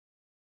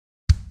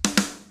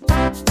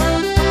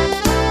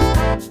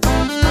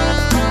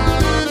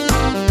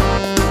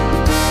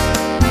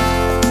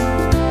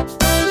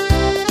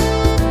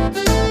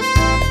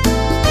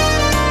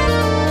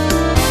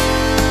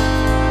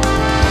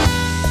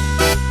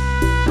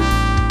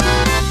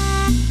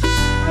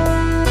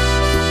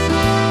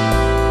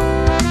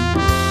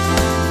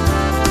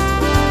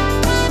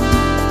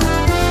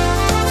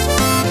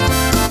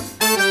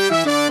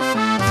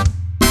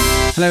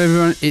Hello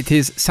everyone, it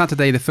is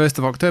Saturday the 1st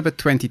of October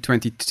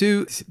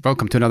 2022.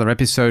 Welcome to another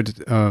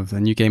episode of the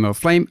New Game of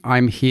Flame.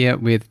 I'm here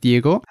with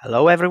Diego.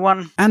 Hello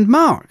everyone. And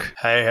Mark.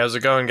 Hey, how's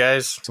it going,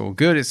 guys? It's all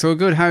good, it's all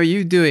good. How are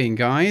you doing,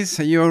 guys?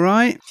 Are you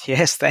alright?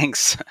 Yes,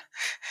 thanks.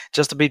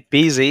 Just a bit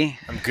busy.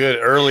 I'm good.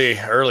 Early,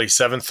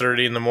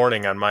 7:30 in the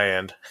morning on my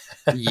end.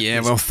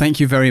 Yeah, well, thank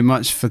you very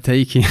much for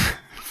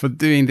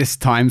doing this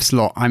time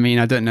slot. I mean,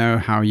 I don't know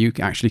how you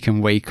actually can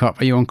wake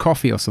up. Are you on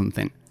coffee or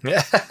something?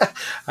 Yeah,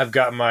 I've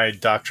got my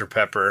Dr.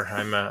 Pepper.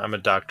 I'm a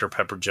Dr.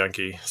 Pepper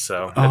junkie,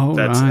 so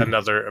that's right.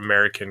 Another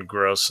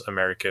gross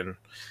American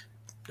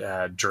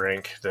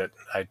drink that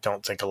I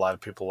don't think a lot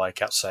of people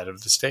like outside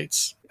of the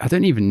States. I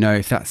don't even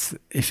know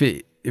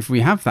if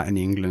we have that in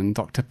England,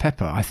 Dr.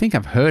 Pepper. I think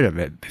I've heard of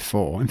it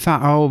before. In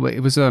fact,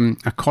 it was a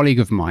colleague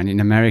of mine in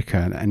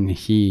America, and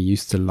he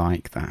used to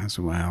like that as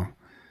well.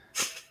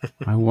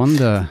 I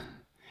wonder,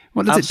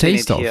 what does it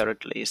taste of? I've seen it here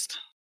at least.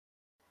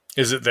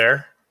 Is it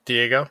there,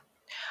 Diego?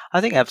 I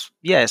think I've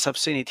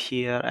seen it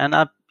here, and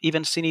I've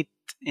even seen it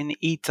in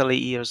Italy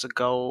years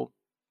ago.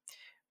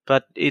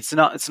 But it's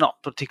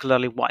not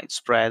particularly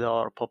widespread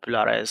or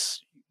popular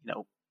as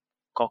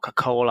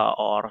Coca-Cola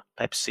or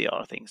Pepsi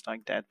or things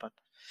like that. But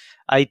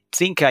I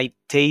think I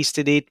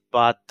tasted it,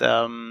 but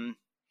felt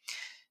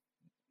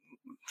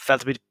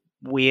a bit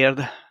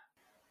weird.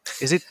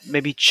 Is it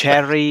maybe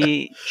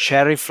cherry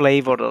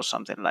flavored or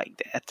something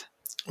like that?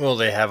 Well,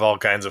 they have all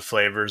kinds of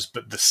flavors,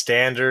 but the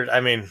standard,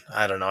 I mean,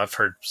 I don't know. I've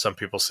heard some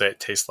people say it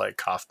tastes like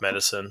cough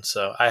medicine,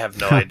 so I have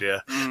no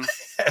idea.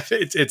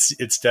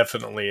 It's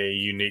definitely a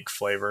unique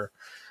flavor.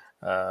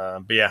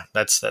 But yeah,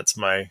 that's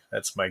my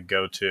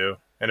go-to.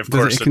 And of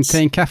course, does it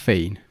contain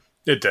caffeine?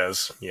 It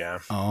does, yeah.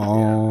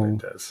 Oh, yeah, it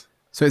does.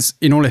 So it's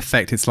in all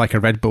effect, it's like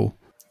a Red Bull.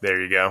 There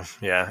you go.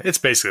 Yeah, it's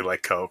basically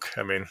like Coke.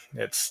 I mean,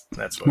 that's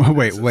what. Well,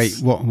 wait,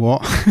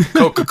 what?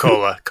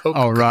 Coca-Cola.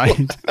 Oh,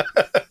 right.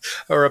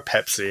 Or a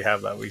Pepsi. How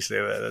about we say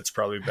that? That's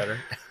probably better.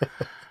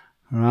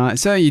 Right.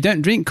 So you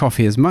don't drink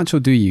coffee as much, or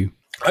do you?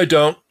 I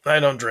don't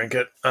drink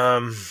it.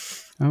 Oh,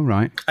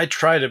 right. I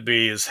try to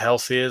be as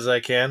healthy as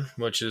I can,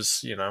 which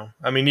is,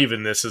 I mean,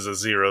 even this is a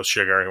zero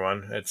sugar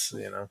one. It's,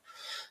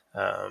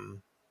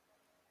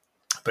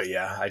 but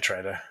yeah, I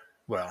try to,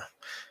 well,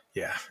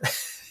 yeah.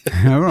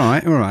 All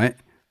right.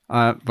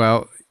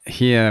 Well,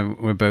 here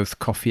we're both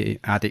coffee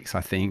addicts,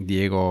 I think,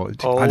 Diego.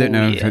 I don't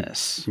know.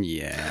 Yes.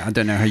 I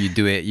don't know how you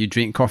do it. You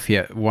drink coffee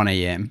at 1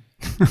 a.m.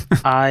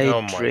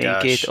 I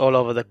drink it all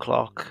over the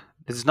clock.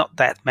 It's not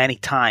that many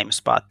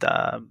times, but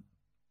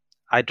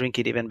I drink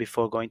it even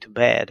before going to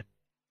bed.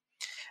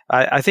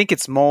 I think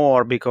it's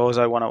more because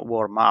I want to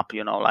warm up,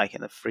 like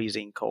in the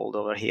freezing cold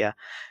over here.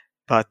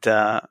 But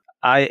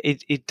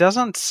it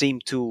doesn't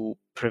seem to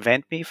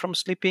prevent me from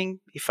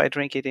sleeping if I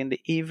drink it in the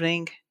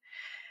evening.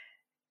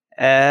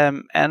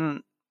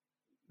 And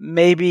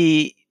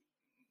maybe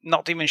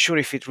not even sure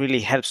if it really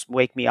helps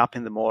wake me up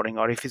in the morning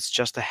or if it's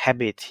just a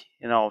habit,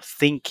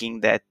 thinking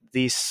that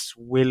this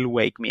will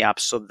wake me up.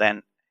 So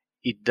then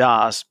it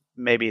does.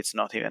 Maybe it's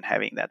not even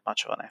having that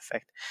much of an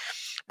effect.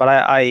 But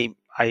I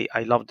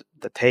love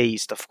the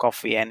taste of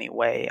coffee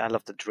anyway. I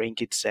love the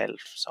drink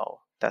itself. So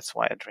that's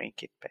why I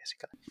drink it,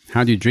 basically.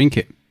 How do you drink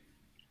it?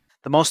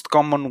 The most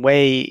common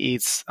way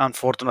is,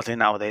 unfortunately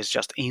nowadays,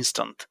 just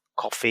instant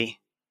coffee.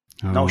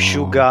 No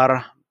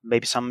sugar,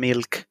 maybe some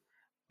milk,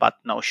 but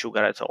no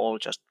sugar at all,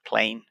 just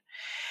plain.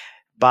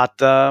 But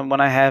when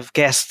I have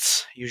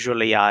guests,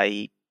 usually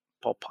I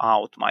pop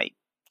out my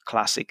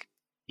classic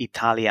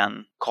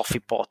Italian coffee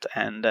pot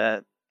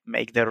and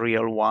make the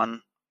real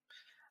one.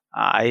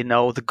 I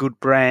know the good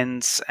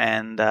brands,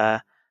 and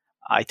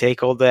I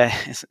take all the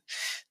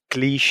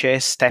cliche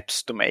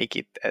steps to make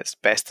it as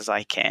best as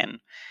I can.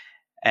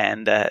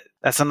 And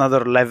that's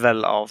another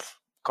level of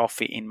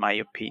coffee, in my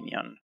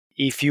opinion.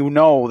 If you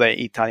know the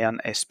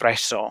Italian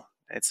espresso,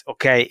 it's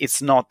okay.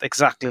 It's not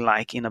exactly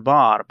like in a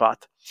bar,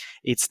 but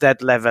it's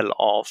that level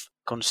of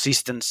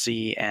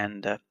consistency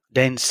and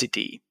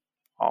density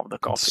of the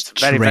coffee. It's a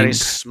very, very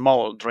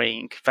small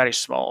drink, very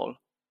small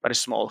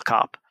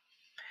cup,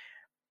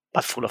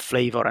 but full of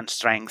flavor and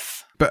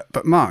strength.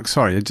 But Mark,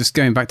 sorry, just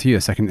going back to you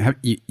a second.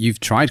 You've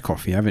tried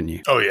coffee, haven't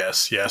you? Oh,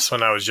 yes.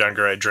 When I was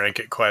younger, I drank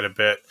it quite a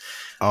bit.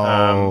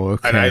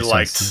 Okay. And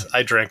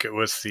I drank it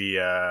with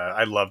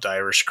I loved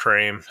Irish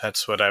cream.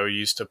 That's what I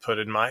used to put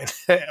in mine.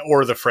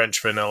 Or the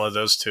French vanilla.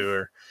 Those two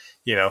are,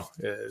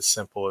 as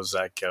simple as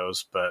that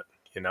goes. But,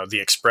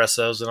 the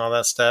espressos and all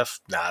that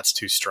stuff, it's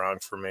too strong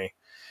for me.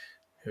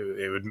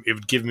 It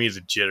would give me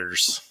the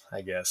jitters,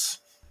 I guess.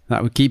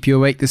 That would keep you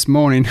awake this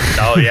morning.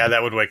 Oh, yeah,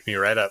 that would wake me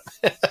right up.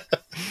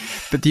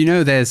 But do you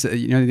know there's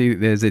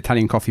there's the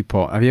Italian coffee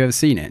pot? Have you ever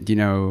seen it? Do you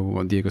know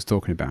what Diego's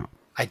talking about?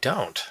 I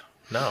don't.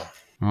 No.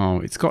 Oh,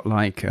 it's got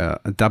like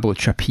a double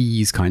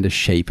trapeze kind of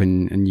shape,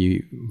 and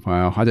you,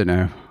 well, I don't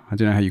know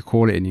how you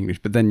call it in English,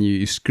 but then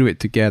you screw it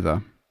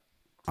together.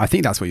 I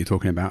think that's what you're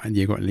talking about,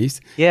 Diego, at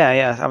least.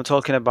 Yeah, I'm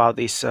talking about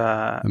this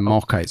the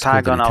mocha, it's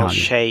octagonal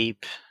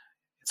shape.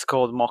 It's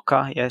called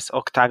mocha, yes,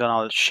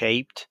 octagonal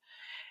shaped.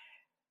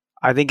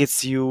 I think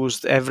it's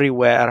used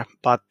everywhere,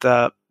 but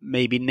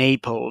maybe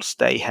Naples,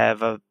 they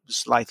have a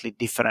slightly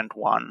different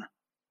one.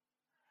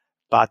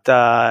 But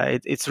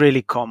it's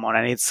really common,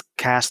 and it's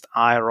cast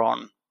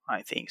iron,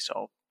 I think,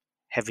 so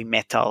heavy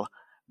metal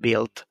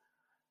built.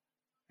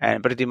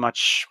 And pretty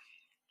much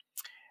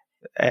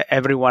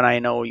everyone I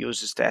know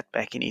uses that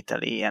back in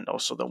Italy, and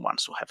also the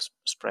ones who have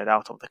spread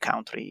out of the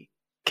country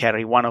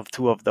carry one or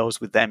two of those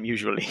with them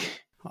usually.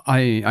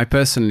 I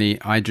personally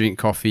drink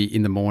coffee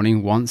in the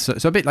morning once.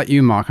 So a bit like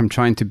you, Mark, I'm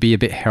trying to be a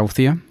bit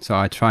healthier. So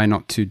I try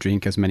not to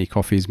drink as many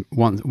coffees.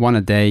 One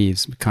a day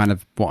is kind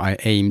of what I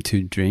aim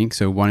to drink.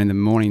 So one in the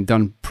morning,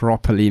 done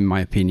properly, in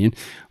my opinion,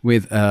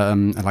 with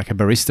like a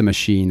barista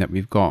machine that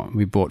we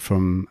bought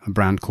from a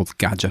brand called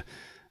Gadget.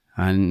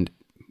 And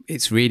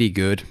it's really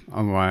good.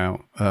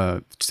 While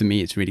to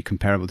me, it's really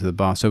comparable to the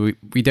bar. So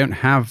we don't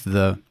have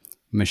the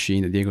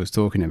machine that Diego was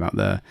talking about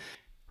there.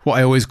 What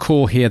I always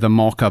call here the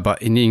mocha,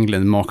 but in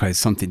England, mocha is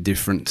something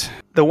different.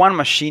 The one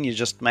machine you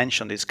just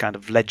mentioned is kind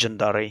of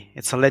legendary.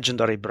 It's a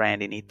legendary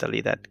brand in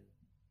Italy, that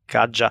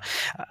Gaggia.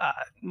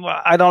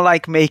 Well, I don't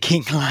like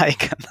making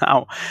like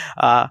now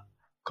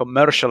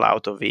commercial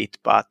out of it,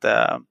 but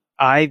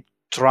I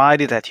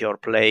tried it at your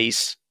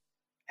place,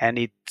 and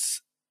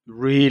it's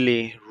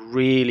really,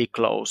 really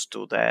close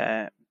to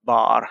the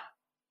bar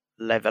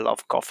level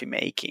of coffee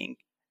making.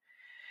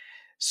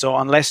 So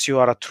unless you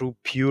are a true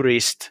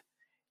purist,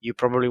 you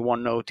probably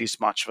won't notice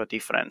much of a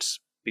difference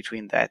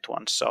between that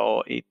one.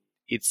 So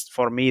it's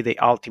for me the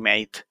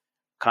ultimate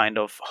kind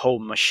of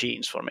home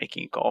machines for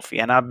making coffee.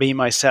 And I've been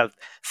myself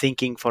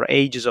thinking for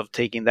ages of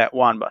taking that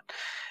one, but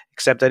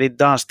except that it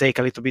does take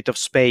a little bit of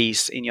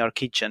space in your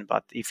kitchen.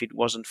 But if it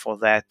wasn't for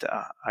that,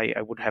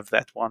 I would have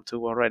that one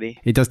too already.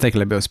 It does take a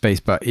little bit of space,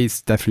 but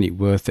it's definitely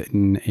worth it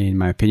in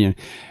my opinion.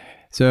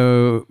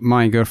 So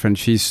my girlfriend,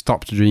 she's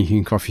stopped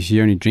drinking coffee. She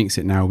only drinks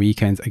it now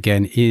weekends,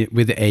 again,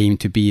 with the aim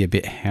to be a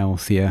bit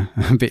healthier,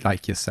 a bit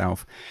like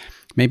yourself.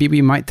 Maybe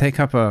we might take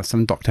up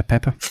some Dr.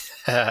 Pepper.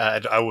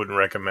 I wouldn't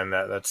recommend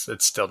that.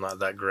 It's still not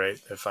that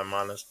great, if I'm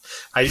honest.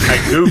 I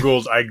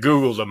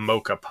googled a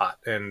mocha pot,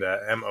 and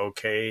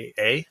MOKA,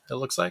 it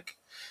looks like.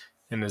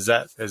 And is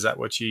that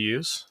what you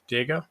use,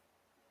 Diego?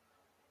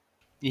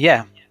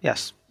 Yeah,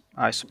 yes,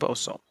 I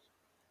suppose so.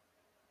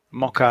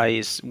 Mocha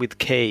is with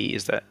K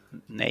is the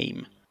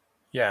name.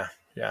 Yeah,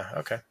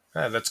 okay.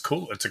 That's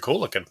cool. It's a cool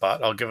looking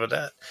pot. I'll give it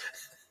that.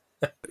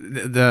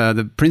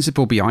 The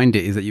principle behind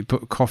it is that you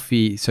put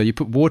coffee, so you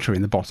put water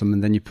in the bottom,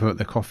 and then you put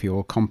the coffee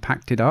all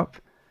compacted up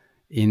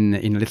in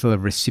a little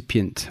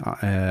recipient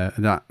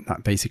that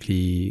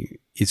basically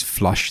is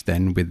flush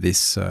then with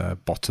this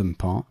bottom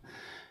part,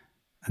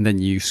 and then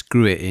you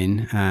screw it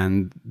in,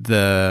 and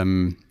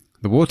the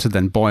water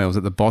then boils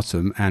at the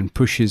bottom and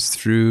pushes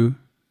through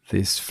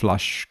this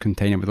flush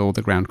container with all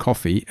the ground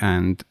coffee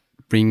and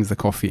brings the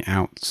coffee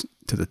out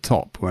to the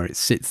top where it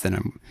sits.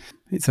 Then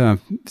it's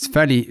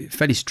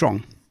fairly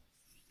strong.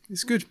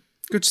 It's good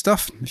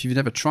stuff if you've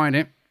never tried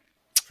it.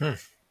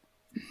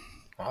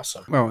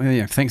 Awesome. Well,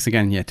 yeah. Thanks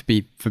again,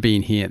 for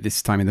being here at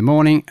this time in the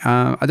morning.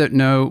 I don't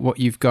know what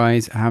you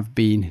guys have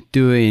been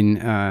doing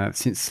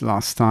since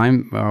last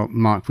time. Well,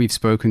 Mark, we've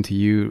spoken to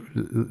you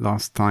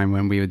last time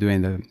when we were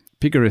doing the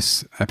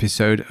Pigorus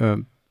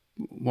episode.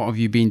 What have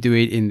you been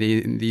doing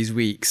in these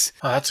weeks?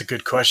 Oh, that's a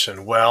good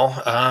question.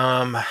 Well,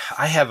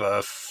 I have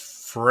a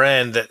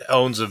friend that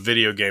owns a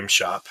video game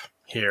shop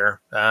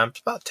here.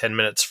 It's about 10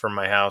 minutes from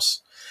my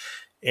house.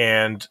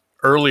 And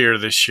earlier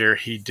this year,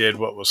 he did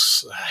what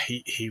was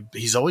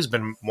he's always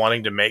been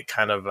wanting to make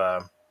kind of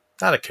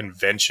not a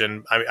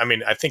convention. I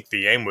mean, I think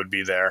the aim would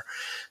be there.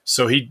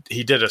 So he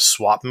did a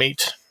swap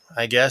meet,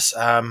 I guess.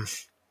 I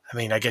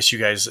mean, I guess you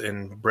guys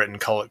in Britain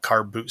call it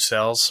car boot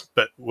sales,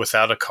 but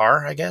without a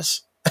car, I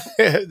guess.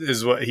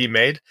 Is what he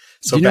made.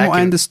 So do you know what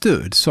I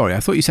understood? Sorry, I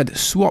thought you said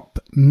swap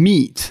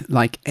meat,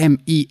 like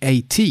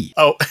MEAT.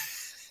 Oh,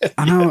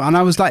 and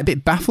I was like a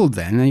bit baffled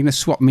then. Are you going to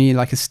swap me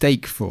like a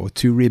steak for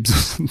 2 ribs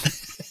or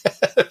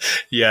something?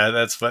 Yeah,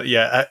 that's fun.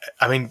 Yeah,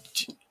 I mean,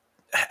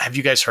 have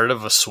you guys heard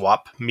of a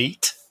swap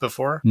meet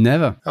before?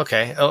 Never.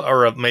 Okay,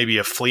 or maybe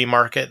a flea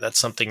market. That's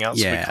something else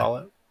we call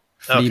it.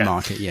 Flea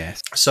market, yes.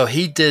 So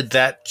he did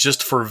that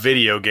just for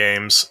video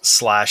games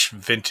 /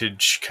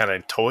 vintage kind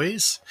of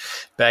toys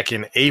back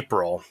in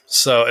April.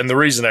 So, and the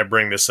reason I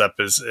bring this up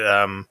is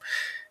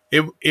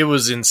it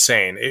was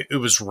insane. It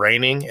was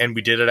raining, and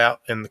we did it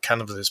out in kind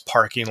of this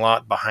parking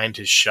lot behind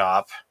his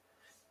shop.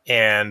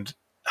 And,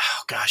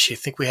 oh gosh, I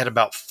think we had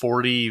about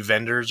 40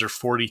 vendors or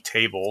 40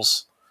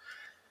 tables.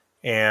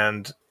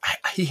 And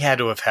he had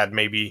to have had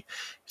maybe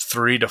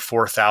 3,000 to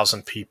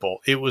 4,000 people.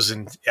 It was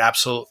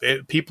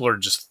people are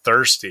just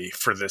thirsty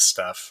for this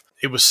stuff.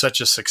 it was such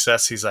a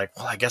success. He's like,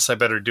 well, I guess I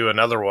better do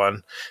another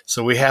one.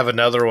 So we have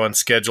another one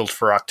scheduled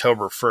for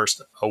October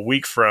 1st, a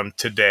week from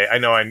today. I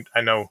know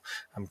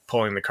I'm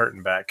pulling the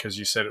curtain back because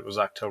you said it was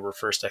October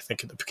 1st, I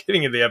think at the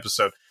beginning of the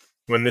episode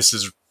when this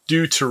is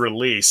due to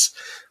release.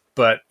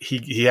 But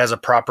he has a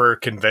proper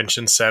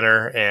convention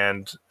center,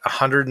 and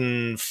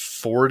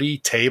 140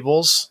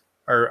 tables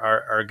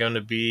are going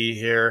to be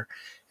here.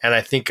 And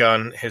I think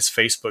on his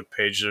Facebook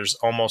page, there's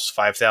almost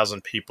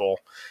 5,000 people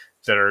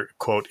that are,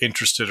 quote,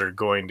 interested or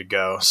going to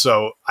go.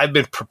 So I've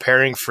been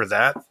preparing for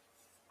that,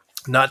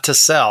 not to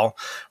sell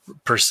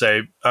per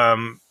se,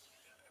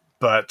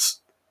 but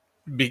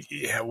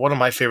one of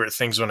my favorite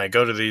things when I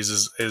go to these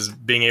is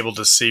being able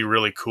to see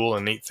really cool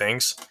and neat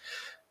things.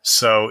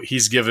 So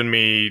he's given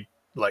me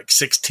like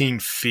 16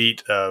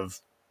 feet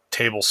of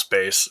table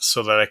space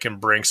so that I can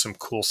bring some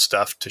cool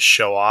stuff to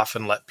show off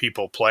and let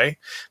people play,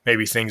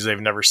 maybe things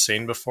they've never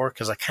seen before,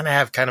 because I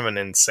have an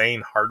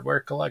insane hardware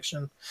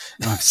collection.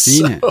 I've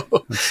seen it.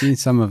 I've seen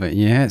some of it.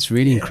 Yeah, it's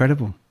really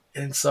incredible.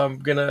 And so I'm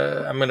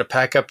gonna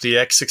pack up the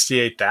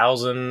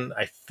X68000.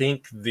 I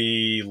think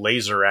the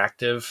Laser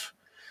Active,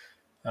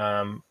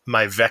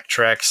 my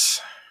Vectrex,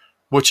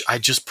 which I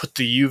just put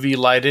the UV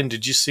light in.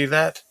 Did you see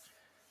that?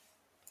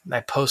 I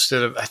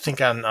posted, I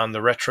think on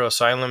the Retro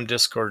Asylum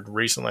Discord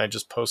recently, I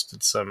just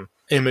posted some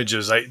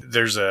images.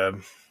 There's a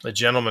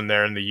gentleman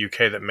there in the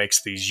UK that makes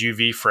these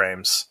UV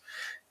frames,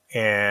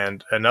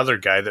 and another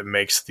guy that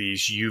makes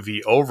these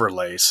UV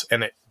overlays,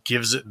 and it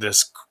gives it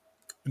this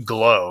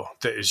glow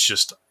that is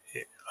just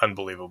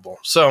unbelievable.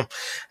 So,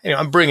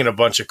 I'm bringing a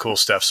bunch of cool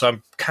stuff. So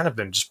I'm kind of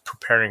been just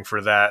preparing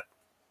for that.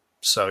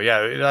 So yeah,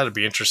 it ought to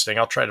be interesting.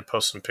 I'll try to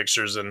post some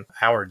pictures in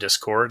our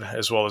Discord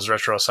as well as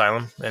Retro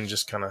Asylum and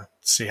just kind of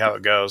see how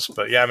it goes.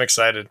 But yeah, I'm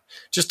excited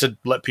just to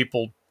let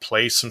people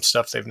play some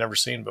stuff they've never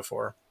seen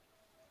before.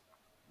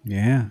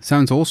 Yeah,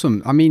 sounds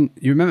awesome. I mean,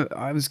 you remember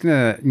I was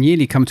going to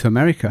nearly come to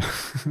America.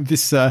 You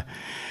said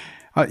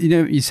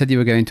you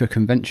were going to a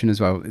convention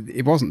as well.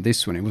 It wasn't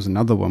this one. It was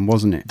another one,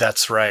 wasn't it?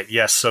 That's right.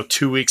 Yes. So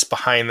 2 weeks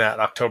behind that,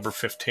 October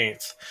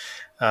 15th.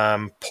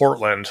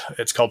 Portland.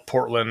 It's called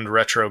Portland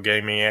Retro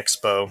Gaming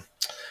Expo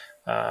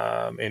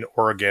in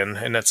Oregon,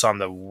 and it's on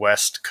the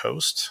West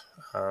Coast.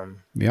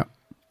 Yeah.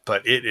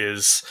 But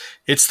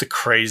it's the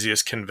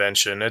craziest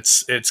convention.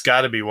 It's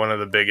got to be one of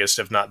the biggest,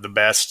 if not the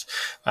best.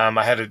 I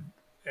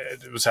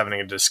was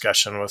having a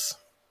discussion with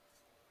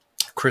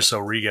Chris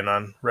O'Regan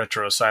on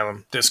Retro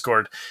Asylum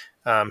Discord.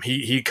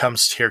 He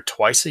comes here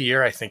twice a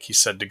year, I think he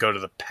said, to go to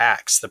the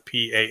PAX, the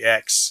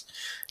PAX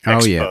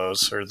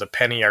Expos, or the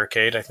Penny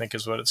Arcade, I think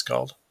is what it's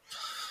called.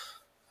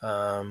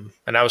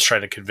 And I was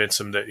trying to convince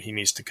him that he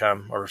needs to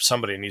come, or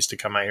somebody needs to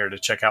come out here to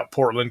check out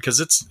Portland, because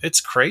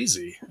it's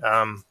crazy.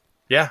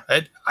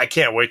 I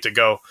can't wait to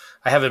go.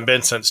 I haven't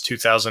been since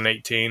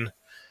 2018.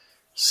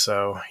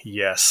 So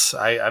yes,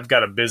 I've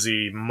got a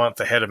busy month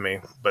ahead of me,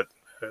 but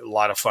a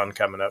lot of fun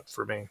coming up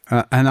for me.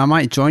 And I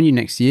might join you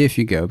next year if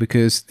you go,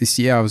 because this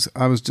year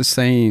I was just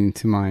saying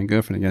to my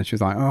girlfriend again, she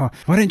was like, "Oh,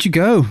 why don't you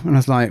go?" And I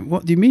was like,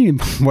 "What do you mean,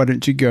 why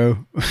don't you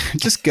go?"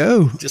 Just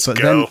go. But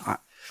go. Then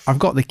I've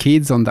got the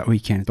kids on that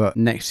weekend, but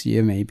next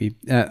year maybe.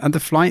 And the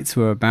flights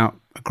were about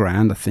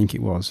 $1,000, I think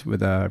it was,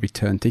 with a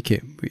return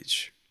ticket,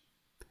 which,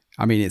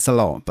 I mean, it's a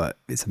lot, but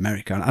it's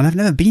America. And I've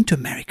never been to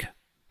America.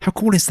 How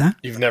cool is that?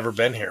 You've never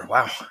been here.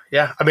 Wow.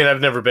 Yeah. I mean,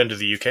 I've never been to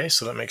the UK,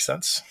 so that makes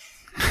sense.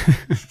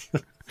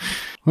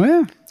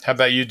 Well, how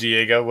about you,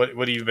 Diego? What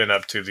have you been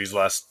up to these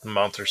last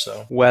month or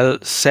so? Well,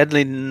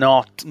 sadly,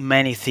 not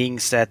many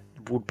things that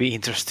would be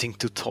interesting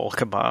to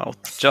talk about.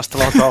 Just a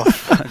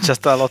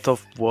lot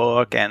of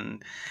work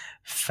and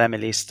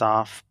family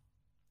stuff.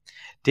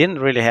 Didn't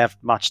really have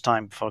much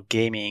time for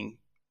gaming,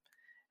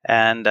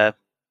 and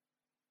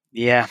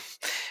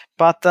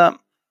but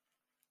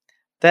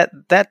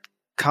that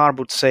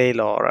cardboard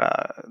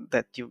sailor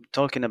that you're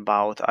talking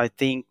about, I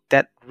think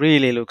that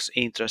really looks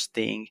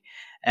interesting,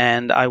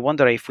 and I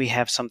wonder if we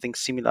have something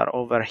similar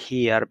over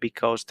here,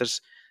 because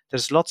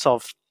there's lots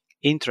of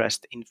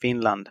interest in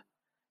Finland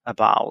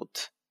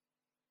about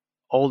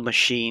old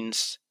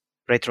machines,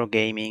 retro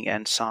gaming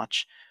and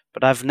such,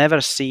 but I've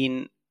never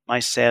seen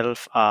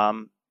myself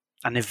an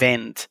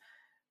event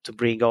to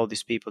bring all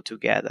these people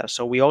together.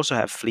 So we also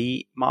have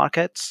flea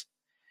markets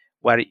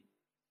where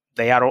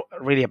they are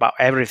really about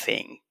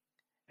everything.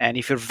 And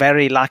if you're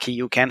very lucky,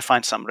 you can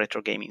find some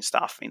retro gaming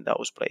stuff in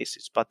those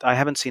places. But I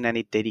haven't seen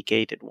any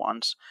dedicated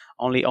ones,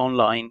 only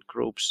online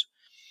groups.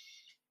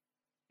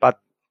 But,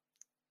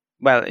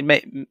 well, it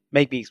may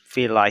make me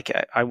feel like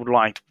I would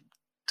like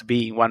to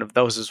be one of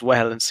those as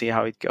well and see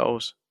how it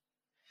goes.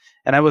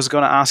 And I was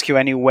going to ask you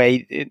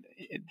anyway,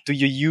 do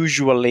you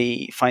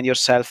usually find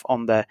yourself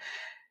on the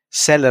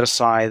seller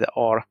side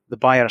or the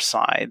buyer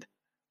side,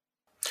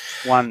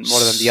 one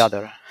more than the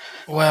other?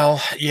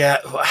 Well, yeah,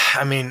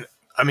 I mean,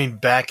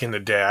 back in the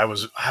day, I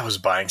was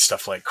buying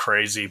stuff like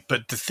crazy.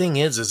 But the thing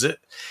is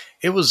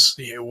it was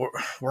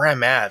where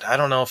I'm at. I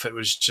don't know if it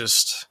was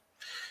just,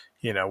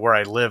 where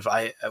I live.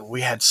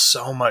 We had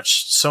so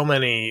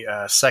many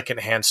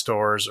secondhand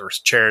stores or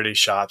charity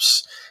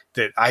shops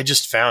that I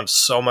just found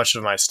so much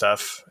of my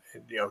stuff,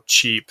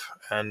 cheap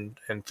and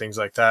things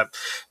like that,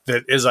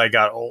 that as I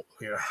got old,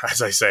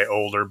 as I say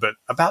older, but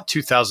about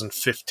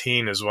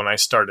 2015 is when I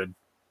started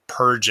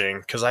purging,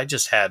 because I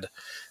just had,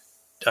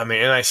 and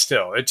I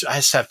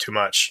just have too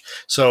much.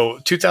 So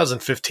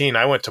 2015,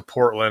 I went to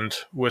Portland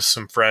with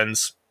some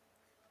friends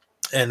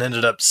and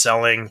ended up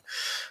selling,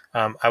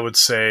 I would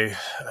say,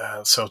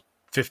 so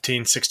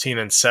 15, 16,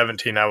 and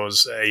 17, I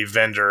was a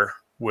vendor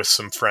with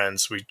some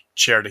friends. We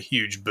shared a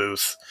huge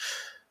booth.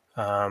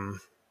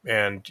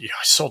 And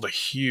I sold a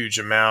huge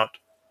amount.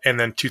 And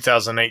then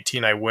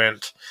 2018, I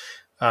went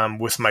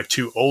with my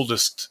two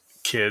oldest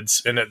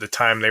kids. And at the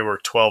time, they were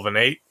 12 and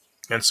 8.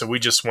 And so we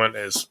just went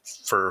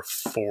for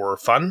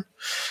fun,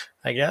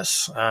 I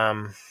guess.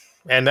 And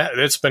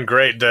it's been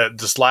great.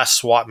 This last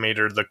swap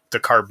meter, the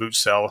car boot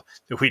sale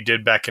that we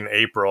did back in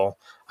April,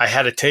 I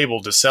had a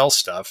table to sell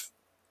stuff.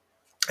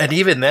 And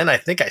even then, I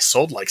think I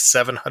sold like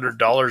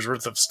 $700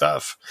 worth of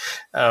stuff,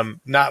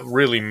 not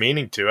really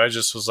meaning to. I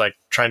just was like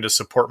trying to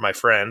support my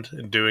friend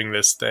and doing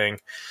this thing.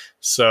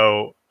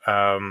 So,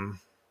 now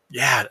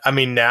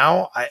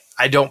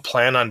I don't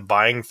plan on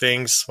buying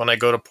things when I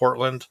go to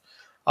Portland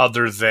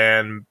other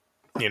than,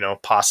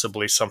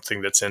 possibly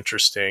something that's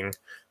interesting,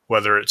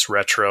 whether it's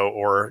retro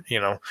or,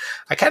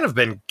 I kind of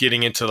been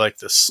getting into like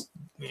this,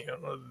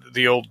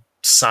 the old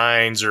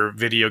signs or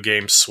video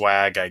game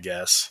swag, I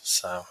guess.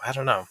 So I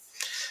don't know.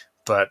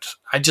 But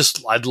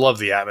I'd love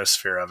the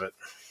atmosphere of it.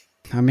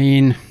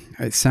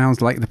 It sounds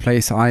like the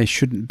place I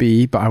shouldn't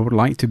be, but I would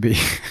like to be.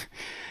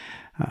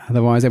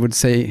 Otherwise, I would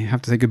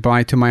have to say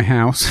goodbye to my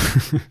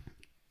house.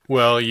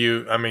 Well,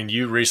 you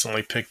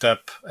recently picked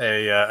up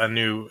a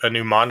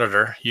new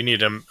monitor. You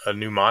need a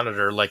new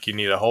monitor, like you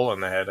need a hole in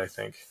the head, I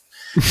think.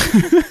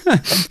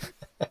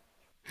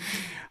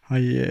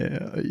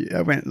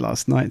 I went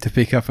last night to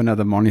pick up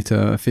another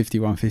monitor,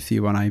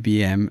 5151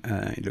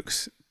 IBM. It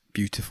looks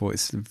beautiful.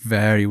 It's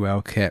very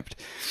well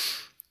kept,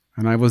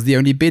 and I was the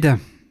only bidder,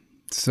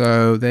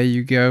 so there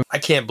you go. I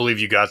can't believe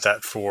you got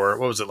that for,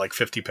 what was it, like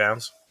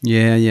 £50?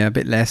 Yeah, a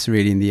bit less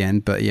really in the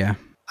end, but yeah.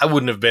 I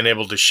wouldn't have been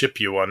able to ship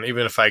you one.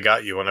 Even if I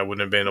got you one, I wouldn't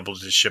have been able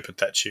to ship it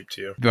that cheap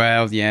to you.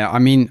 Well, yeah,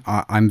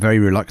 I'm very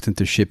reluctant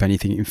to ship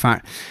anything. In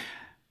fact,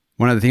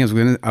 one of the things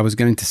I was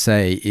going to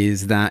say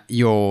is that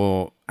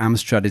your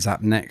Amstrad is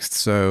up next,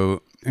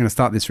 so I'm going to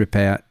start this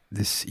repair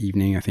this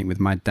evening, I think,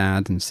 with my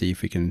dad, and see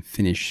if we can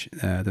finish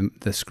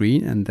the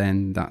screen, and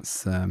then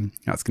that's going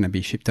to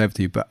be shipped over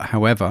to you. But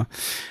however,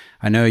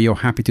 I know you're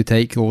happy to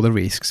take all the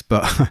risks,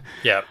 but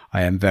yeah,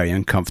 I am very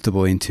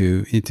uncomfortable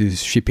into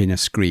shipping a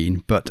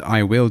screen. But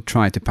I will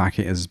try to pack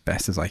it as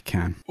best as I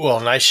can. Well,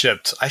 and I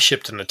shipped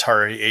an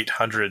Atari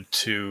 800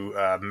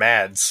 to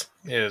Mads.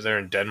 They're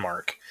in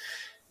Denmark.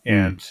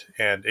 And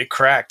it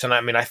cracked. And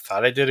I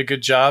thought I did a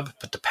good job,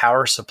 but the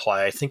power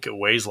supply, I think it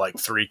weighs like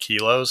 3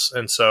 kilos.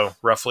 And so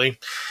roughly.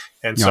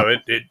 And so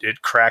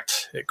it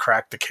cracked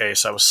the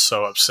case. I was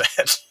so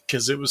upset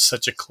because it was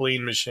such a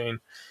clean machine.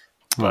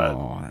 But,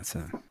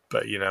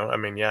 but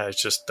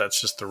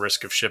that's just the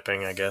risk of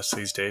shipping, I guess,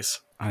 these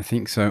days. I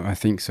think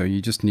so.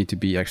 You just need to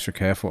be extra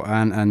careful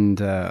and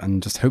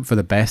just hope for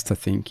the best, I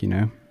think,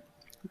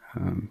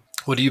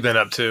 What have you been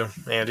up to,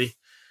 Andy?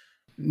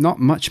 Not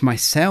much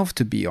myself,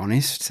 to be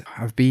honest.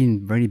 I've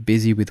been very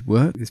busy with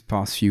work this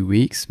past few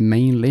weeks,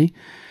 mainly.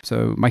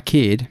 So my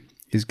kid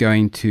is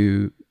going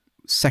to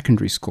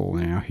secondary school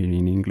now here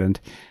in England,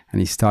 and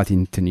he's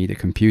starting to need a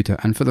computer.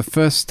 And for the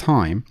first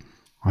time,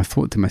 I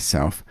thought to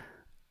myself,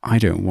 I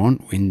don't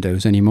want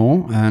Windows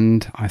anymore,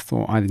 and I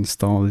thought I'd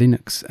install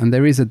Linux. And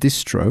there is a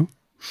distro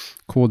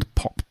called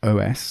Pop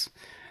OS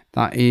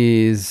that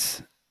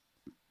is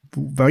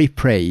very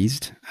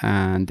praised,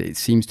 and it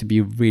seems to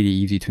be really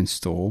easy to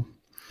install.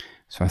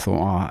 So I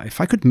thought,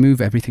 if I could move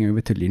everything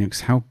over to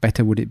Linux, how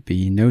better would it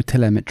be? No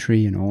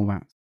telemetry and all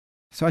that.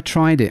 So I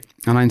tried it,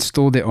 and I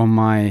installed it on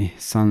my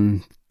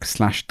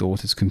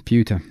son/daughter's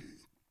computer,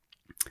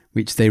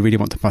 which they really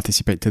want to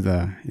participate in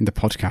the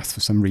podcast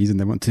for some reason.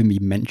 They want to be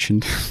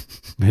mentioned.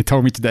 They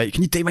told me today,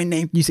 can you say my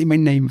name? Can you say my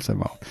name? So,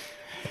 well,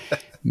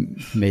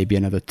 maybe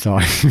another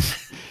time.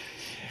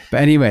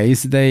 But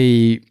anyways,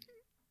 I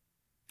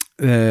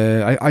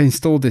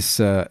installed this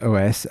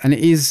OS, and it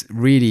is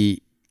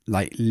really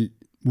like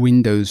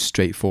Windows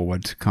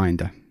straightforward,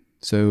 kinda.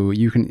 So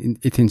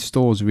it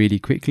installs really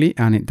quickly,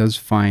 and it does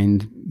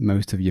find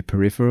most of your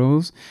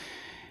peripherals.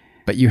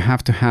 But you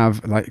have to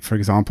have, like, for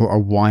example, a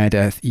wired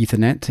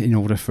Ethernet in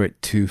order for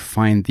it to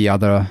find the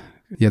other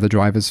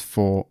drivers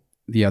for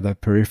the other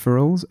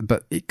peripherals.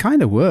 But it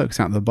kind of works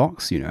out of the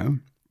box, And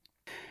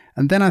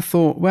then I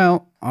thought,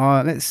 well,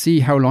 let's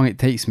see how long it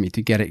takes me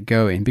to get it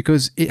going,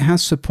 because it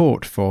has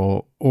support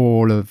for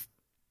all of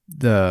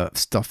the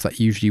stuff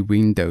that usually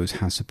Windows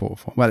has support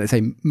for. Well, let's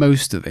say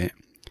most of it.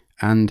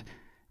 And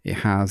it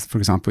has, for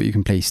example, you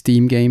can play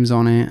Steam games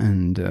on it,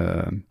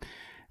 and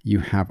you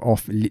have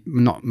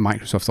not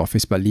Microsoft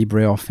Office, but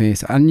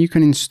LibreOffice, and you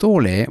can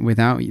install it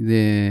without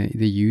the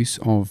use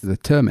of the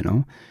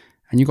terminal,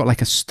 and you've got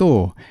like a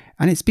store,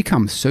 and it's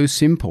become so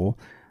simple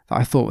that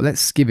I thought,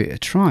 let's give it a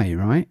try,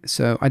 right?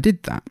 So I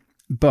did that,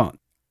 But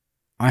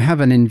I have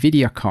an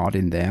Inviyya card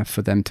in there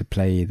for them to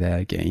play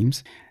their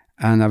games.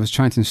 And I was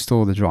trying to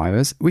install the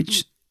drivers,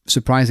 which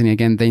surprisingly,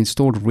 again, they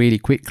installed really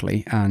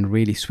quickly and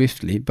really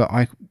swiftly. But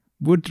I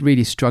would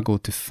really struggle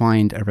to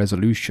find a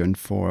resolution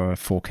for a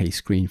 4K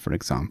screen, for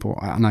example.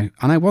 And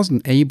I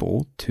wasn't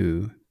able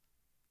to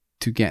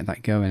get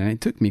that going. And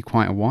it took me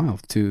quite a while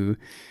to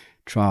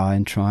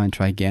try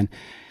again.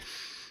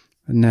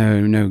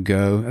 No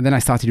go. And then I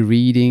started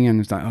reading and it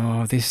was like,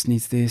 oh, this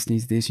needs this,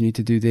 you need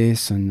to do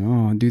this, and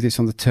oh, do this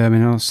on the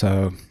terminal.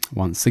 So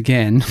once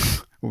again,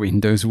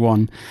 Windows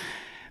 1.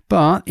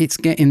 But it's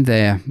getting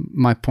there.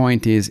 My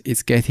point is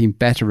it's getting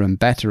better and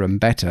better and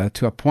better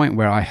to a point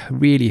where I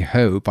really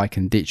hope I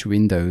can ditch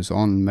Windows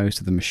on most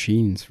of the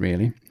machines,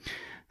 really.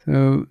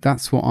 So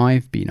that's what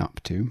I've been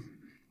up to,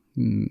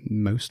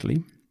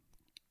 mostly.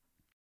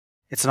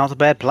 It's not a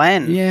bad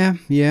plan. Yeah,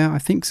 I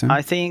think so.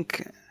 I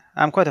think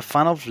I'm quite a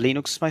fan of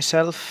Linux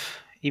myself,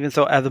 even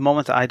though at the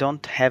moment I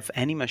don't have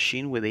any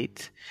machine with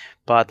it.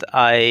 But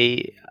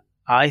I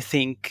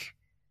think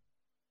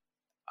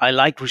I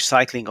like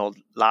recycling old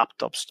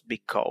laptops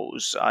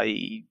because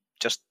I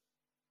just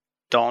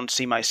don't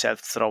see myself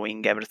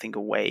throwing everything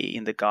away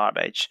in the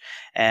garbage.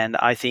 And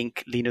I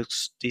think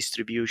Linux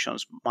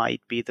distributions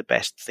might be the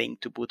best thing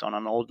to put on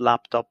an old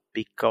laptop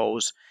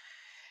because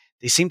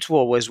they seem to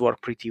always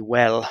work pretty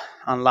well.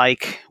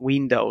 Unlike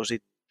Windows,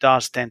 it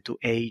does tend to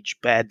age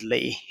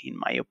badly, in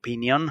my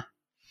opinion.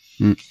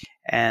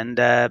 And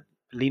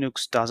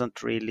Linux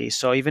doesn't really.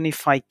 So even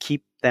if I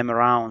keep them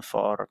around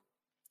for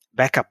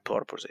backup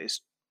purposes,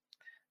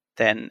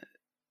 then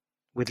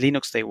with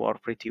Linux they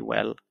work pretty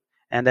well.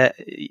 And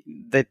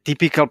the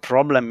typical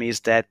problem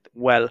is that,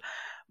 well,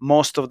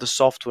 most of the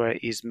software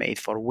is made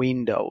for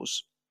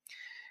Windows.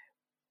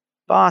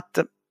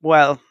 But,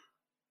 well,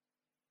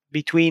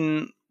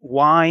 between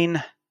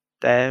Wine,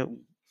 the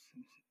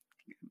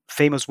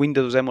famous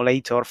Windows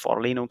emulator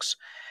for Linux,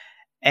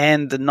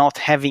 and not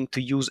having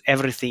to use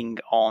everything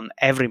on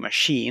every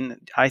machine,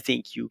 I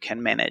think you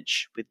can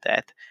manage with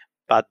that.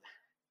 But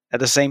at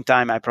the same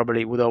time, I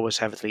probably would always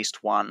have at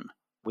least one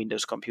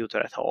Windows computer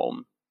at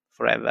home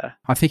forever.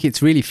 I think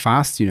it's really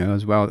fast,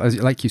 as well.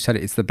 Like you said,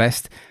 it's the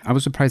best. I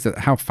was surprised at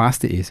how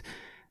fast it is.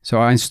 So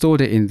I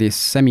installed it in this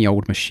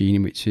semi-old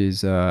machine, which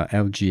is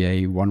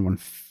LGA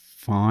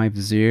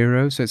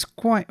 1150. So it's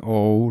quite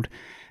old,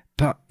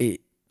 but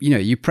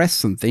you press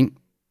something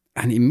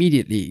and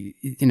immediately,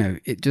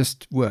 it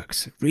just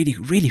works really,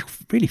 really,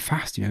 really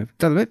fast,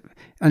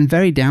 and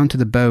very down to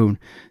the bone.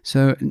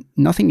 So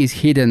nothing is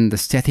hidden. The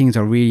settings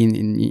are really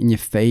in your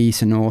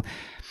face and all.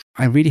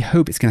 I really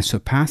hope it's going to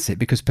surpass it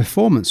because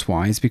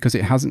performance-wise, because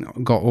it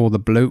hasn't got all the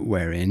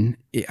bloatware in,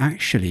 it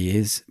actually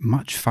is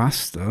much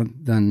faster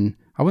than,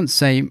 I wouldn't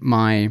say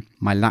my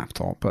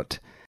laptop, but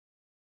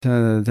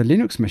the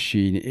Linux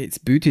machine, it's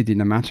booted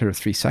in a matter of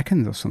 3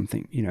 seconds or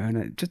something, and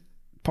it just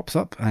pops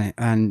up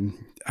and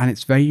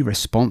it's very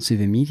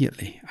responsive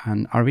immediately.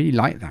 And I really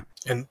like that.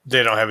 And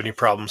they don't have any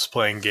problems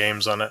playing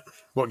games on it.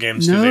 What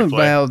games do they play?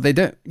 Well, they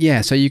don't.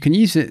 Yeah, so you can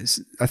use it.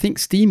 I think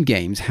Steam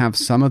games have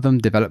some of them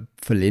developed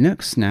for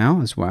Linux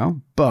now as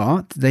well,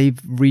 but they've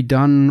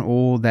redone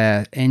all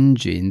their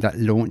engine that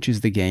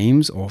launches the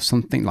games or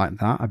something like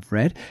that, I've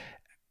read.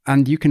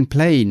 And you can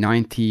play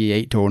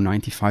 98 or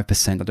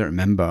 95%, I don't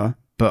remember,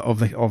 but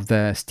of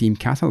the Steam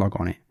catalog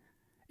on it.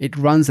 It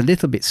runs a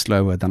little bit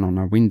slower than on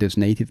a Windows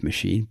native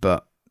machine,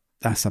 but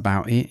that's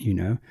about it,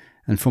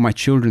 And for my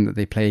children that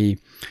they play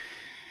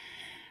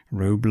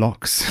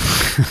Roblox,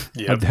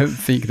 Yep. I don't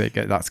think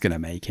that's going to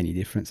make any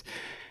difference.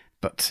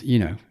 But,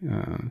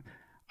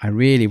 I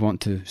really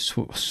want to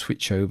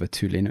switch over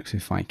to Linux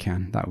if I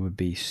can. That would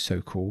be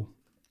so cool.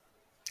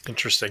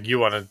 Interesting. You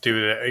want to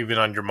do that even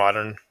on your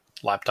modern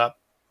laptop?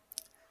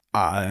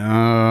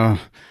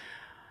 I'd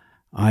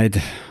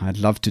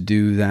love to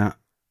do that.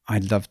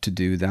 I'd love to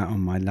do that on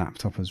my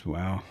laptop as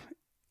well.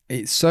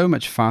 It's so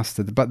much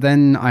faster, but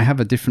then I have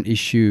a different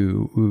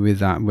issue with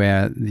that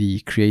where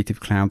the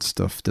Creative Cloud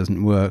stuff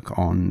doesn't work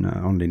on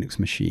Linux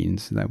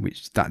machines.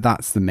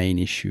 That's the main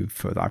issue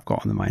that I've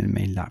got on my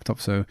main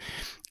laptop. So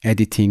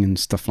editing and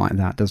stuff like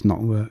that does not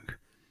work.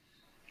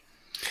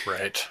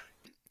 Right.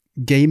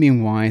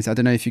 Gaming wise, I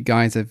don't know if you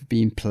guys have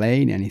been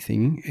playing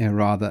anything,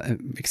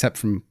 except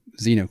from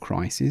Xeno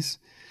Crisis.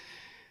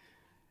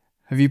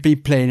 Have you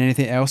been playing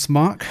anything else,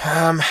 Mark?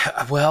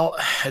 Well,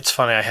 it's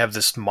funny. I have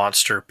this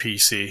monster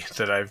PC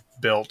that I've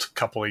built a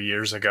couple of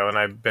years ago, and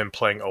I've been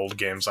playing old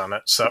games on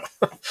it. So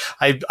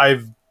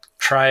I've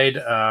tried,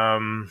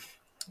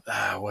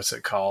 what's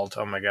it called?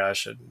 Oh my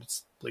gosh,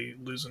 it's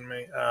losing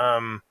me.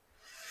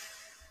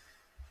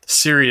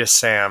 Serious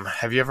Sam.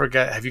 Have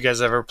you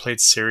guys ever played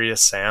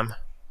Serious Sam?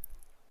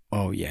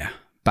 Oh yeah.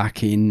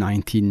 Back in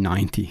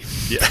 1990,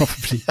 yeah.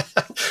 Probably.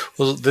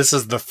 Well, this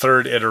is the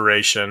third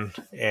iteration,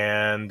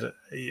 and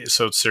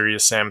so it's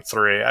Serious Sam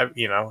 3.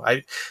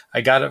 I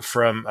got it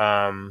from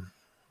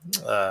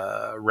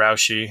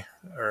Roushi,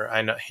 or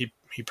I know he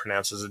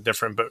pronounces it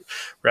different, but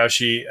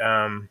Roushi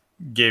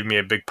gave me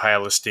a big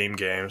pile of Steam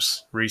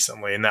games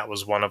recently, and that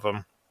was one of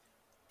them.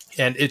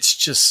 And it's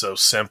just so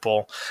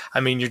simple. I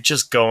mean, you're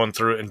just going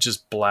through and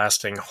just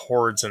blasting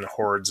hordes and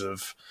hordes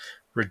of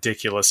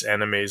ridiculous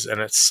enemies,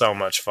 and it's so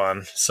much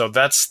fun. So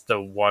that's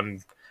the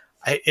one.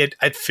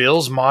 It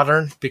feels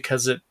modern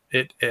because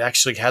it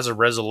actually has a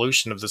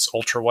resolution of this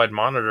ultra wide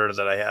monitor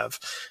that I have.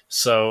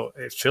 So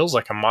it feels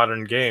like a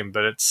modern game,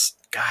 but it's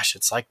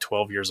like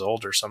 12 years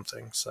old or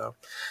something. So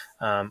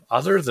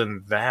other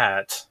than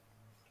that,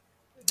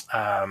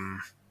 I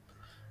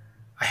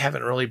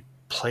haven't really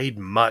played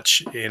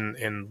much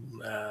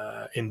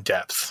in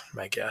depth,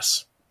 I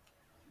guess.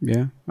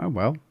 Yeah. Oh,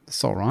 well,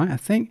 that's all right. I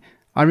think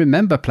I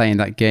remember playing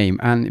that game,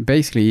 and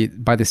basically,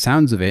 by the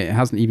sounds of it, it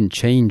hasn't even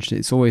changed.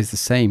 It's always the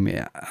same.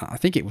 I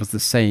think it was the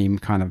same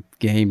kind of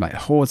game, like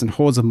hordes and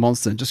hordes of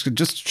monsters.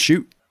 Just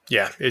shoot.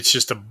 Yeah, it's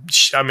just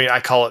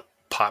I call it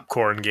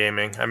popcorn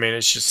gaming. I mean,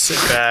 it's just sit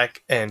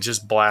back and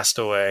just blast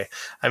away.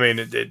 I mean,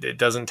 it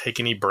doesn't take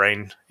any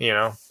brain,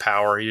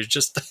 power. You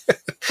just,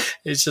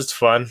 it's just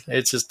fun.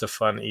 It's just a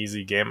fun,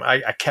 easy game.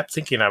 I kept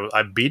thinking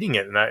I'm beating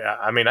it, and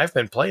I mean, I've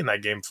been playing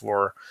that game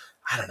for,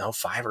 I don't know,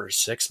 5 or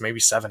 6, maybe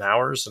 7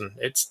 hours, and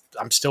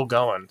I'm still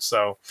going.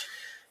 So,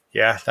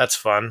 yeah, that's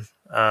fun.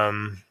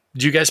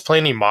 Do you guys play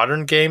any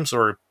modern games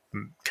or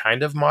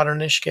kind of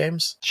modern-ish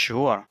games?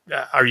 Sure.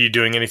 Are you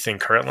doing anything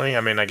currently?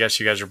 I mean, I guess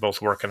you guys are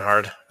both working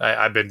hard.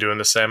 I've been doing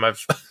the same.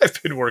 I've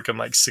been working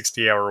like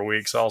 60-hour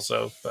weeks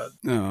also. But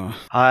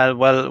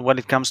well, when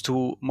it comes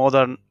to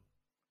modern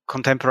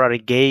contemporary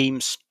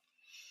games,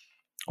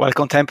 I'm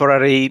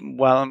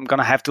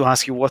gonna have to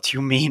ask you what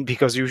you mean,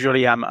 because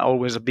usually I'm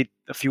always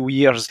a few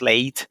years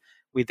late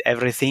with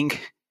everything.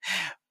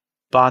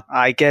 But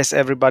I guess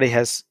everybody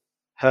has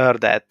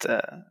heard that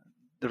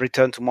the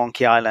Return to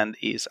Monkey Island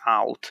is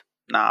out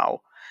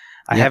now.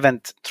 I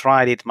haven't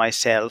tried it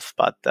myself,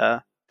 but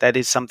that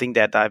is something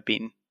that I've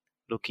been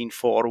looking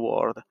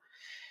forward.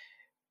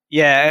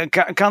 Yeah,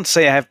 I can't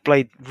say I have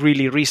played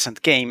really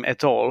recent game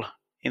at all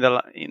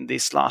in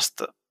this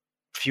last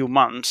few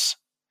months.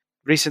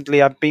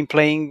 Recently, I've been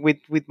playing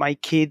with my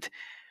kid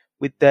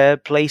with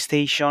the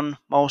PlayStation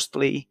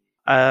mostly.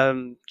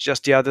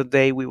 Just the other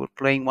day, we were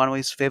playing one of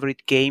his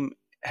favorite game.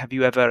 Have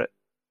you ever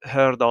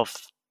heard of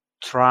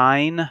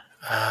Trine?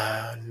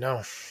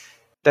 No.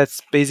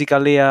 That's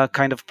basically a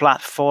kind of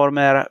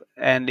platformer,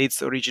 and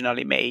it's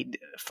originally made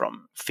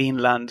from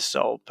Finland,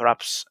 so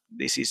perhaps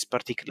this is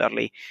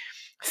particularly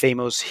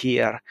famous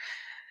here.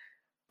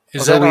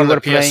 Is that on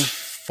the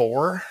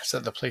PS4? Is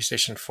that the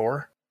PlayStation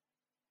 4?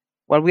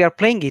 Well, we are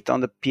playing it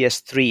on the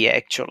PS3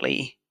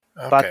 actually,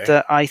 Okay.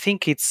 but I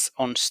think it's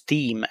on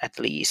Steam at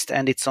least,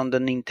 and it's on the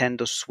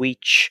Nintendo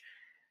Switch,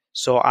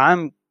 so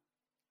I'm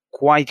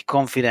quite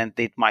confident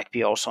it might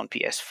be also on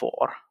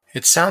PS4.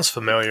 It sounds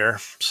familiar.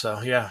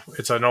 So yeah,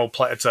 it's a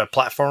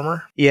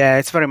platformer. Yeah,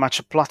 it's very much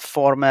a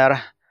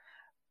platformer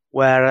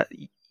where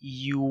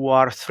you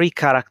are 3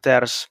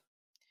 characters,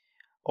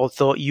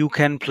 although you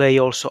can play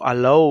also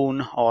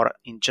alone or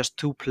in just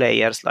 2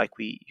 players like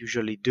we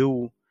usually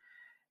do,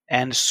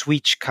 and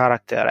switch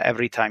character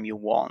every time you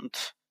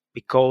want,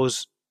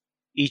 because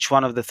each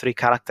one of the 3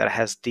 characters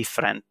has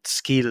different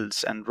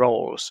skills and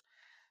roles.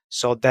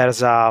 So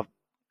there's a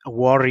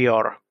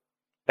warrior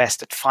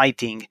best at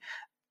fighting,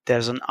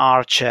 there's an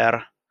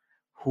archer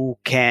who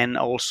can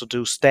also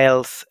do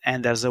stealth,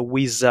 and there's a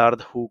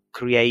wizard who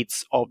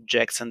creates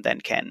objects and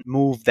then can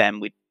move them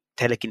with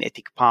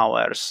telekinetic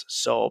powers.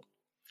 So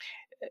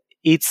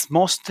it's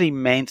mostly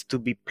meant to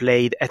be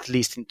played at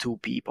least in 2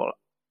 people.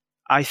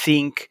 I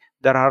think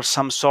there are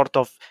some sort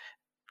of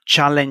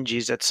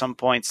challenges at some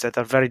points that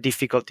are very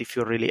difficult if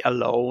you're really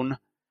alone.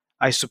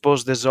 I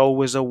suppose there's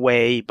always a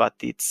way, but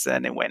it's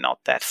anyway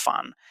not that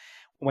fun.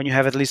 When you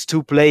have at least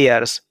 2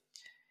 players,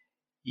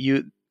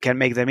 you can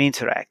make them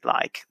interact.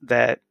 Like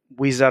the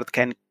wizard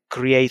can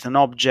create an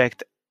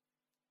object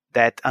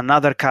that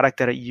another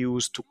character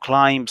used to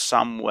climb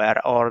somewhere,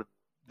 or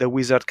the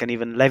wizard can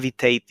even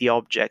levitate the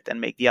object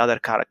and make the other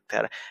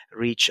character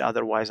reach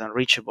otherwise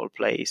unreachable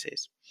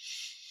places.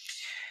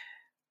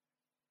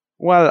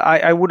 Well,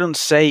 I wouldn't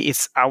say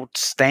it's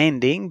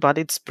outstanding, but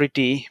it's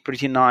pretty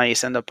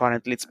nice, and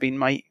apparently it's been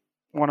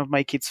one of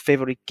my kids'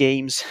 favorite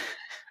games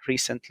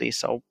recently.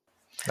 So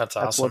that's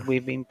awesome. That's what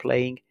we've been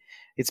playing.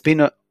 It's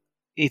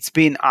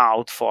been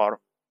out for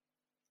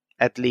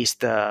at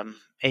least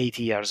 8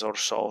 years or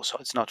so, so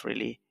it's not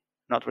really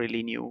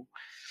new.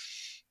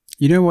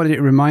 You know what it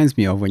reminds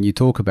me of when you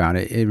talk about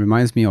it? It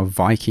reminds me of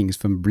Vikings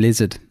from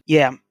Blizzard.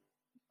 Yeah,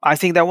 I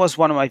think that was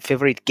one of my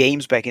favorite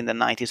games back in the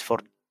 90s for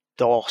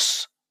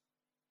DOS.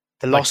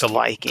 The Lost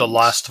Vikings. The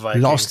Lost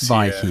Vikings. Lost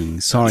Vikings. Yeah.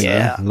 Sorry,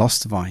 yeah.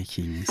 Lost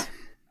Vikings.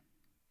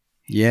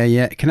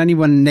 Yeah. Can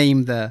anyone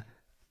name the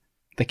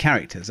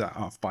characters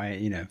off by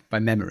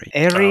memory?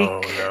 Eric,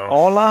 no.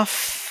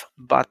 Olaf,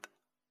 but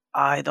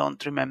I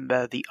don't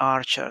remember the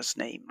archer's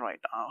name right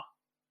now.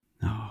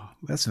 Oh,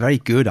 that's very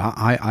good.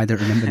 I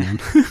don't remember them.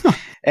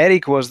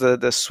 Eric was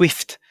the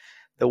swift,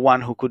 the one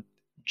who could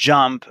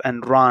jump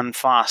and run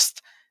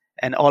fast,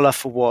 and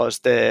Olaf was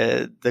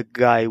the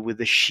guy with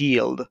the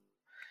shield.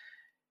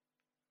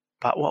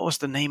 But what was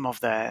the name of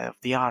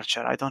the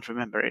archer? I don't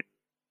remember it.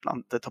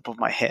 on the top of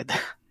my head.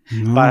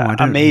 No, But I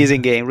don't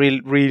amazing remember.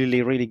 game,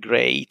 really, really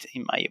great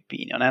in my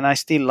opinion, and I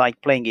still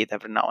like playing it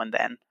every now and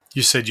then.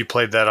 You said you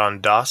played that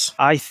on DOS?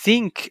 I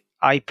think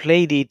I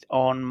played it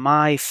on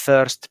my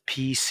first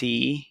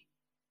PC,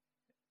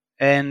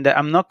 and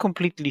I'm not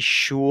completely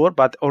sure,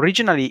 but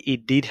originally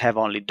it did have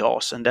only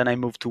DOS, and then I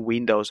moved to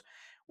Windows.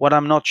 What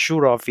I'm not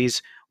sure of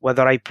is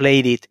whether I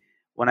played it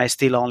when I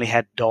still only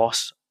had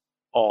DOS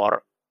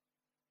or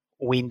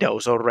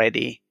Windows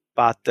already,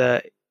 but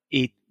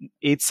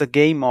it's a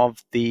game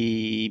of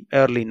the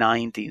early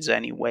 90s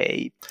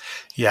anyway.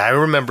 Yeah, I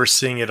remember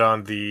seeing it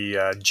on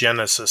the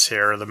Genesis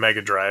here, the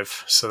Mega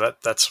Drive. So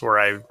that's where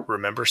I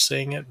remember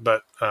seeing it.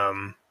 But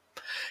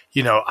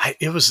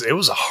it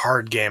was a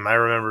hard game. I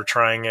remember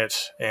trying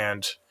it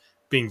and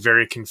being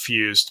very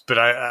confused. But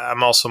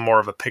I'm also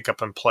more of a pick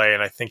up and play,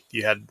 and I think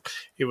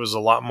it was a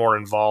lot more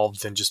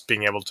involved than just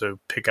being able to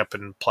pick up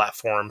and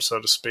platform,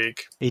 so to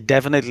speak. It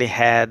definitely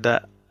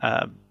had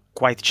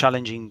quite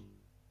challenging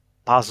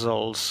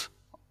puzzles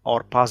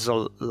or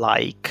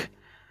puzzle-like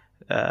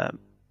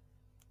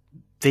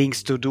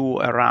things to do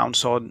around,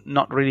 so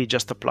not really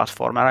just a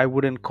platformer. I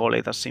wouldn't call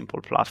it a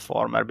simple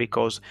platformer,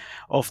 because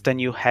often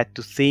you had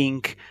to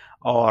think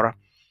or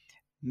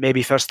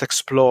maybe first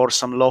explore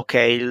some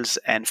locales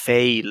and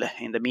fail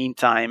in the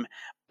meantime,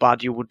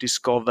 but you would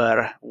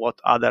discover what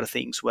other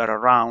things were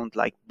around,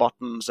 like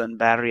buttons and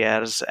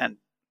barriers and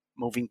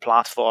moving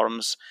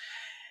platforms,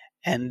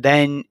 and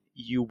then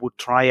you would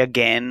try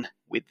again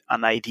with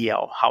an idea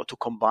of how to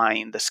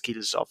combine the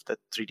skills of the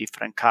three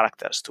different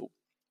characters to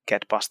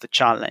get past the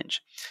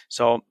challenge.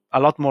 So a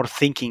lot more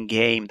thinking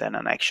game than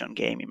an action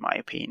game, in my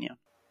opinion.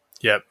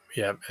 Yep,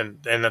 and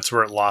that's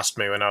where it lost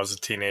me when I was a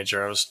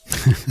teenager. I was,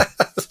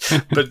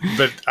 but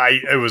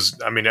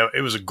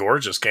it was a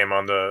gorgeous game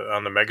on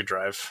the Mega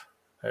Drive.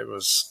 It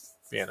was,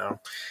 it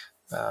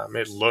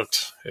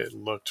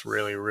looked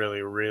really,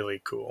 really,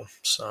 really cool.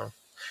 So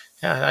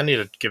yeah, I need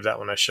to give that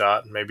one a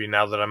shot. Maybe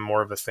now that I'm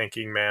more of a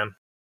thinking man.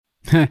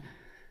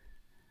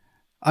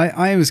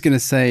 I was going to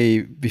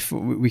say,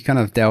 before we kind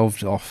of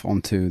delved off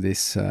onto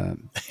this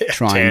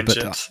trying,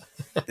 but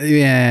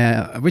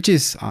yeah, which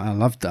is, I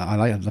love that.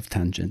 I love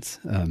tangents.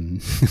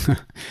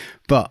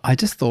 But I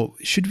just thought,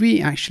 should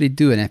we actually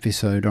do an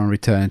episode on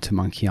Return to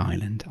Monkey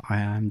Island? I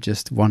am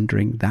just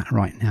wondering that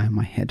right now in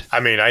my head.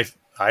 I mean,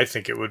 I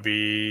think it would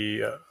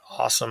be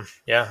awesome.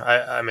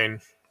 Yeah, I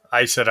mean,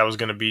 I said I was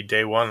going to be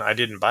day one. I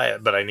didn't buy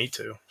it, but I need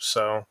to.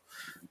 So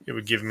it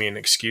would give me an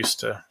excuse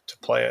to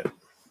play it.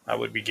 I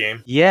would be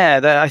game. Yeah,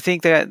 I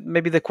think that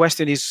maybe the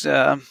question is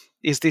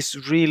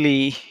this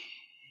really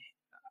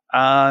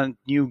a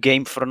new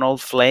game for an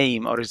old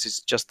flame, or is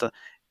this just a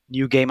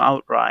new game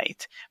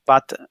outright?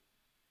 But,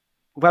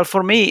 well,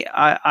 for me,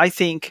 I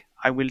think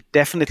I will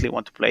definitely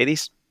want to play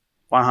this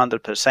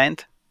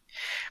 100%.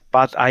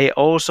 But I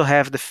also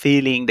have the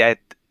feeling that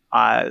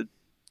I'll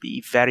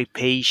be very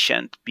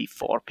patient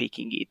before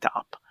picking it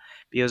up,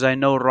 because I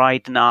know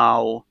right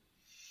now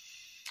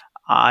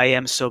I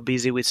am so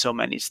busy with so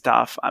many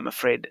stuff. I'm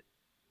afraid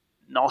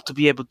not to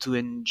be able to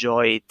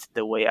enjoy it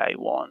the way I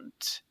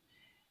want.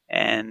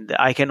 And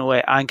I can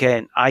wait.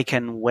 I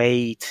can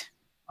wait.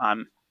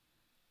 I've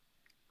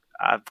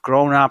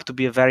grown up to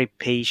be a very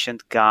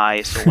patient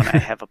guy. So when I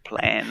have a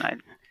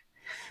plan,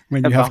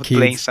 when you have kids,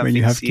 playing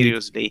something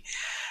seriously,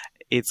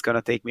 it's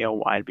gonna take me a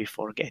while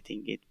before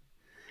getting it.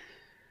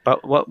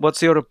 But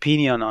what's your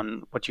opinion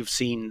on what you've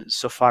seen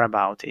so far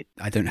about it?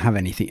 I don't have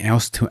anything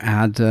else to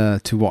add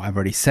to what I've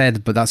already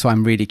said, but that's why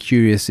I'm really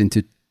curious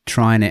into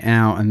trying it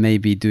out and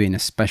maybe doing a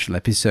special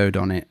episode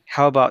on it.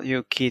 How about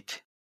you,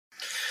 Kit?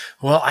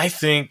 Well, I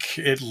think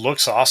it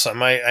looks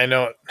awesome. I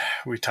know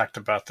we talked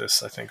about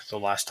this, I think, the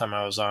last time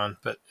I was on,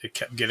 but it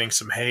kept getting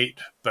some hate.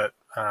 But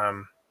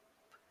from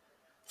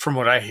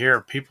what I hear,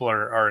 people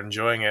are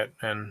enjoying it.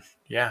 And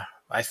yeah,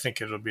 I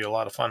think it'll be a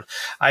lot of fun.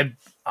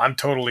 I'm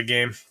totally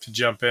game to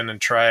jump in and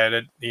try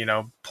it.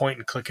 Point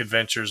and click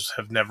adventures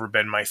have never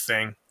been my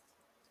thing.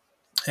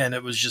 And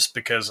it was just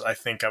because I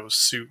think I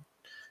was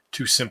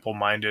too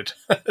simple-minded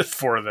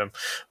for them.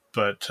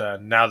 But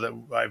now that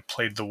I've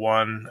played the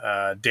one,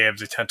 Day of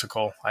the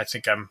Tentacle, I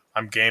think I'm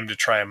game to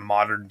try a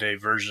modern-day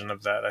version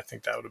of that. I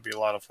think that would be a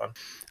lot of fun.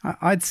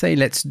 I'd say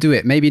let's do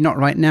it. Maybe not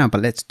right now,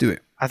 but let's do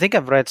it. I think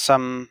I've read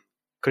some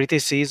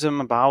criticism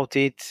about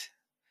it.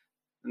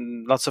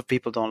 Lots of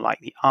people don't like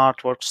the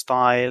artwork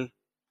style.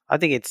 I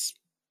think it's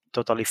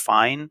totally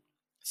fine.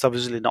 It's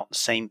obviously not the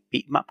same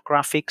bitmap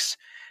graphics,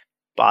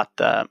 but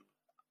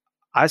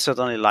I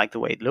certainly like the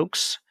way it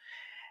looks.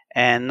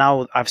 And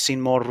now I've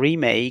seen more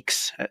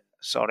remakes.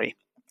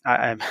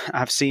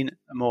 I've seen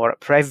more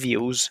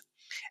previews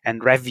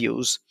and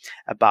reviews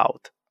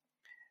about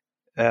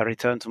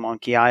Return to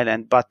Monkey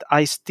Island, but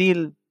I'm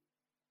still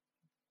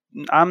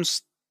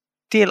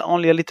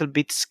only a little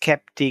bit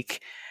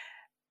skeptic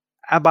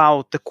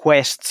about the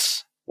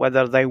quests,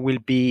 whether they will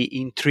be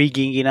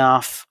intriguing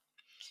enough,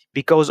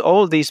 because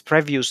all these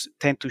previews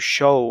tend to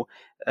show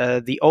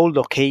the old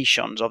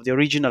locations of the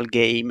original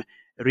game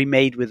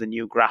remade with the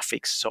new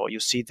graphics. So you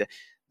see the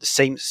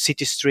same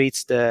city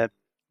streets, the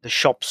the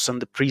shops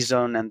and the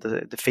prison and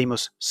the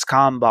famous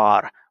scam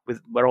bar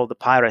where all the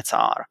pirates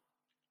are.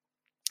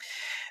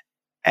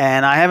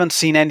 And I haven't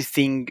seen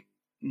anything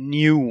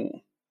new.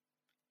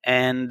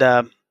 And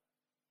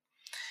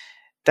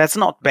that's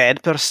not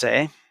bad per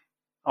se.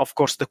 Of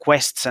course, the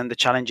quests and the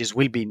challenges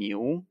will be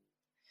new.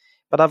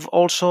 But I've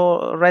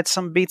also read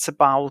some bits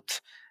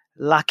about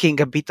lacking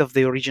a bit of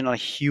the original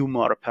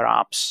humor,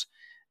 perhaps,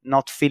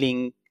 not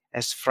feeling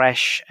as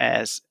fresh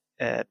as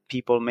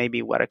people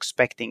maybe were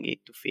expecting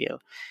it to feel.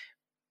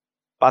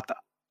 But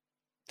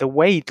the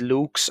way it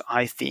looks,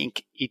 I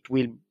think it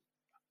will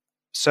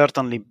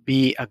certainly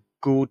be a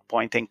good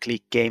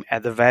point-and-click game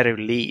at the very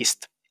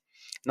least.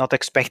 Not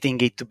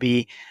expecting it to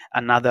be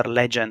another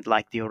legend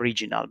like the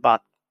original,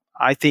 but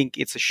I think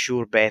it's a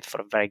sure bet for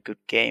a very good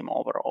game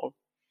overall.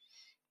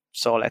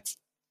 So let's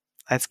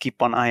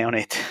keep an eye on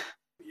it.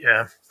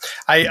 Yeah,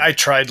 I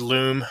tried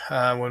Loom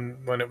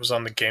when it was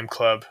on the Game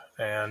Club,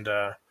 and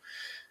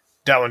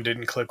that one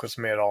didn't click with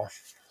me at all.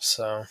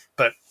 So,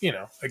 but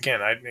again,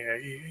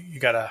 you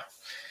gotta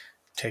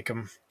take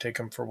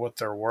them for what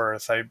they're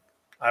worth.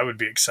 I would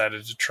be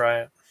excited to try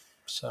it.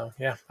 So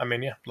yeah,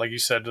 like you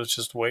said, let's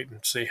just wait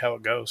and see how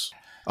it goes.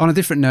 On a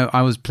different note,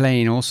 I was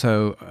playing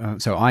also.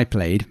 I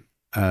play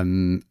a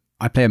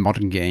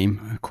modern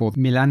game called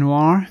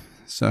Milanoir.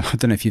 So I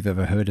don't know if you've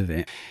ever heard of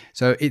it.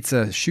 So it's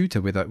a shooter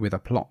with a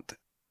plot.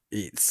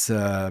 It's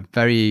a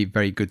very,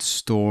 very good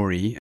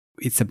story.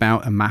 It's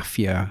about a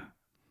mafia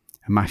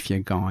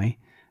guy,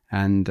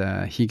 and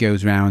he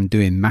goes around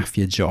doing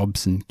mafia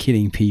jobs and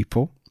killing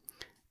people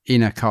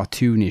in a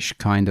cartoonish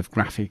kind of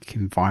graphic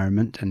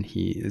environment, and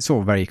it's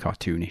all very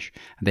cartoonish.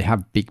 And they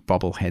have big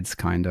bobbleheads,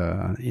 kind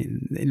of.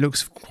 It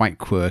looks quite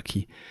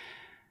quirky.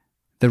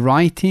 The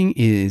writing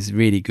is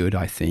really good,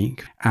 I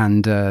think,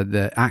 and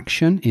the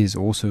action is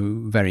also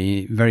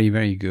very, very,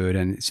 very good,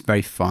 and it's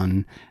very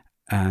fun.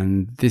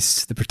 And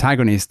the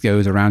protagonist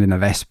goes around in a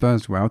Vespa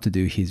as well to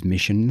do his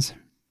missions,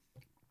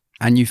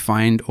 and you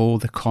find all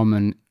the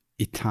common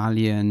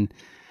Italian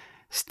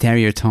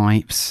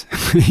stereotypes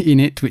in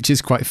it, which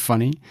is quite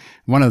funny.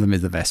 One of them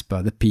is the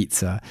Vespa, the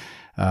pizza,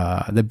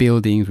 the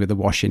buildings with the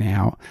washing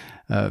out,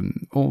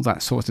 all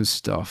that sort of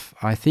stuff.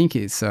 I think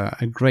it's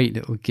a great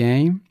little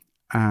game.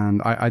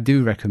 And I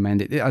do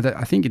recommend it.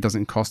 I think it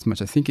doesn't cost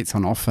much. I think it's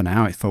on offer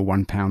now. It's for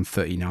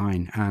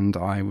 £1.39. And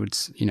I would,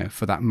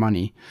 for that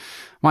money,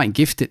 might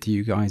gift it to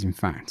you guys, in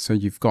fact. So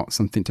you've got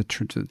something to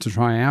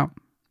try out.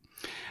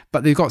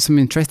 But they've got some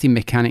interesting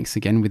mechanics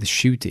again with the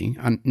shooting.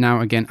 And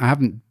now, again, I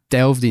haven't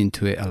delved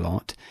into it a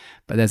lot.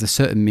 But there's a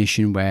certain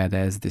mission where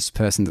there's this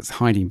person that's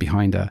hiding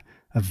behind a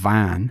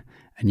van.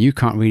 And you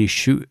can't really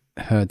shoot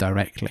her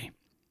directly.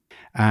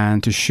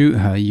 And to shoot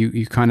her,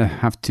 you kind of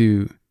have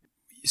to...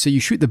 So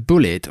you shoot the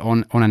bullet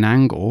on an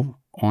angle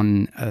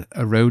on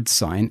a road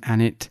sign,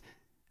 and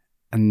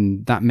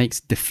that makes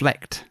it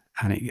deflect,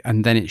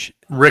 and then it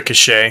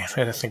ricochet.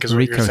 I think is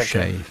what you're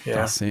thinking. Yeah,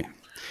 that's it.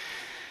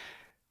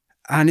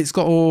 And it's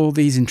got all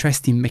these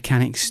interesting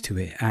mechanics to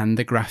it, and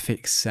the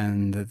graphics,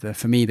 and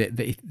for me,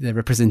 the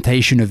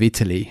representation of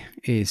Italy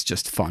is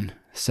just fun.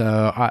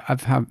 So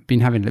I've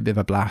been having a little bit of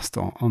a blast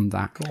on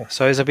that. Cool.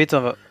 So it's a bit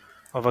of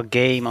a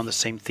game on the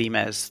same theme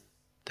as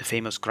the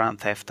famous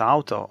Grand Theft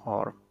Auto,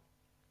 or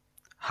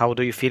how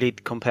do you feel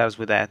it compares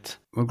with that?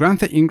 Well,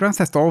 in Grand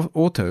Theft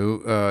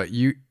Auto,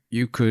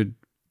 you could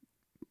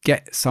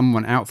get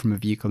someone out from a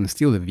vehicle and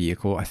steal the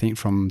vehicle, I think,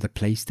 from the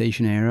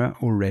PlayStation era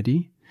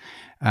already.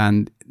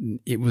 And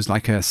it was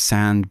like a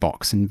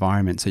sandbox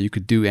environment. So you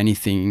could do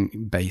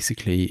anything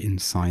basically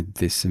inside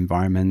this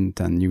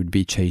environment, and you would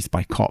be chased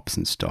by cops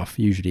and stuff,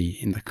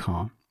 usually in the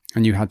car.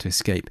 And you had to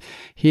escape.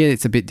 Here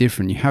it's a bit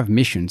different. You have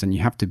missions and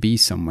you have to be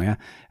somewhere,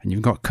 and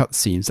you've got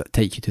cutscenes that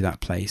take you to that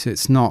place. So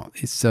it's not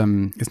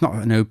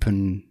an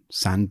open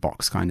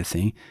sandbox kind of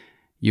thing.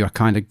 You are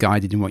kind of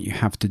guided in what you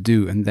have to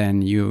do, and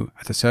then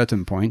at a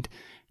certain point,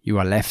 you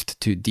are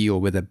left to deal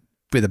with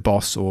a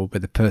boss or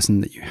with a person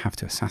that you have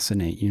to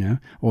assassinate,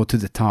 or to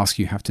the task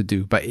you have to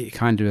do. But it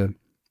kind of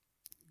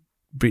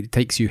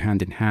takes you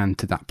hand in hand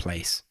to that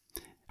place.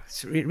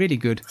 It's really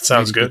good.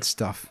 Sounds really good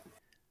stuff.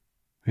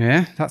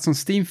 Yeah, that's on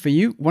Steam for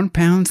you.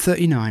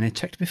 £1.39. I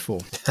checked before.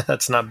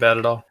 That's not bad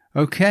at all.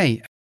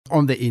 Okay.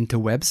 On the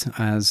interwebs,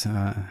 as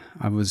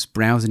I was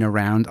browsing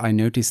around, I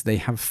noticed they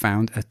have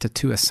found a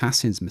Tattoo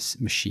Assassins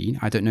machine.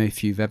 I don't know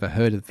if you've ever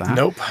heard of that.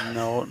 Nope.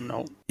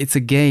 No. It's a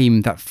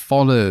game that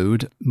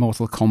followed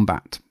Mortal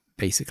Kombat,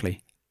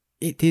 basically.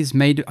 It is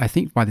made, I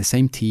think, by the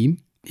same team.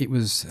 It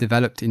was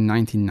developed in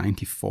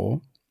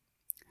 1994.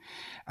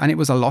 And it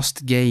was a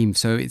lost game,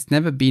 so it's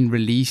never been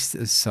released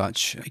as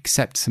such,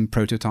 except some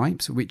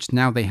prototypes, which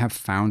now they have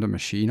found a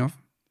machine of.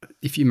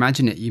 If you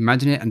imagine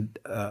it and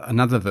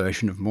another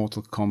version of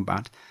Mortal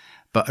Kombat,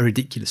 but a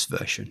ridiculous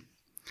version,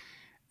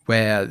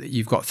 where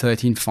you've got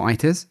 13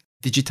 fighters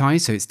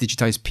digitized, so it's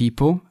digitized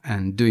people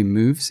and doing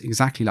moves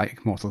exactly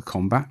like Mortal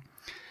Kombat.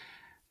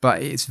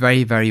 But it's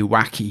very, very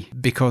wacky,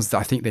 because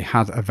I think they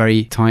had a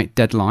very tight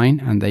deadline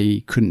and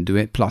they couldn't do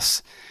it.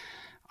 Plus,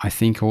 I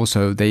think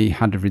also they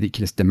had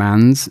ridiculous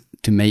demands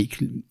to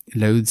make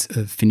loads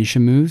of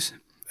finisher moves.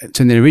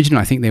 So in the original,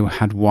 I think they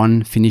had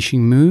one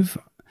finishing move.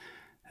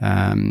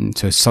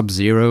 So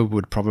Sub-Zero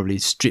would probably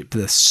strip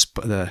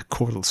the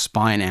caudal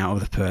spine out of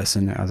the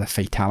person as a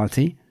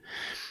fatality.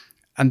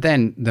 And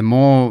then the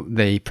more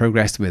they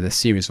progressed with a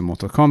series of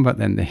Mortal Kombat,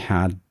 then they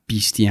had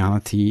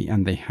bestiality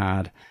and they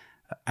had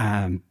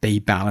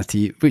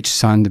babality, which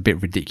sound a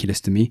bit ridiculous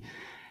to me.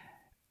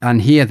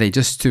 And here they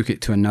just took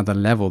it to another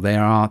level.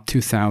 There are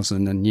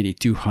 2,000 and nearly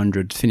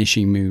 200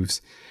 finishing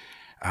moves,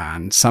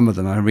 and some of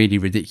them are really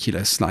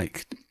ridiculous.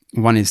 Like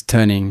one is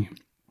turning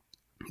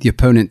the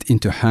opponent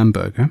into a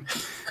hamburger.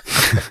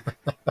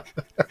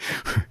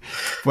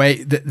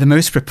 Wait, the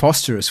most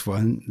preposterous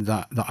one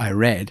that I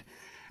read,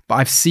 but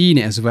I've seen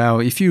it as well.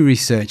 If you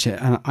research it,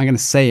 and I'm going to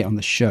say it on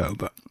the show,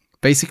 but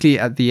basically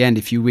at the end,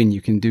 if you win,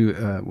 you can do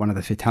one of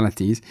the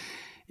fatalities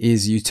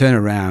is you turn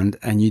around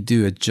and you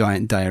do a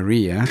giant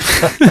diarrhea.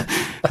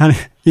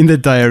 And in the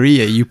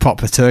diarrhea, you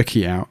pop a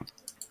turkey out.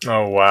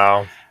 Oh,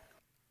 wow.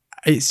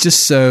 It's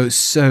just so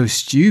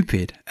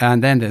stupid.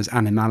 And then there's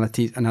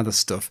animalities and other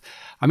stuff.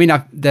 I mean,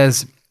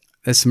 there's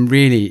some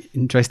really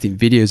interesting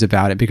videos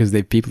about it because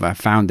the people that have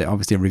found it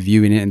obviously are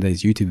reviewing it, and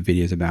there's YouTube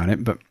videos about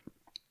it. But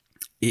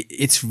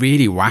it's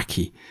really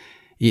wacky.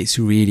 It's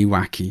really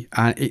wacky.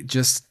 And it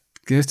just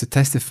goes to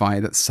testify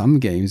that some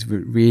games were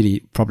really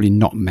probably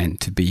not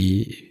meant to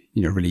be,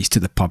 released to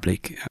the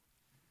public.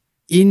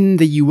 In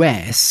the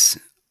US,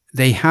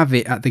 they have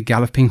it at the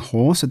Galloping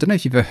Horse. I don't know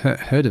if you've ever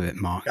heard of it,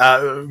 Mark.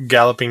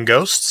 Galloping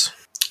Ghosts?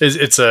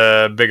 It's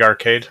a big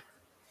arcade.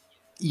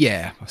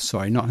 Yeah,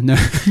 sorry, no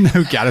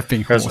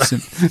Galloping Horse.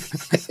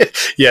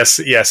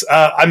 Yes.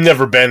 I've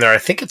never been there. I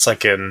think it's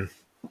like in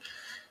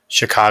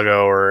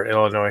Chicago or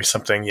Illinois,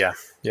 something. Yeah.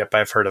 Yep,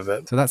 I've heard of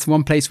it. So that's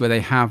one place where they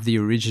have the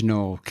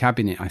original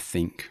cabinet, I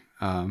think.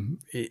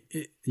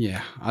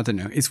 Yeah, I don't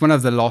know. It's one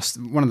of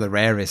the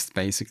rarest,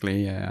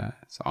 basically.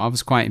 So I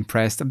was quite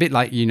impressed. A bit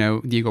like,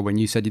 Diego, when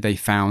you said they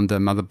found a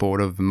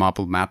motherboard of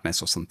Marble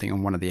Madness or something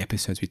on one of the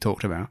episodes we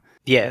talked about.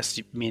 Yes,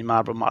 you mean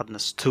Marble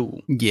Madness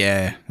 2.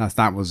 Yeah,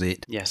 that was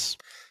it. Yes.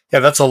 Yeah,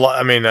 that's a lot.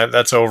 I mean,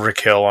 that's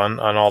overkill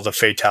on all the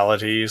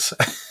fatalities.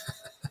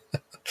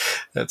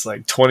 That's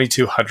like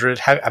 2,200.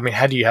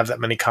 How do you have that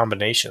many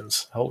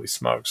combinations? Holy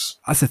smokes.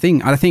 That's the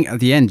thing. I think at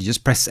the end, you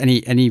just press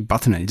any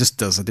button and it just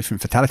does a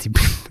different fatality.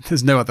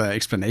 There's no other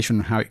explanation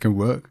on how it can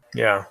work.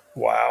 Yeah.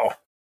 Wow.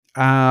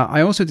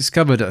 I also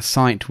discovered a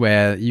site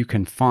where you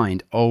can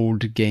find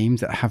old games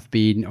that have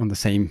been on the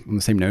same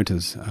note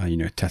as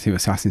Tattoo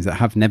Assassins that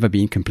have never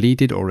been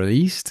completed or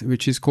released,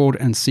 which is called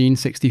Unseen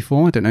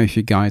 64. I don't know if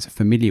you guys are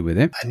familiar with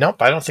it.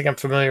 Nope, I don't think I'm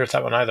familiar with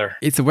that one either.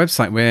 It's a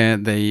website where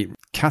they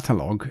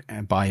catalog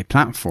by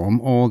platform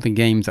all the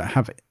games that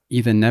have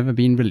either never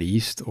been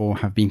released or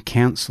have been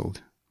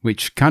cancelled,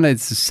 which kind of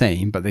is the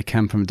same, but they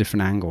come from a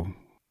different angle.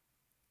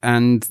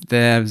 And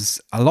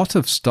there's a lot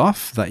of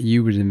stuff that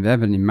you would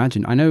never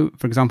imagine. I know,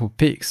 for example,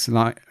 Pix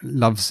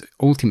loves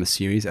Ultima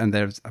series, and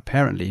there's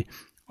apparently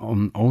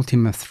on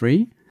Ultima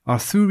 3,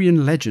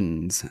 Arthurian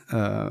Legends,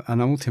 an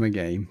Ultima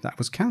game that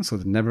was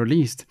cancelled and never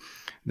released.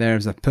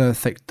 There's a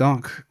Perfect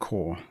Dark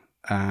Core,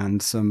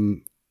 and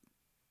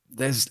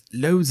there's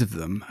loads of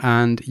them,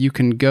 and you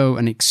can go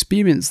and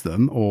experience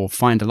them or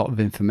find a lot of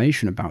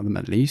information about them,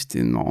 at least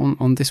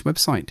on this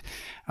website.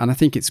 And I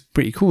think it's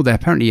pretty cool. There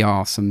apparently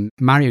are some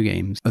Mario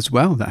games as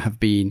well that have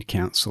been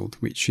cancelled,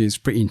 which is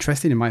pretty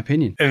interesting in my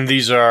opinion. And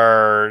these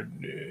are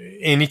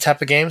any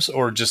type of games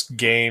or just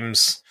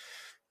games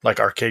like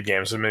arcade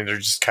games? I mean, they're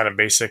just kind of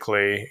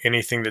basically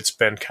anything that's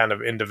been kind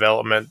of in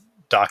development,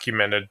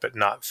 documented but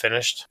not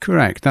finished.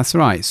 Correct, that's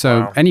right.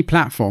 So Any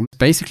platform,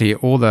 basically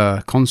all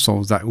the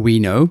consoles that we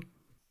know.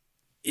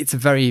 It's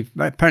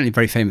apparently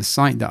very famous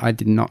site that I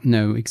did not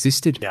know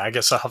existed. Yeah, I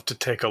guess I'll have to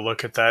take a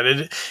look at that.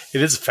 It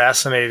is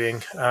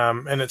fascinating,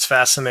 and it's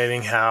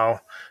fascinating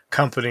how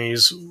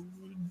companies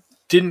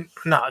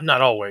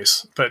not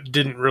always, but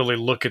didn't really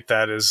look at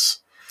that as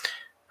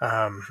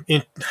I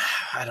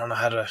don't know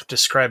how to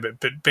describe it,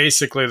 but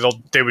basically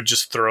they would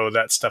just throw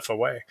that stuff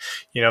away.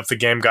 If the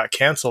game got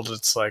canceled,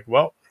 it's like,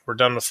 well, we're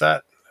done with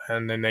that.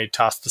 And then they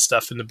toss the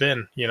stuff in the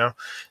bin,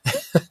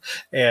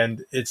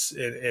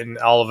 and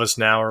all of us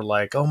now are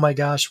like, oh my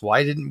gosh,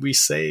 why didn't you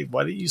save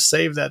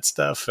that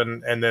stuff?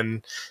 And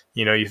then,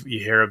 you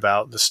hear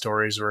about the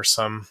stories where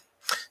some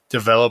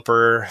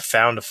developer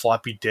found a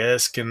floppy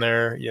disk in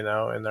their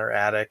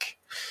attic,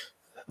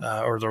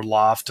 or their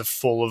loft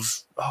full of,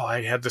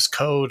 I had this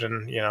code,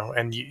 and,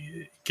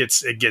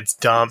 it gets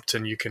dumped,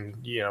 and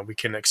we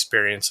can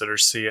experience it or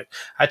see it.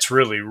 That's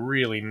really,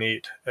 really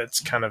neat. It's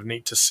kind of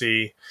neat to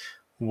see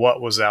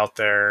what was out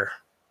there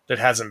that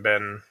hasn't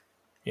been,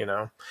 and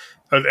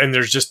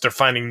they're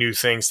finding new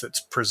things that's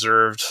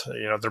preserved.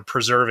 They're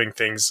preserving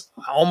things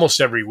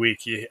almost every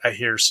week. I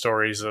hear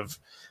stories of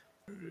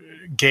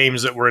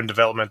games that were in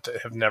development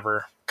that have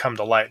never come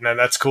to light. And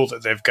that's cool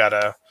that they've got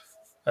a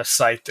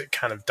site that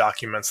kind of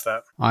documents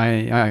that.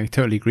 I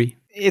totally agree.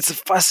 It's a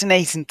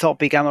fascinating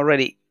topic. I'm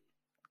already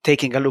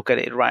taking a look at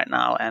it right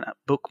now and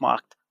bookmarked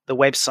the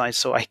website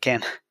so I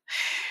can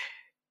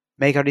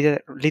make a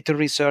little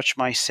research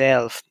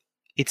myself.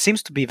 it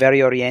seems to be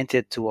very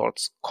oriented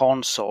towards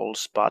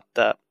consoles, but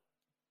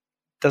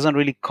doesn't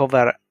really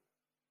cover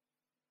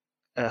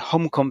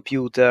home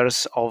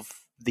computers of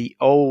the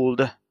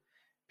old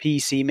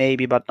PC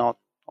maybe, but not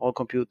all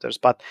computers.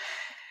 But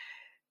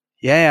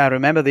yeah, I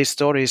remember these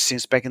stories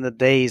since back in the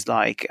days,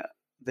 like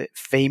the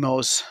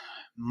famous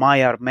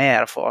Meyer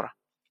Mare for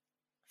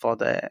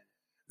the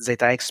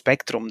ZX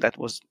Spectrum that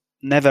was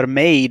never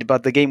made,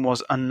 but the game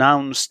was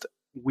announced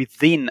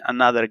within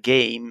another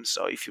game.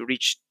 So if you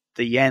reach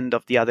the end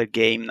of the other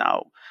game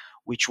now,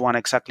 which one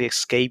exactly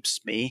escapes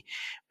me,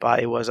 but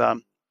it was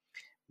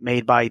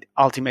made by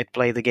Ultimate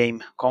Play the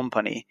Game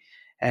company.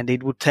 And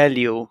it would tell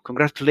you,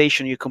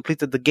 congratulations, you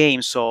completed the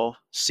game, so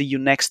see you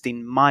next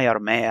in Meyer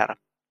Mare.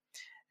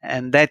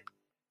 And that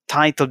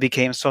title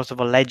became sort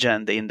of a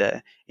legend in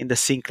the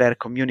Sinclair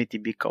community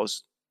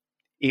because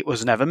it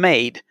was never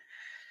made.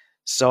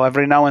 So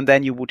every now and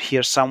then you would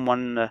hear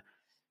someone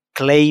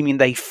claiming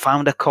they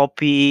found a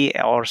copy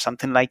or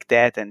something like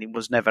that, and it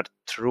was never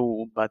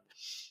true. But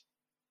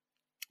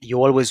you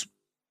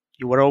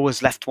were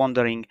always left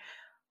wondering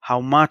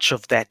how much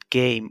of that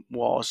game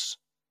was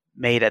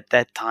made at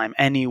that time.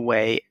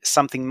 Anyway,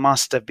 something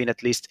must have been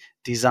at least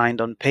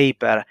designed on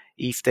paper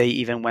if they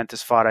even went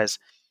as far as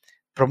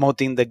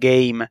promoting the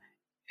game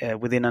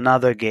within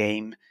another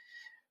game.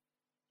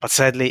 But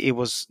sadly, it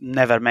was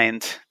never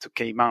meant to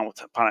come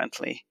out,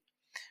 apparently.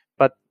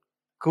 But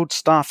good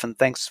stuff, and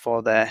thanks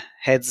for the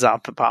heads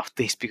up about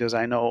this, because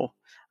I know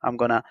I'm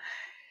going to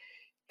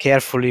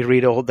carefully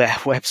read all the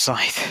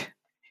website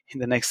in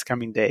the next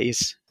coming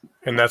days.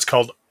 And that's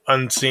called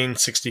Unseen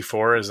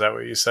 64, is that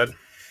what you said?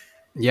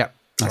 Yep,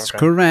 that's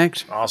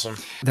correct. Awesome.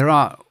 There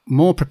are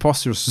more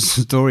preposterous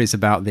stories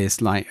about this,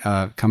 like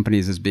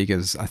companies as big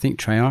as, I think,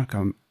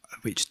 Treyarch,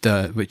 which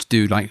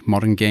do like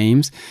modern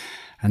games,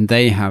 and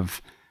they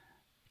have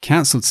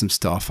cancelled some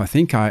stuff. I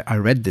think I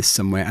read this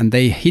somewhere, and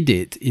they hid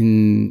it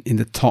in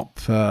the top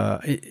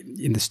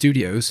in the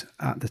studios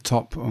at the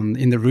top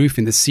in the roof,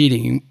 in the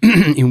ceiling,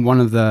 in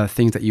one of the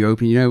things that you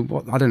open. You know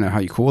what? I don't know how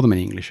you call them in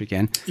English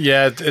again.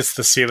 Yeah, it's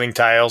the ceiling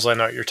tiles. I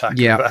know what you're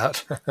talking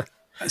about.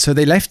 So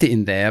they left it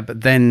in there, but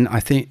then I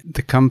think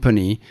the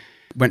company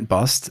went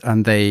bust,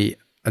 and they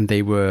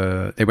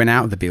went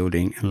out of the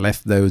building and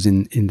left those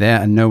in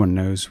there, and no one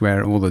knows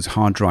where all those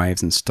hard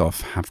drives and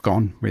stuff have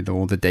gone with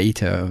all the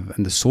data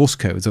and the source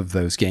codes of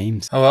those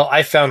games. Oh, well,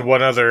 I found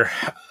one other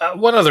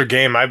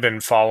game I've been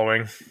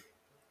following.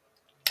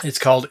 It's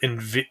called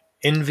Inviyya,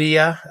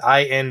 Inviyya,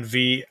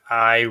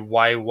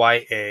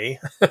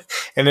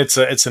 and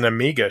it's an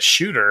Amiga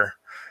shooter.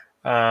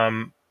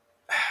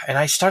 And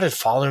I started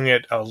following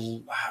it.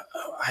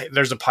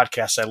 There's a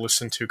podcast I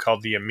listen to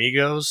called The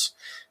Amigos.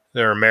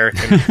 They're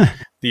American,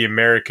 the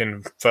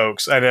American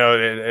folks. I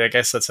know. I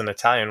guess that's an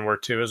Italian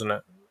word too, isn't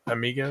it?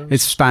 Amigos.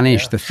 It's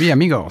Spanish. Yeah. The Three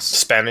Amigos.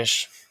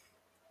 Spanish.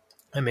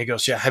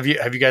 Amigos. Yeah. Have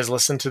you guys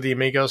listened to the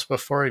Amigos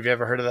before? Have you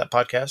ever heard of that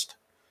podcast?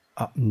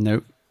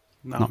 No,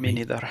 not me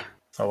neither.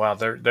 Oh wow,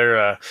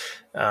 they're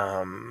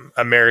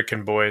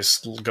American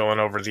boys going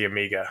over the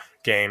Amiga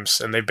games,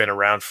 and they've been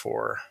around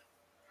for,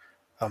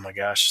 oh my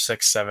gosh,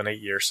 6, 7, 8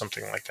 years,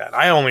 something like that.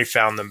 I only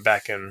found them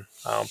back in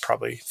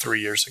probably 3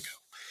 years ago.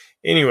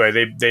 Anyway,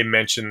 they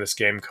mentioned this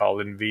game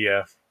called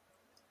Inviyya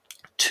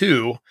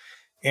 2,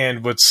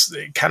 and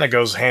it kind of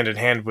goes hand in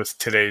hand with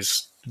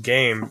today's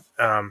game.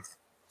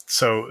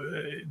 So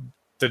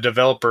the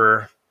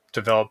developer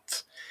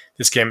developed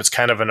this game. It's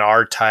kind of an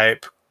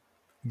R-type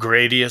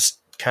Gradius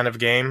kind of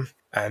game,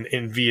 and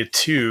Inviyya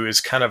 2 is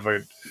kind of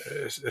a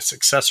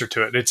successor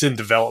to it. It's in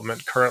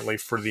development currently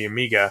for the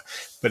Amiga,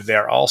 but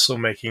they're also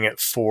making it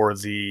for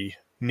the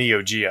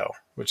NEO GEO,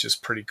 which is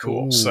pretty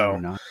cool.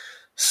 Ooh,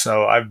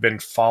 So I've been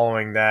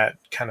following that,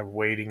 kind of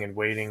waiting.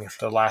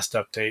 The last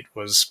update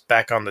was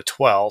back on the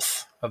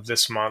 12th of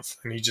this month,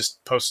 and he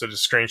just posted a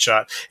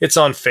screenshot. It's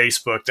on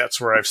Facebook. That's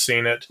where I've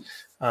seen it.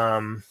 I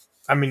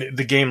mean,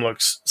 the game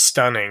looks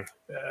stunning,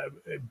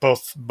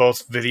 both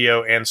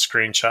video and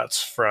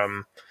screenshots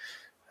from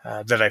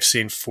that I've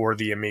seen for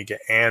the Amiga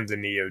and the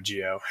NEO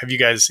GEO. Have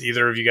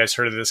either of you guys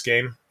heard of this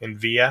game,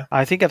 Inviyya?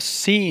 I think I've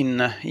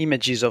seen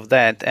images of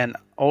that, and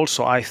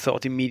also I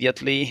thought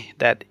immediately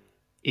that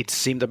it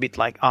seemed a bit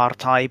like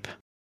R-Type.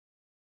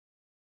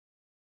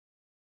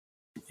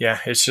 Yeah,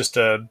 it's just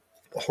a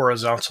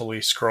horizontally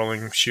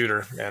scrolling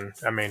shooter, and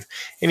I mean,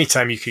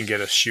 anytime you can get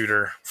a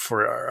shooter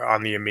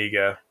on the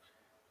Amiga,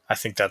 I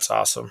think that's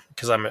awesome,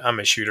 because I'm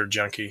a shooter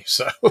junkie.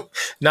 So,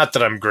 not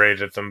that I'm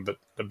great at them, but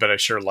I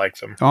sure like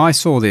them. Oh, I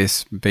saw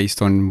this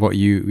based on what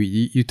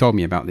you told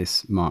me about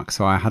this, Mark.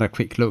 So I had a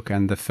quick look,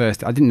 and I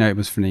didn't know it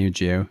was for Neo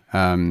Geo,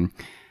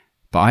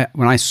 but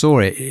when I saw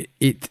it,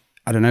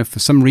 I don't know, for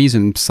some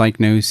reason,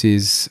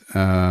 Psygnosis,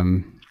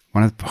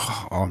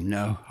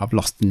 I've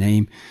lost the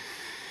name.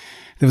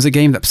 There was a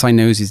game that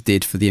Psygnosis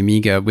did for the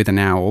Amiga with an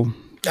owl.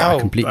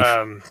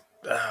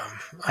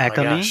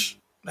 Agony?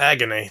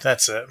 Agony,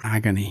 that's it.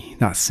 Agony,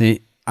 that's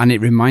it. And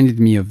it reminded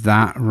me of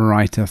that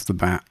right off the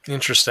bat.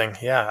 Interesting.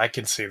 Yeah, I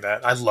can see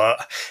that. I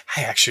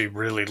actually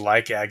really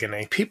like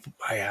Agony.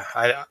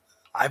 I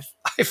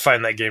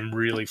find that game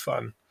really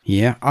fun.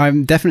 Yeah,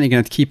 I'm definitely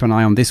going to keep an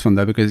eye on this one,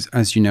 though, because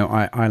as you know,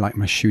 I like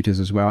my shooters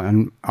as well,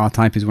 and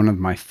R-Type is one of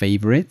my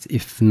favorites,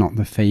 if not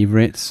the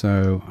favorite.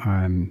 So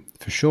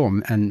for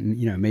sure, and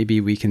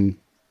maybe we can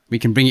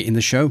bring it in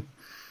the show.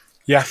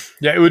 Yeah,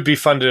 it would be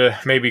fun to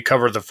maybe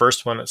cover the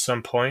first one at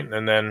some point,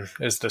 and then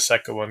as the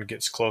second one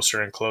gets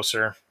closer and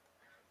closer,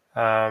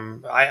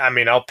 I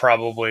mean,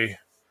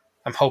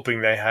 I'm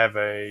hoping they have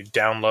a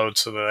download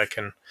so that I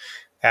can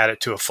add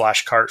it to a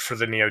flash cart for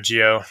the Neo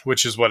Geo,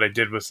 which is what I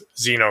did with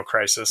Xeno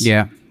Crisis.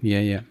 Yeah.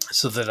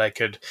 So that I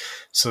could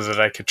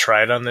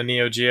try it on the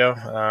Neo Geo.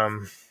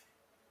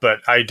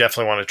 But I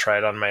definitely want to try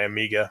it on my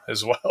Amiga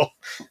as well.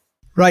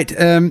 Right.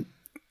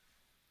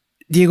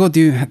 Diego,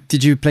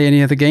 did you play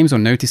any other games or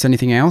notice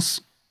anything else?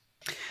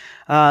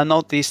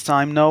 Not this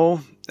time,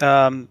 no.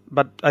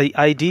 But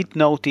I did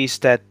notice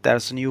that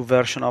there's a new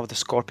version of the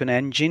Scorpion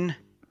engine,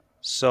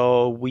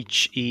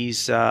 which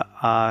is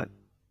a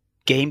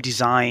game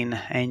design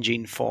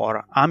engine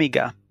for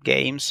Amiga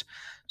games.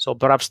 So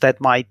perhaps that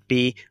might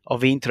be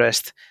of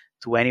interest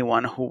to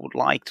anyone who would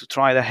like to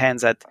try their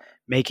hands at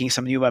making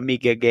some new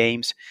Amiga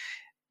games.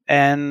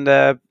 And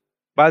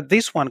but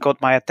this one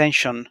got my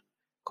attention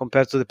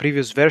compared to the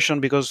previous version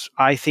because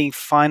I think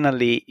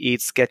finally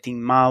it's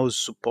getting mouse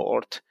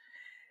support.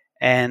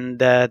 And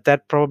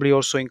that probably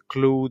also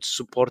includes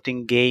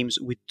supporting games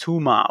with two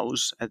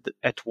mouse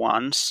at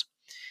once,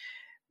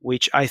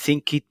 which I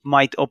think it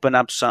might open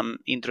up some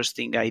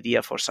interesting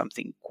idea for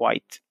something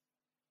quite,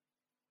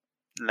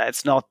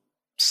 let's not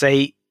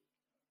say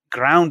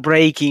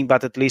groundbreaking,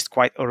 but at least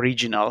quite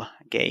original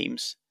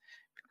games.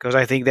 Because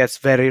I think that's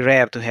very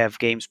rare to have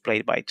games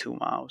played by two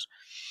mouse.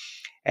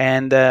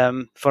 And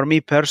for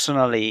me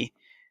personally,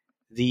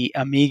 the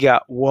Amiga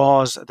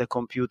was the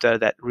computer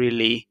that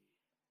really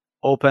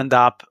opened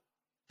up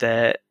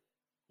the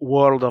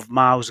world of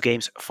mouse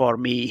games for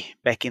me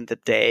back in the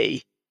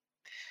day.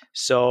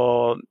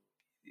 So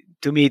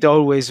to me, it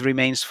always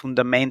remains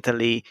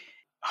fundamentally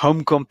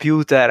home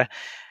computer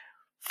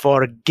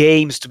for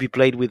games to be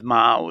played with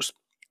mouse.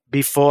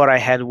 Before I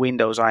had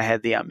Windows, I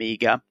had the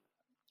Amiga,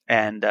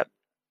 and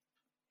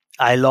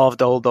I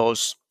loved all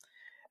those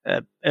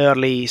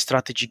early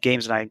strategy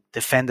games like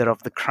Defender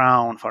of the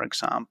Crown, for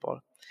example.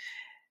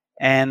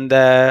 And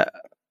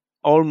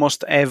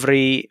almost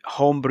every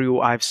homebrew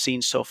I've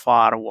seen so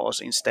far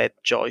was instead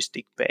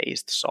joystick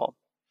based. So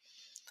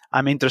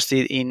I'm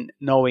interested in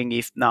knowing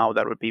if now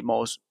there will be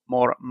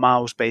more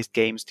mouse based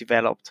games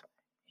developed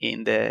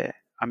in the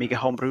Amiga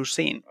homebrew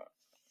scene.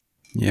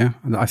 Yeah,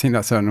 I think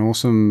that's an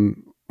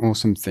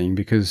awesome thing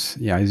because,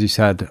 yeah, as you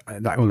said,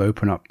 that will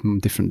open up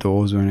different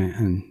doors, won't it?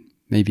 And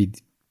maybe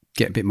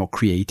get a bit more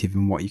creative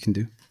in what you can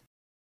do.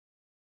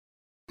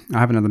 I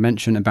have another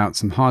mention about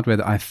some hardware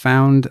that I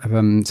found.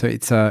 So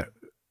it's a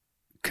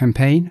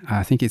campaign.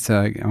 I think it's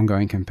an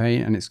ongoing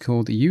campaign, and it's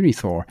called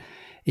Unithor.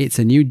 It's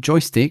a new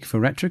joystick for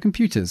retro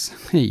computers.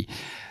 Hey.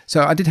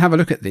 So I did have a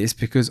look at this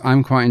because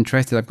I'm quite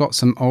interested. I've got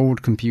some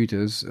old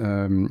computers,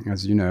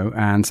 as you know,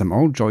 and some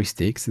old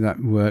joysticks that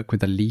work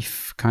with a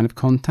leaf kind of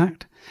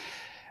contact.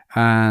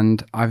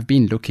 And I've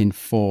been looking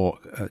for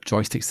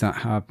joysticks that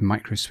have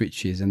micro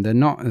switches, and they're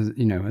not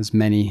as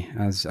many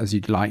as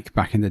you'd like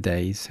back in the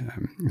days,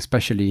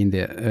 especially in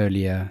the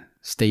earlier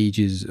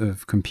stages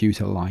of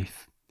computer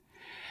life.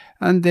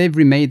 And they've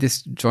remade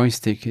this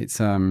joystick. It's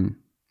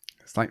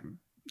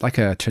like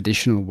a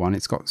traditional one.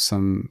 It's got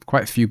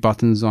quite a few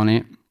buttons on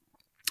it.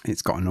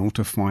 It's got an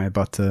auto fire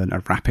button, a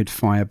rapid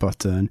fire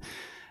button,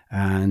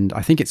 and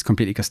I think it's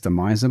completely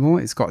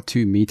customizable. It's got a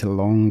 2 meter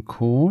long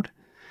cord,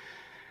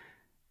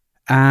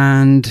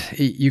 and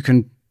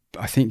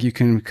I think you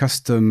can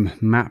custom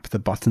map the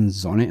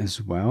buttons on it as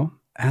well.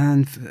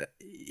 And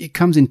it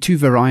comes in 2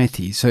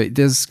 varieties. So it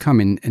does come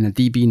in a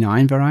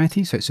DB9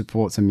 variety, so it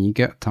supports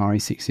Amiga,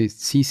 Atari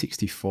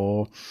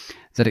C64,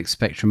 ZX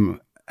Spectrum,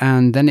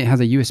 and then it has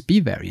a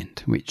USB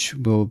variant, which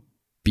will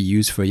be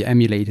used for your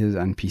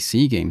emulators and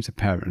PC games,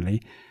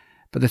 apparently.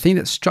 But the thing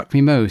that struck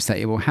me most, that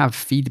it will have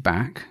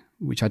feedback,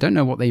 which I don't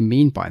know what they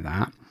mean by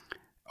that,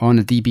 on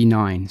a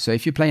DB9. So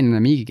if you're playing an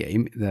Amiga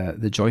game,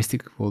 the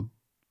joystick will,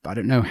 I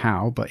don't know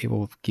how, but it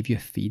will give you a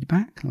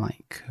feedback,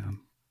 like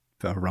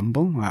a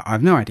rumble. I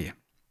have no idea.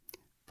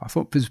 I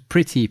thought it was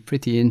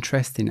pretty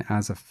interesting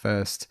as a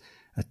first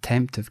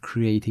attempt of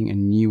creating a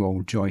new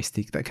old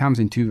joystick that comes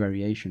in 2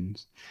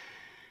 variations.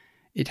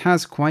 It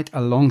has quite a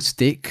long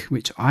stick,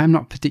 which I'm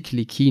not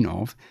particularly keen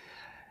of.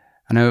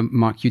 I know,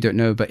 Mark, you don't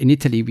know, but in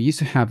Italy, we used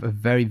to have a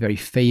very, very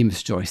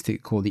famous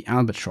joystick called the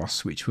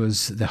Albatross, which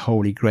was the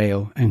holy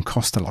grail and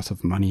cost a lot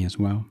of money as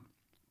well.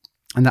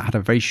 And that had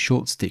a very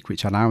short stick,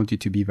 which allowed you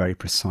to be very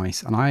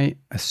precise. And I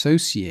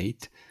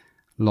associate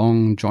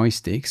long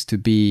joysticks to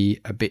be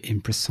a bit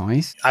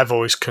imprecise. I've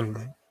always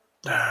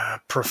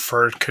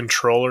preferred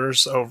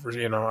controllers over,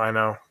 I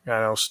know,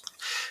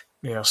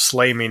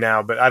 slay me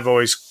now, but I've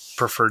always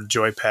preferred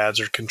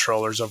joypads or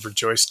controllers over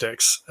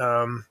joysticks.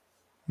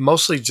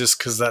 Mostly just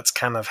because that's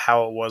kind of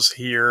how it was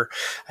here.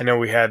 I know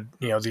we had,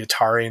 the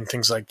Atari and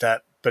things like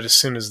that, but as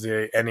soon as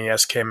the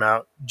NES came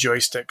out,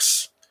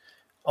 joysticks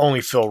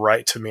only feel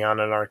right to me on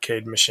an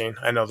arcade machine.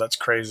 I know that's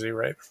crazy,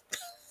 right?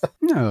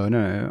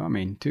 No. I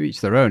mean, to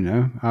each their own,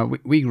 no?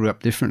 We grew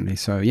up differently,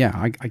 so yeah,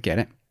 I get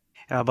it.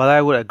 But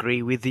I would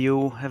agree with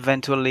you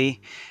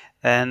eventually.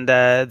 And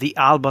the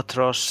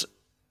Albatross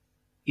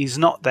is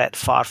not that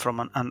far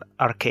from an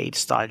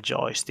arcade-style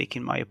joystick,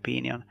 in my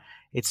opinion.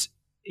 It's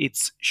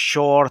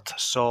short,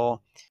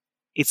 so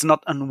it's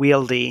not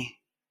unwieldy.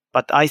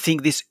 But I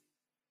think this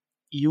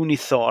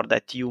Unithor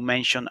that you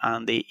mentioned,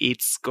 Andy,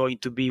 it's going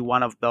to be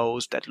one of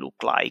those that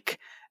look like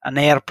an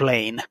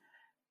airplane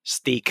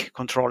stick,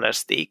 controller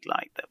stick,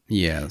 like that.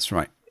 Yeah, that's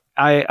right.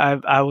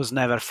 I was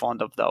never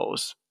fond of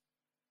those.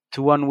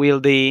 Too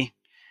unwieldy,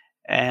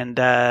 and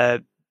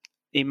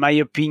in my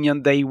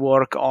opinion, they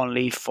work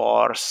only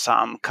for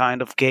some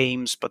kind of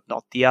games, but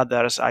not the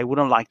others. I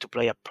wouldn't like to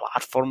play a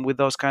platform with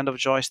those kind of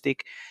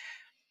joystick.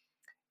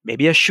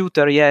 Maybe a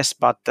shooter, yes,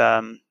 but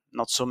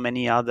not so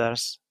many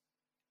others.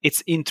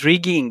 It's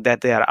intriguing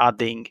that they are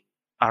adding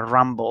a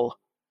rumble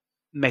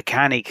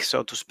mechanic,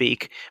 so to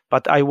speak,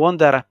 but I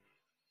wonder,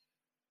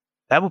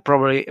 that would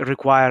probably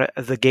require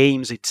the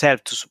games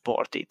itself to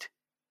support it,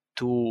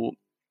 to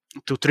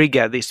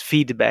trigger this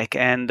feedback,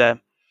 and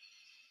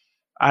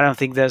I don't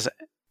think there's...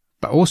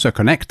 But also a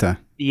connector.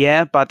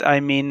 Yeah, but I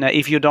mean,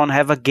 if you don't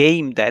have a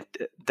game that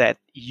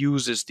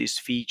uses this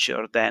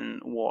feature, then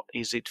what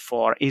is it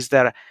for? If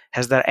there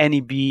hasn't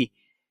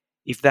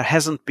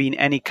been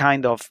any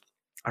kind of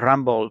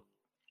rumble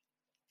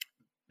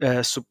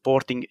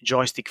supporting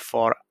joystick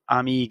for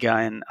Amiga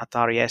and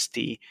Atari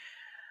ST,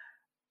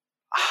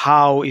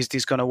 how is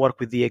this going to work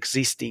with the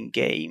existing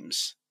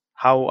games?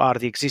 How are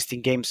the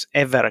existing games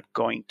ever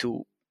going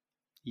to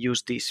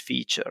use this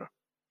feature?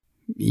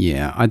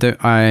 Yeah, I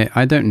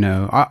don't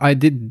know. I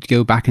did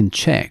go back and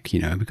check,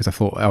 because I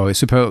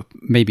thought,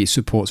 maybe it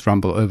supports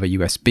Rumble over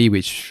USB,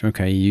 which,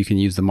 okay, you can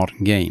use the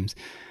modern games.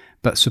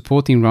 But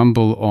supporting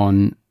Rumble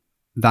on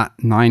that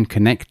 9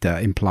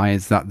 connector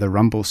implies that the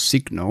Rumble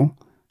signal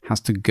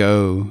has to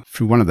go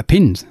through one of the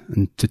pins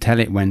and to tell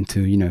it when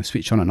to,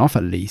 switch on and off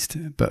at least.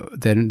 But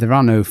there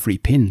are no free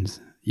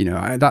pins.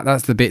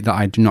 That's the bit that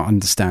I do not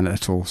understand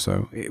at all.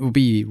 So it will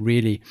be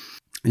really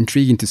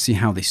intriguing to see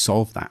how they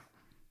solve that.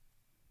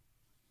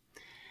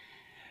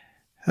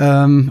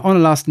 On a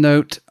last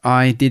note,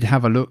 I did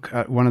have a look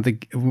at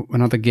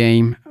another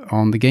game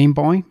on the Game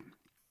Boy,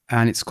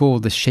 and it's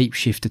called the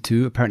Shapeshifter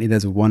 2. Apparently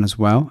there's a 1 as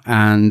well,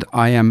 and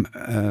I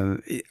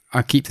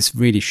keep this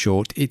really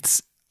short.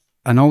 It's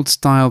an old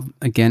style,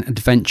 again,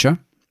 adventure,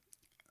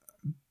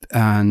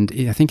 and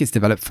I think it's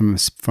developed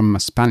from a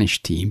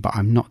Spanish team, but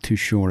I'm not too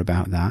sure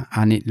about that,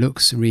 and it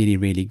looks really,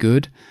 really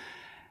good.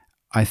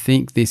 I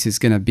think this is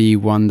going to be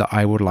one that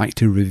I would like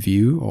to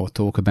review or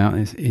talk about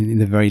in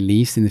the very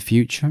least in the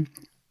future,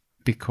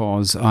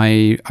 because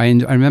I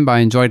remember I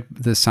enjoyed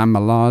the Sam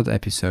Millard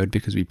episode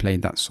because we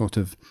played that sort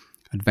of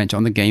adventure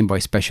on the Game Boy.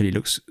 Especially, it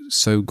looks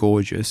so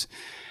gorgeous,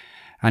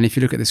 and if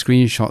you look at the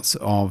screenshots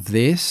of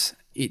this,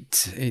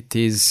 it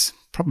is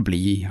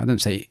probably, I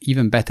don't say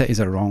even better is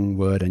a wrong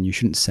word and you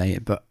shouldn't say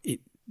it, but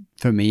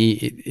for me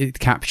it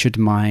captured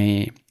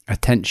my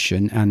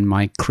attention and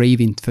my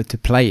craving to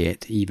play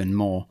it even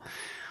more.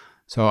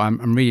 So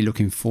I'm really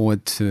looking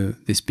forward to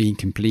this being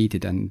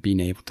completed and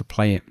being able to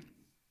play it.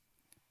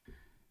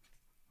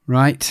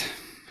 Right,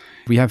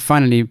 we have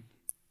finally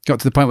got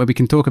to the point where we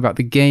can talk about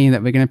the game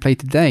that we're going to play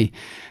today.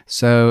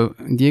 So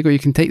Diego, you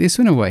can take this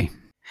one away.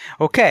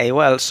 Okay,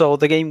 well, so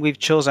the game we've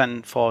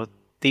chosen for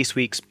this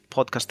week's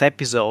podcast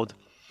episode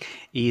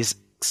is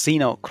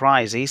Xeno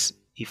Crisis,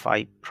 if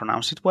I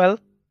pronounce it well.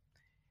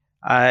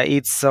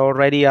 It's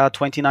already a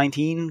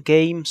 2019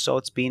 game, so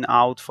it's been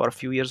out for a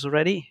few years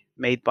already,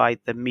 made by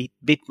the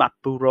Bitmap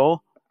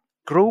Bureau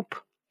group.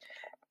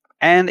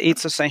 And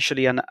it's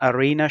essentially an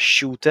arena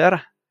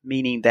shooter,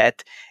 meaning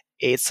that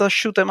it's a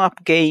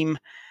shoot-'em-up game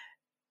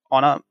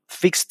on a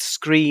fixed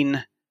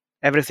screen.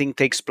 Everything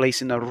takes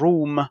place in a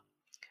room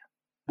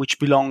which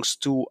belongs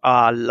to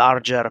a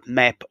larger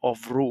map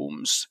of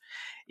rooms.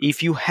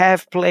 If you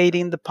have played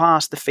in the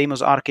past the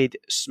famous arcade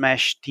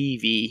Smash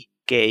TV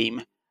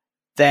game,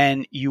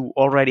 then you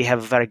already have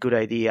a very good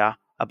idea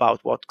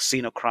about what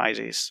Xeno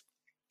Crisis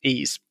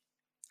is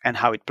and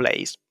how it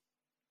plays.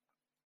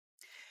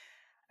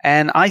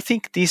 And I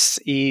think this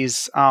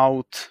is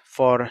out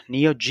for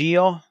NEO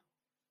GEO,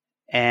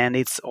 and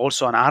it's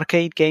also an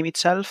arcade game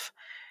itself.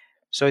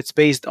 So it's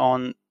based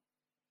on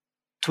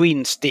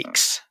twin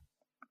sticks.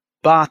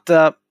 But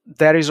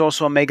there is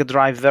also a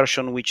Megadrive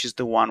version, which is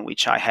the one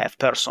which I have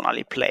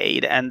personally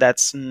played, and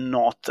that's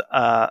not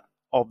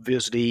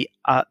obviously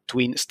a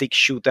twin stick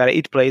shooter.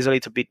 It plays a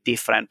little bit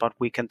different, but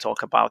we can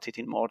talk about it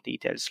in more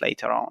details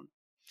later on.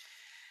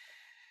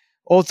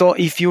 Although,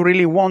 if you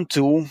really want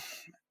to,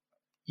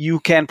 you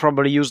can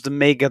probably use the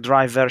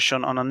Megadrive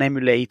version on an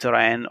emulator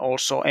and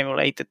also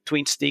emulate the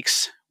twin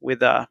sticks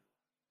with a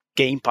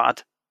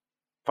gamepad,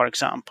 for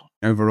example.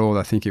 Overall,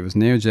 I think it was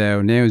NEO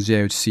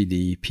GEO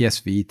CD, PS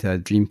Vita,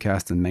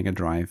 Dreamcast, and Mega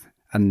Drive.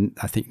 And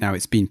I think now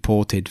it's been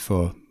ported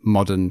for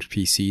modern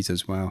PCs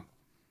as well.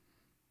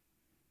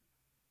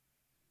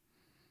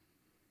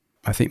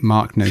 I think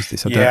Mark knows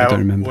this. I don't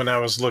remember. When I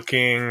was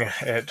looking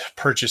at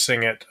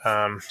purchasing it,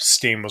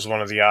 Steam was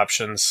one of the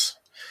options.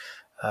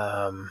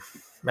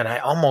 And I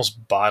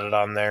almost bought it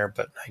on there,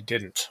 but I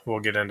didn't. We'll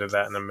get into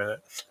that in a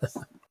minute.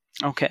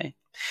 Okay.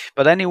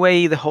 But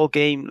anyway, the whole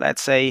game,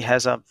 let's say,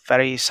 has a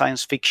very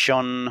science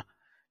fiction,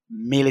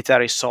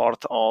 military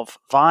sort of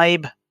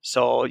vibe.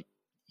 So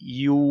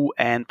you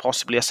and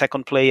possibly a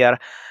second player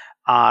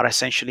are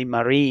essentially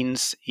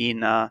Marines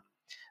in a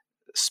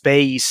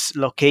space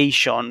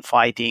location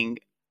fighting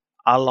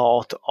a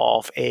lot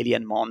of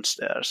alien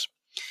monsters.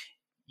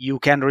 You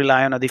can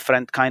rely on a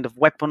different kind of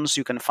weapons.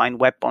 You can find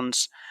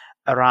weapons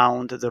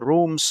around the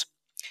rooms,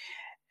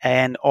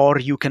 or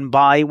you can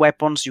buy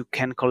weapons. You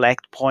can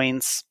collect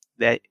points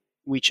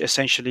which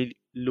essentially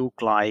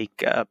look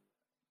like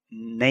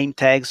name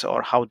tags,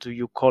 or how do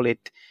you call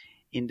it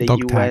in the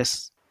Dog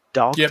US?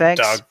 Dog Yep,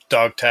 tags.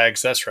 dog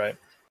tags. That's right.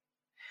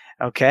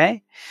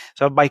 Okay,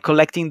 so by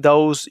collecting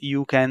those,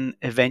 you can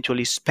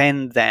eventually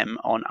spend them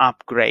on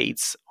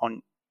upgrades,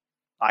 on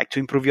like to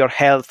improve your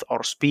health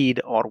or speed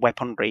or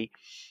weaponry.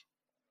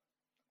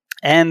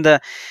 And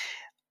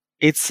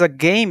it's a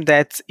game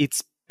that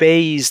it's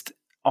based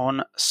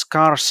on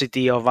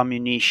scarcity of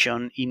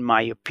ammunition, in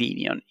my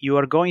opinion. You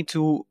are going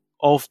to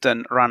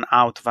often run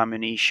out of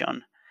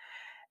ammunition.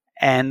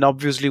 And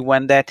obviously,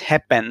 when that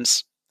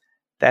happens,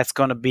 that's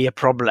going to be a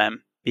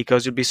problem,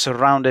 because you'll be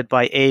surrounded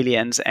by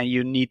aliens and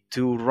you need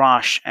to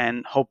rush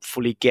and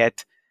hopefully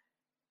get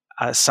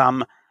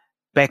some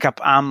backup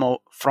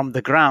ammo from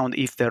the ground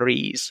if there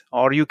is.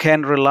 Or you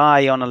can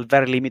rely on a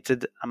very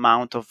limited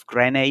amount of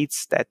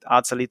grenades that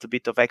adds a little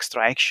bit of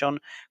extra action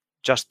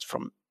just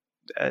from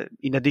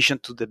in addition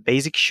to the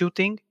basic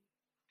shooting.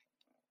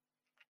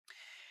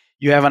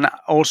 You have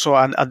also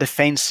a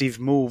defensive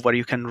move where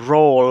you can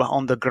roll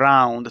on the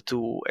ground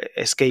to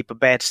escape a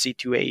bad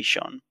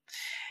situation.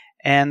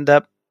 And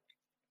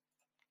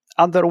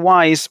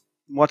otherwise,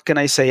 what can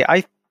I say?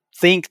 I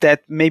think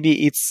that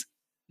maybe it's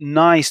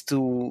nice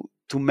to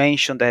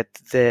mention that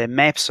the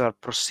maps are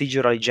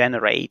procedurally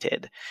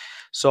generated.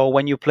 So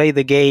when you play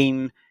the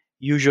game,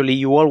 usually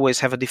you always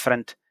have a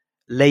different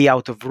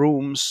layout of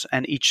rooms,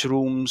 and each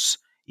rooms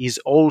is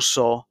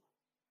also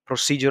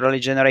procedurally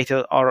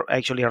generated, or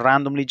actually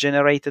randomly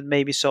generated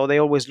maybe. So they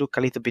always look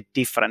a little bit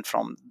different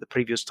from the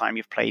previous time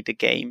you've played the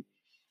game.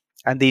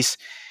 And this,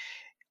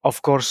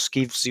 of course,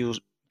 gives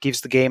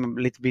the game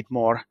a little bit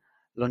more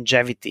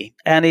longevity.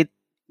 And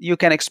you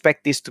can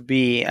expect this to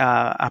be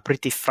a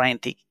pretty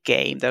frantic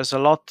game. There's a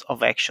lot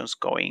of actions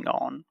going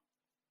on.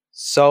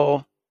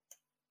 So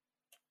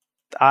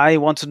I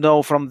want to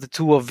know from the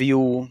two of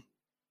you,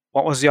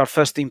 what was your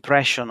first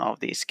impression of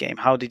this game?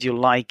 How did you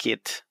like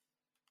it?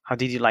 How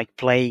did you like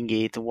playing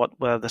it? What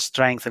were the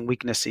strengths and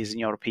weaknesses in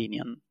your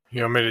opinion?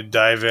 You want me to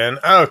dive in?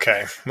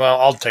 Okay, well,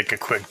 I'll take a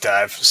quick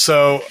dive.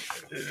 So,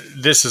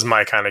 this is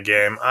my kind of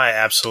game. I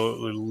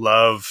absolutely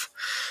love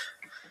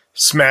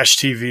Smash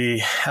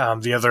TV.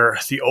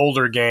 The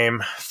older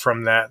game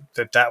from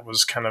that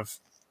was kind of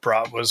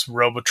brought was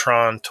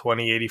Robotron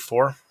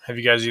 2084. Have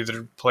you guys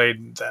either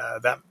played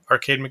that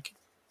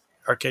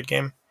arcade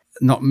game?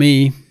 Not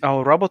me.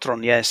 Oh,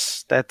 Robotron,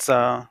 yes, that's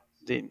a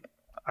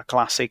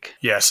classic.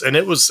 Yes, and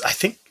it was.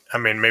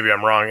 Maybe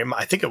I'm wrong.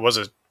 I think it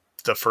was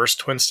the first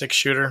twin stick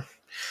shooter,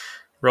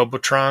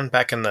 Robotron,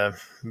 back in the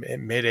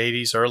mid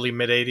 '80s, early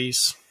mid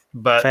 '80s.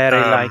 But very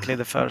likely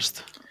the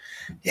first.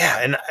 Yeah,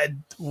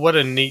 and what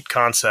a neat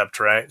concept,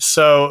 right?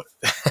 So,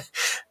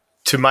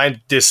 to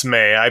my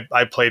dismay,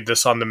 I played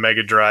this on the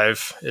Mega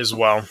Drive as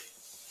well,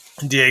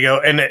 Diego,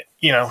 and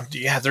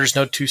there's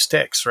no two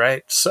sticks,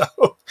 right?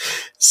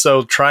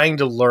 So trying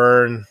to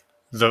learn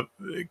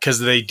because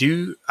they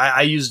do.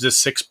 I used a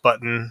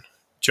 6-button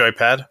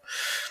joypad,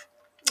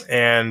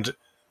 and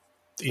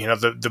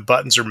the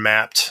buttons are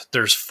mapped.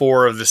 There's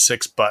 4 of the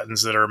 6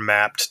 buttons that are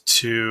mapped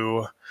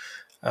to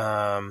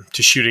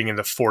shooting in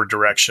the 4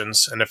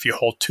 directions, and if you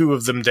hold 2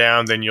 of them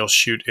down, then you'll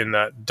shoot in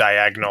the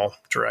diagonal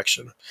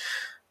direction.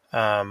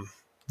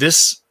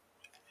 This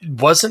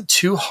wasn't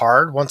too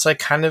hard once I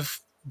kind of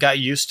got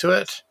used to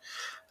it,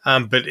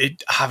 but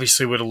it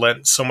obviously would have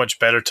lent so much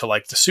better to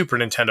like the Super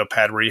Nintendo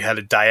pad, where you had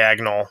a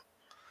diagonal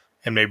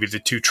and maybe the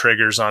 2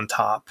 triggers on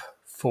top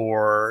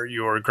for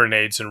your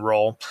grenades and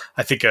roll.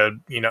 I think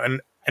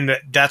and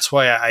that's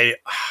why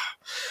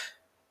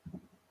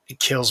it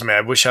kills me.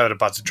 I wish I would have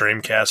bought the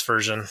Dreamcast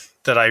version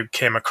that I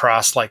came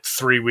across like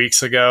 3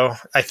 weeks ago.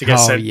 I think I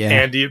sent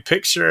Andy a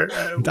picture.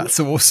 That's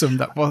awesome.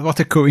 What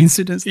a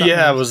coincidence.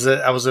 I was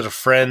at a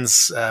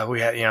friend's.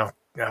 We had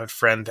I had a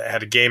friend that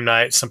had a game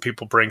night. Some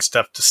people bring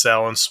stuff to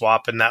sell and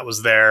swap, and that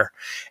was there.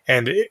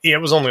 And it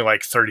was only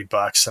like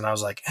 $30, and I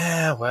was like,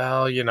 I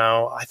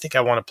think I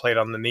want to play it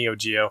on the NEO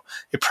Geo.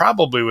 It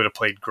probably would have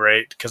played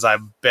great because I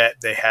bet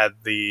they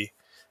had the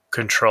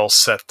control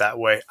set that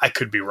way. I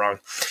could be wrong.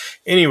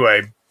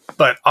 Anyway.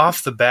 But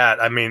off the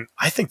bat, I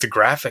think the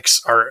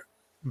graphics are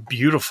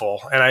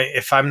beautiful, and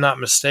if I'm not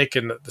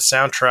mistaken, the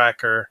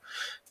soundtrack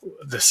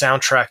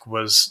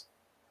was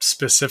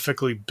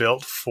specifically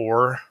built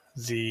for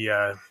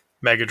the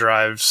Mega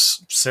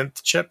Drive's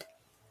synth chip.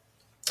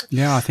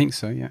 Yeah, I think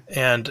so. Yeah,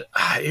 and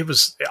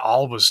it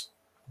all was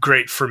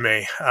great for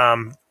me.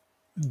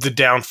 The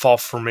downfall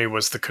for me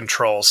was the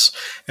controls,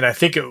 and I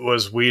think it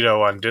was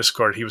Guido on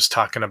Discord. He was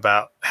talking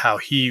about how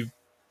he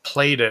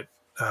played it.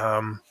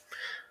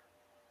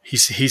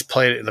 He's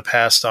played it in the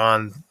past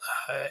on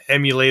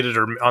emulated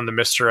or on the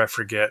Mister, I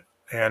forget,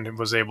 and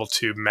was able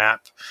to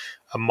map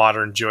a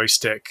modern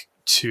joystick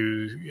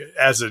to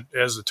as a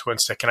twin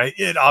stick, and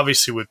it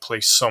obviously would play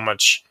so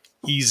much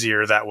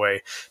easier that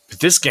way. But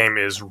this game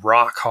is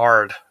rock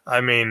hard.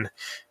 I mean,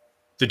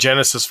 the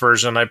Genesis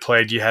version I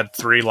played, you had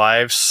 3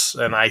 lives,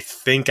 and I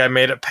think I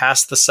made it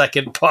past the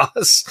second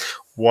boss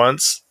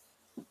once,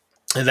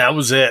 and that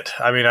was it.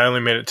 I mean, I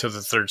only made it to the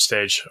 3rd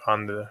stage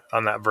on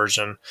that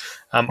version.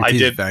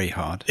 it is very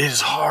hard. It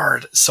is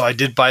hard. So I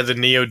did buy the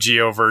NEO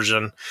GEO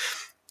version,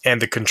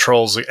 and the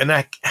controls, and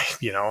I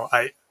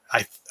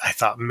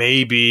thought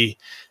maybe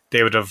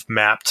they would have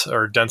mapped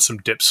or done some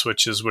dip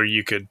switches where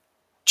you could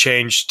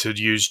change to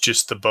use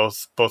just the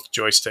both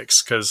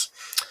joysticks, because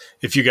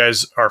if you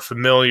guys are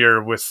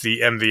familiar with the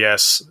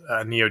MVS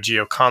Neo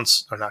Geo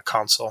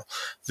console,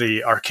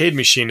 the arcade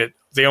machine,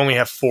 they only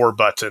have 4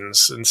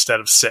 buttons instead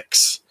of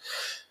 6.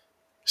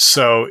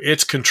 So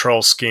its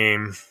control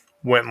scheme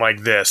went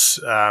like this.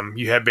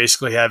 You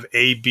basically have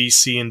A, B,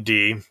 C, and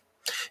D.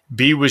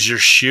 B was your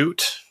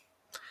shoot.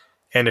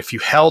 And if you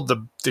held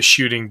the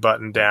shooting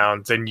button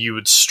down, then you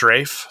would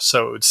strafe.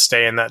 So it would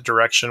stay in that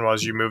direction while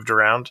you moved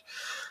around.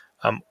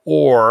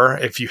 Or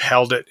if you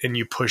held it and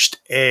you pushed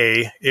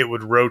A, it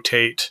would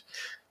rotate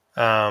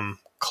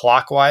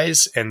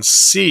clockwise, and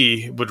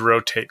C would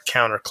rotate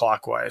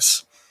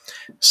counterclockwise.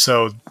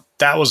 So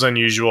that was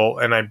unusual,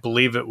 and I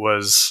believe it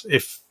was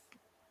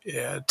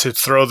to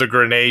throw the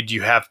grenade,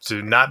 you have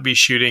to not be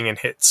shooting and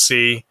hit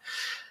C.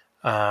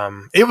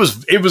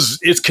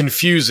 It's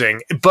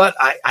confusing, but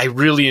I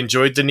really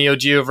enjoyed the Neo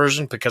Geo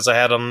version because I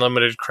had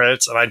unlimited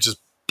credits and I just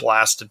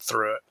blasted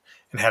through it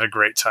and had a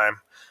great time.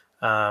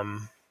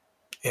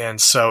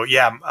 And so,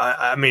 yeah,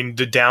 I mean,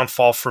 the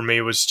downfall for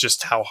me was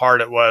just how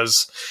hard it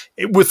was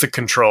with the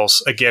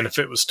controls. Again, if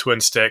it was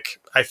twin stick,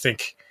 I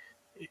think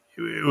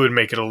it would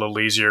make it a little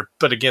easier.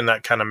 But again,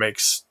 that kind of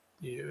makes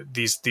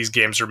these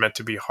games are meant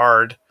to be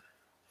hard.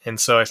 And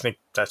so I think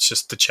that's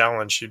just the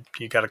challenge.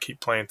 You got to keep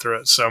playing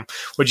through it. So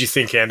what'd you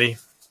think, Andy?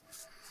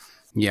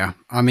 Yeah,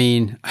 I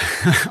mean,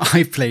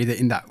 I played it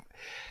in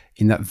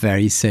that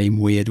very same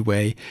weird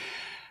way.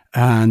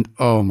 And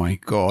oh my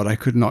God, I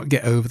could not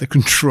get over the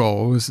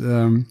controls.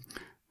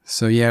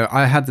 So yeah,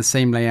 I had the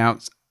same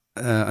layout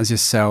as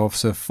yourself.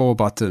 So 4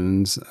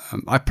 buttons.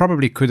 I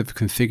probably could have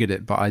configured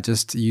it, but I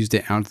just used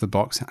it out of the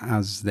box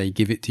as they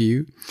give it to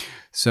you.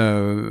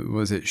 So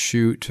was it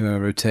shoot,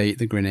 rotate,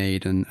 the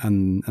grenade,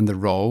 and the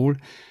roll?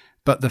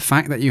 But the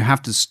fact that you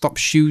have to stop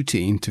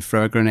shooting to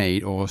throw a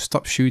grenade, or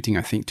stop shooting,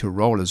 I think, to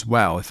roll as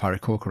well, if I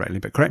recall correctly.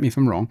 But correct me if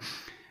I'm wrong.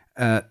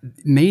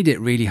 Made it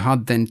really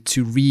hard then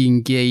to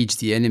re-engage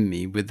the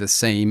enemy with the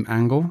same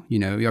angle. You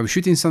know, I was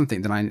shooting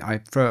something, then I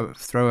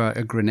throw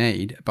a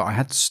grenade, but I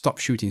had to stop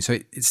shooting, so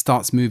it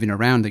starts moving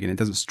around again. It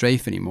doesn't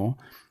strafe anymore,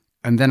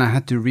 and then I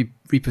had to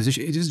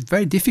reposition. It was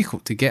very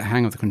difficult to get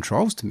hang of the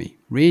controls to me.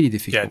 Really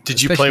difficult. Yeah.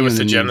 Did you play with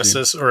the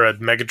Genesis or a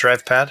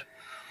Megadrive pad?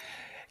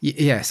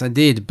 Yes, I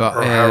did. But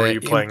or how are you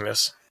playing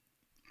this?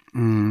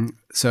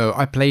 So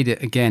I played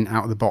it again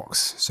out of the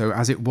box. So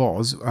as it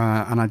was,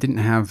 and I didn't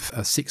have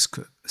a six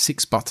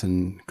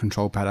button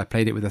control pad. I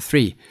played it with a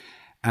 3,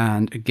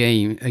 and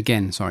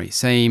again,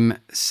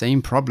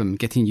 same problem.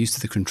 Getting used to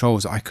the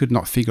controls, I could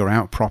not figure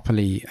out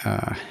properly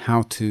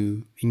how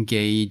to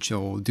engage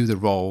or do the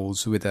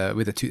rolls with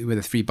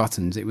the 3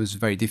 buttons. It was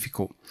very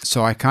difficult.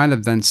 So I kind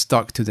of then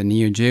stuck to the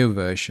Neo Geo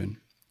version.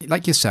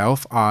 Like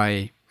yourself,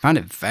 I found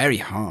it very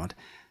hard.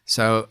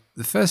 So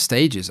the first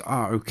stages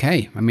are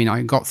okay. I mean,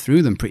 I got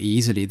through them pretty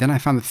easily. Then I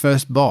found the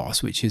first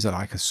boss, which is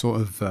like a sort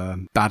of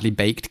badly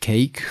baked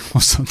cake or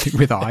something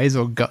with eyes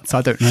or guts.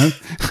 I don't know.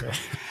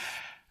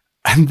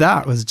 And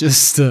that was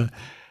just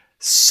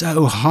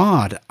so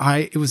hard.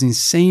 It was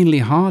insanely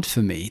hard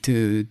for me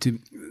to.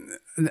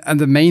 And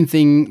the main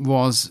thing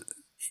was,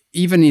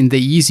 even in the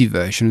easy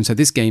version. So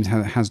this game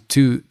has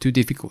two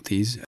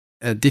difficulties: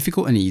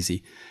 difficult and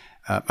easy.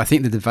 I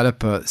think the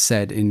developer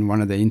said in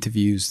one of the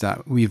interviews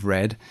that we've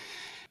read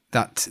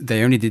that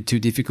they only did 2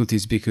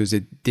 difficulties because they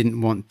didn't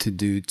want to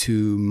do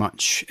too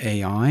much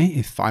AI,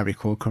 if I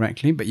recall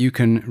correctly. But you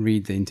can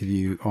read the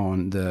interview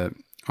on a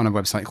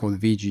website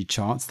called VG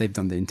Charts. They've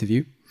done the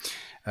interview.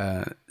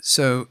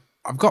 So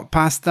I've got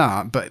past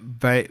that,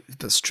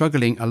 but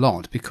struggling a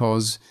lot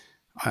because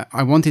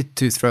I wanted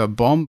to throw a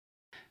bomb.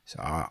 So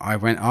I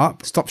went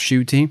up, stopped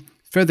shooting,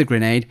 threw the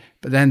grenade,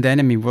 but then the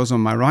enemy was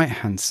on my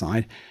right-hand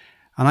side.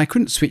 And I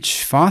couldn't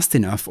switch fast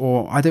enough,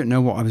 or I don't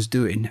know what I was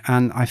doing.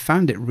 And I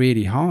found it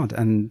really hard.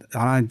 And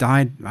I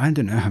died, I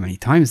don't know how many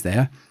times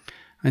there,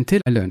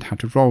 until I learned how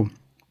to roll.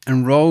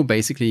 And roll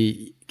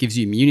basically gives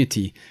you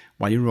immunity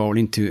while you roll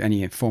into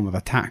any form of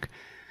attack.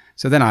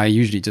 So then I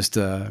usually just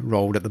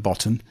rolled at the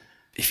bottom.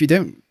 If you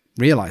don't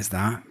realize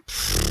that,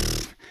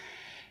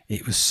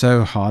 it was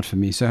so hard for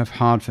me.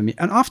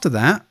 And after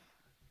that,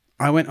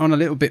 I went on a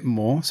little bit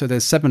more. So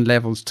there's 7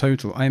 levels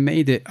total. I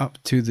made it up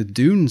to the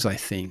dunes, I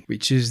think,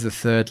 which is the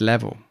 3rd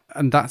level.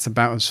 And that's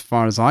about as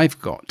far as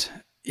I've got.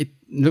 It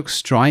looks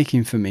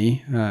striking for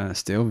me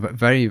still, but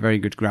very, very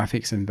good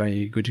graphics and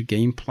very good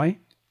gameplay.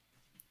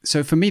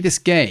 So for me, this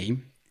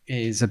game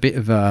is a bit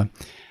of a,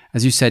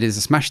 as you said, it's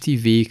a Smash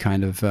TV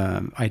kind of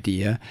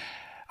idea.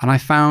 And I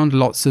found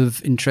lots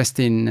of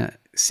interesting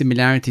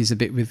similarities a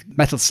bit with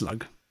Metal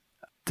Slug.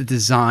 The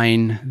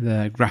design,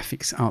 the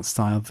graphics, art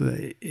style,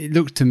 it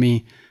looked to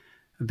me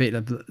a bit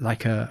of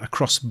like a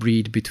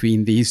crossbreed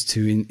between these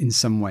two in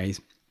some ways.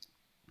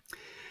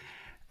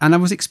 And I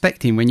was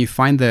expecting when you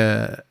find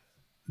the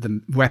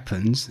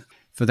weapons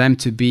for them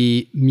to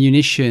be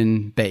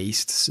munition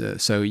based.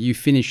 So you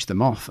finish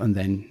them off and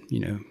then,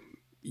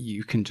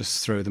 you can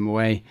just throw them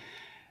away,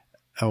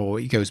 or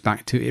it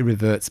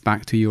reverts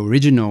back to your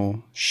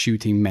original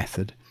shooting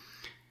method.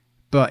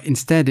 But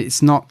instead,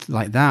 it's not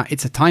like that.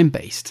 It's a time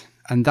based.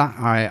 And that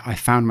I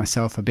found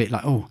myself a bit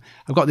like, oh,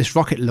 I've got this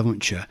rocket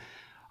launcher.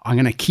 I'm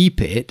going to keep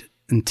it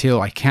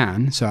until I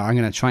can. So I'm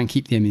going to try and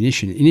keep the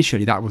ammunition.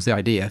 Initially, that was the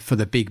idea for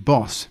the big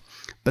boss.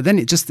 But then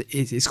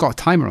it's got a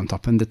timer on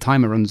top, and the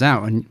timer runs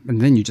out, and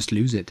then you just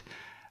lose it.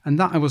 And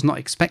that I was not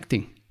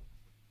expecting.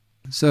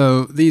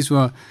 So these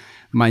were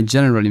my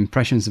general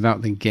impressions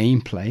about the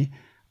gameplay.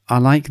 I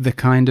like the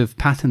kind of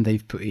pattern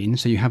they've put in.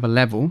 So you have a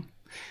level,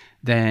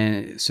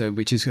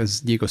 which is,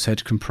 as Diego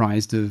said,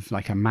 comprised of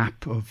like a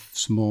map of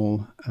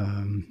small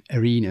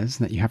arenas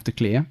that you have to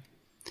clear.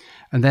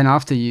 And then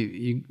after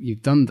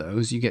you've done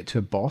those, you get to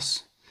a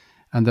boss.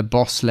 And the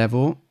boss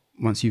level,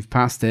 once you've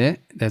passed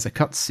it, there's a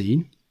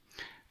cutscene.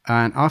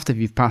 And after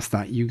you've passed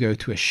that, you go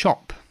to a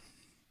shop.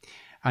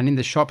 And in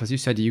the shop, as you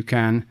said, you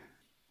can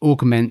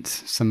augment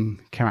some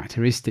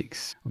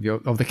characteristics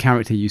of the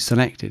character you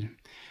selected.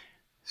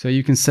 So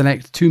you can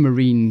select 2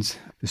 Marines.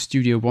 The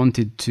studio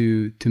wanted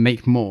to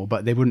make more,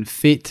 but they wouldn't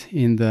fit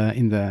in the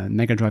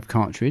Megadrive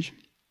cartridge.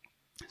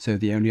 So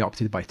they only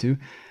opted by 2.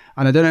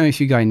 And I don't know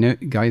if you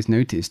guys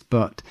noticed,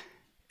 but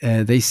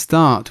they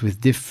start with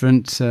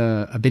different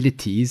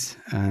abilities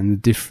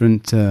and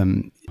different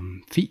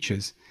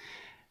features.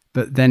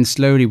 But then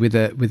slowly, with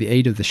the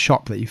aid of the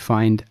shop that you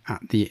find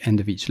at the end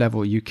of each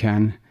level,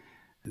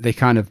 they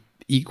kind of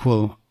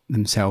equal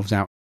themselves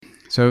out.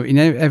 So in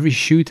every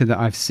shooter that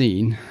I've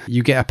seen,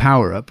 you get a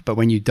power-up, but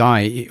when you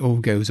die, it all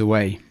goes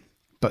away.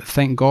 But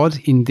thank God,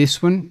 in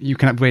this one, you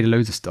can upgrade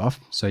loads of stuff.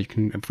 So you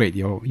can upgrade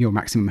your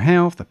maximum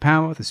health, the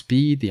power, the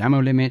speed, the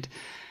ammo limit,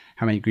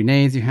 how many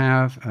grenades you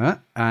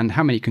have, and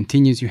how many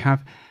continues you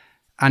have.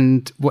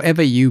 And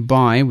whatever you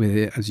buy with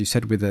it, as you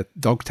said, with the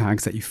dog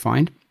tags that you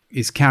find,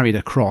 is carried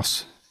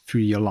across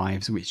through your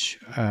lives, which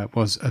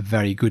was a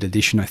very good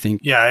addition, I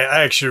think. Yeah,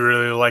 I actually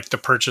really like the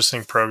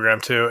purchasing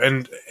program too.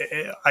 And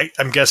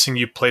I'm guessing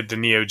you played the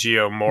NEO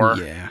GEO more.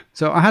 Yeah.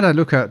 So I had a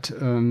look at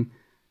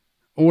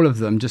all of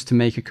them just to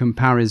make a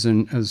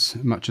comparison as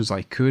much as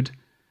I could.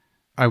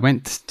 I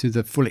went to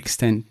the full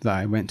extent that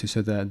I went to,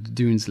 so the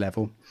Dunes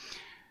level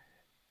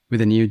with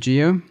the NEO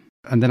GEO.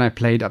 And then I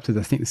played up to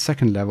the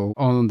 2nd level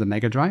on the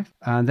Mega Drive.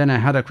 And then I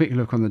had a quick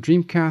look on the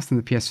Dreamcast and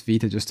the PS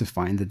Vita just to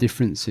find the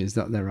differences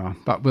that there are.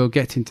 But we'll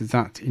get into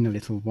that in a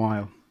little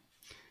while.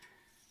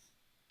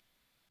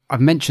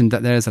 I've mentioned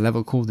that there's a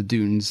level called the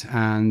Dunes,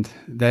 and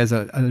there's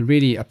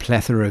really a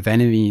plethora of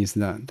enemies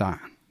that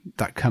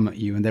come at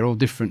you, and they're all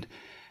different.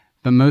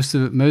 But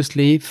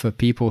mostly for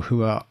people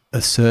who are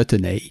a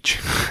certain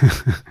age.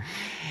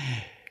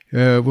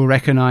 We'll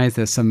recognize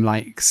there's some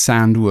like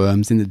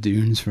sandworms in the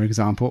dunes, for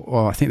example,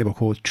 or I think they were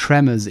called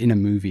tremors in a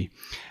movie.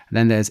 And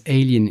then there's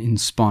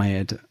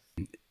alien-inspired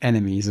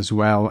enemies, as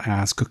well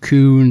as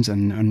cocoons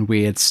and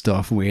weird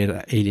stuff,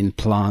 weird alien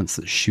plants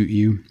that shoot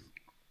you.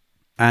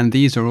 And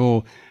these are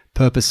all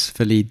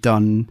purposefully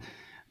done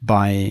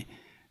by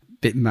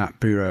Bitmap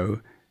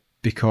Bureau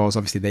because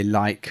obviously they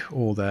like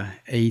all the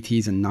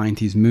 80s and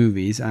 90s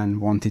movies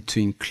and wanted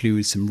to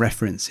include some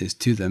references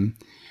to them.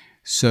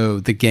 So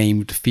the game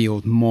would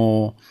feel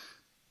more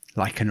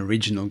like an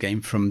original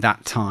game from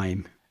that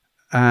time.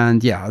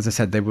 And yeah, as I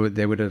said, they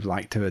would have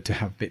liked to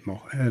have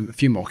a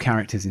few more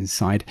characters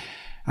inside.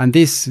 And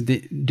this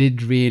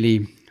did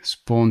really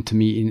spawn to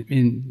me,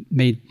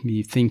 made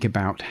me think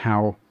about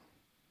how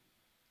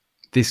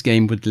this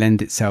game would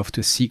lend itself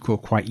to a sequel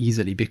quite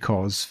easily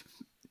because,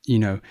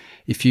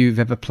 if you've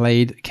ever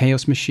played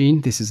Chaos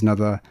Machine, this is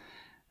another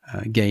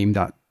game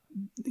that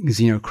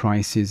Xeno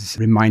Crisis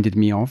reminded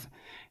me of.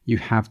 You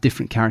have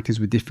different characters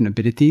with different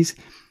abilities,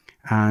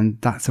 and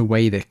that's a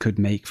way they could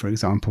make, for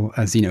example,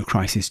 a Xeno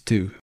Crisis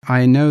 2.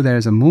 I know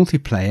there's a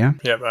multiplayer.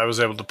 Yep, I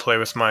was able to play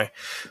with my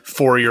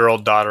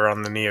 4-year-old daughter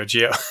on the NEO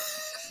GEO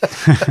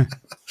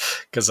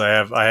because I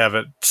have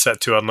it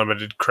set to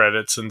unlimited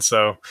credits, and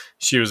so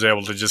she was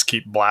able to just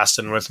keep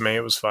blasting with me.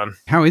 It was fun.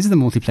 How is the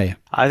multiplayer?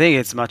 I think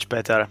it's much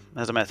better,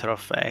 as a matter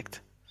of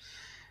fact.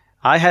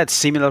 I had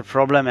similar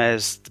problem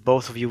as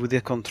both of you with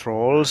the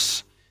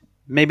controls,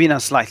 maybe in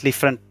a slightly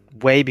different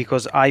way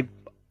because I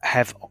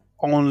have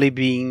only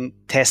been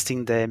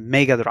testing the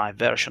Mega Drive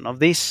version of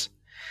this.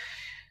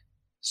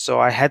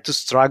 So I had to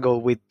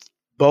struggle with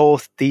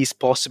both these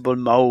possible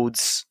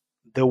modes,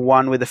 the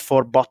one with the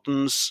 4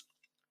 buttons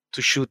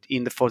to shoot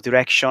in the 4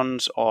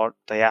 directions, or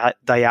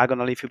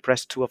diagonal if you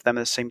press 2 of them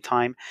at the same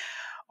time,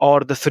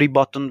 or the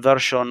 3-button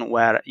version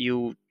where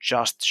you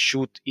just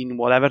shoot in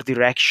whatever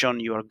direction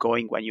you are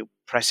going when you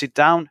press it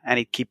down, and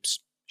it keeps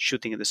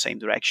shooting in the same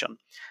direction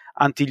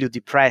until you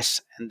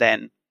depress, and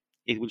then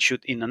it will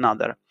shoot in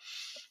another.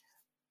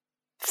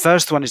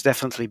 First one is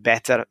definitely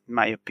better, in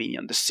my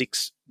opinion, the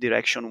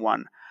 6-direction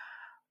one.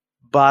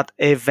 But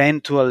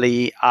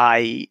eventually,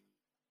 I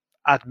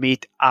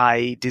admit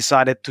I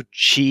decided to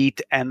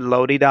cheat and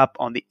load it up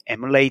on the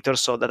emulator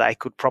so that I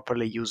could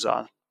properly use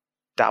a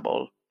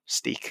double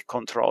stick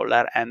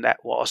controller, and that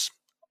was,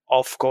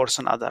 of course,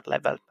 another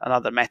level,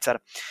 another matter,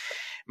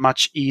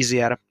 much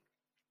easier.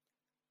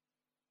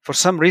 For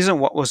some reason,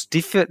 what was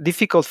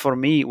difficult for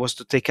me was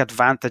to take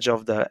advantage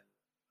of the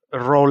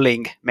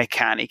rolling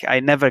mechanic. I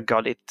never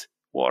got it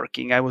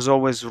working. I was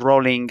always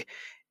rolling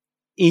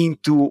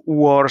into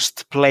worse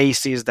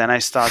places than I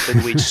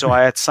started with. So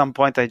at some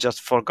point I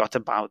just forgot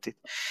about it.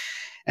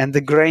 And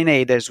the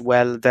grenade as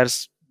well,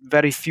 there's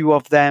very few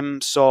of them.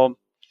 So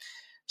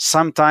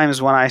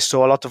sometimes when I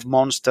saw a lot of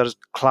monsters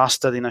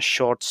clustered in a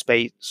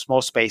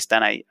small space,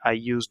 then I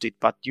used it.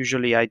 But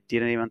usually I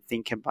didn't even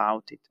think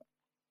about it.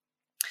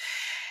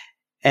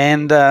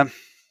 And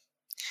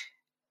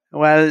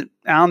well,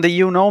 Andy,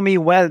 you know me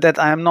well that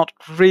I am not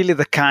really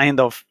the kind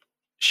of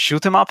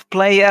shoot 'em up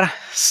player,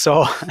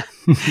 so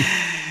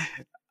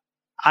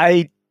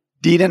I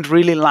didn't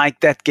really like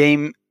that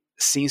game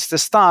since the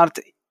start.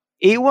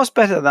 It was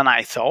better than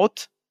I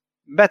thought.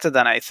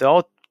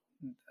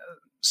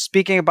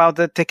 Speaking about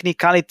the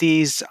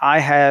technicalities, I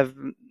have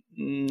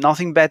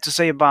nothing bad to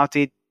say about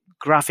it.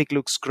 Graphic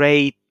looks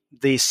great.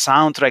 The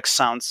soundtrack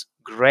sounds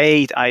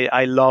great.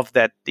 I love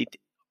that it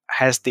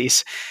has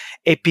this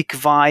epic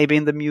vibe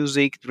in the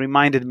music. It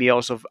reminded me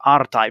also of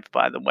R-Type,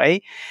 by the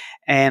way.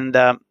 And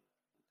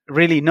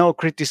really no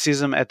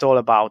criticism at all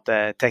about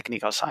the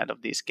technical side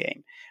of this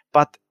game.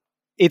 But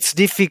it's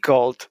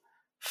difficult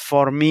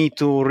for me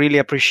to really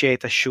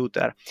appreciate a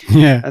shooter.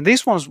 Yeah. And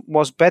this one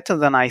was better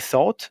than I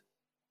thought,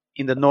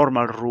 in the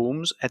normal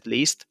rooms at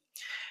least.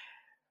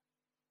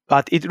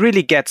 But it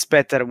really gets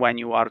better when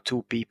you are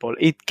 2 people.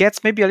 It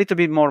gets maybe a little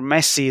bit more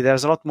messy.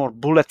 There's a lot more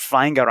bullets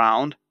flying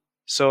around.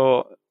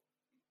 So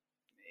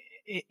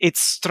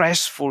it's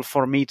stressful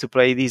for me to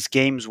play these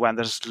games when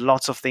there's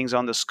lots of things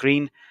on the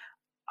screen.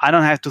 I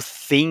don't have to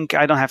think.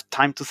 I don't have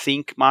time to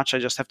think much. I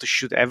just have to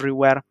shoot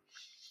everywhere.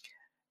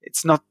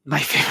 It's not my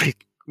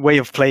favorite way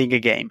of playing a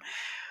game.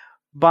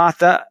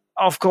 But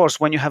of course,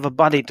 when you have a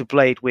buddy to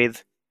play it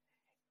with,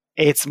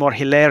 it's more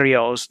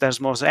hilarious. There's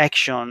more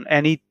action.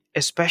 And it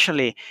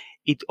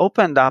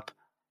opened up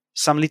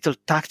some little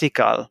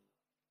tactical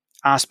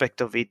aspect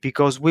of it,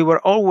 because we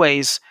were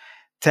always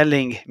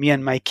telling, me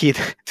and my kid,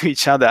 to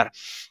each other,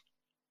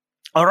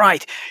 all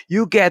right,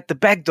 you get the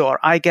back door,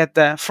 I get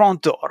the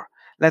front door.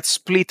 Let's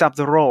split up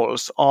the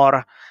roles.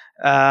 Or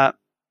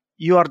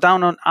you are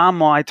down on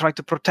ammo, I try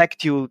to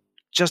protect you.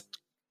 Just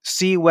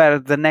see where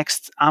the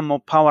next ammo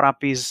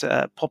power-up is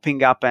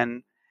popping up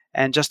and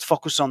just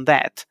focus on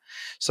that.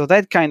 So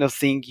that kind of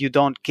thing, you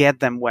don't get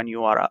them when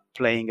you are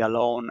playing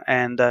alone.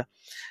 And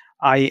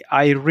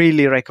I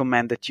really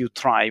recommend that you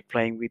try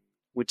playing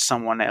with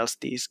someone else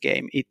this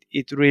game.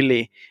 It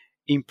really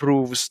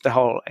improves the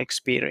whole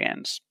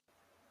experience.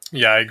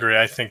 Yeah, I agree.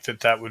 I think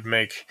that would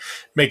make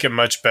it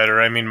much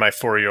better. I mean, my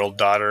 4-year-old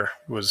daughter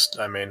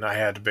I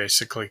had to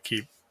basically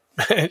keep,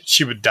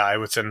 she would die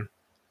within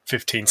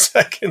 15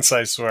 seconds,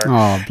 I swear.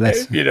 Oh,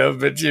 bless her.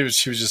 But she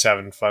was just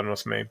having fun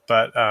with me.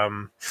 But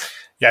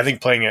yeah, I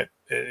think playing it,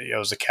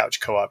 as a couch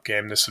co-op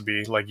game, this would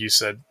be, like you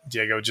said,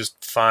 Diego,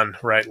 just fun,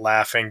 right?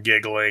 Laughing,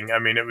 giggling. I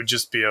mean, it would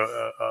just be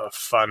a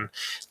fun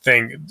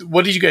thing.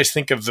 What did you guys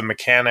think of the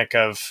mechanic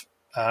of,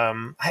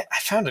 I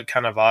found it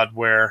kind of odd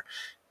where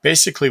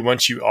basically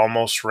once you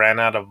almost ran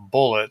out of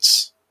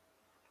bullets,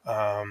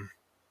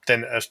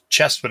 then a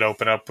chest would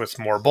open up with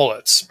more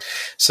bullets.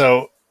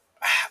 So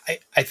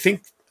I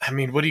think, I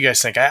mean, what do you guys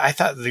think? I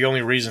thought the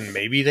only reason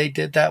maybe they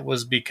did that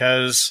was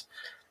because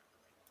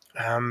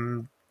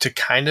to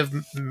kind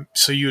of,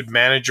 so you would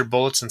manage your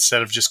bullets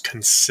instead of just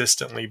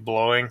consistently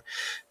blowing.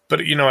 But,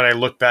 when I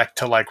look back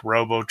to like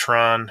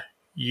Robotron,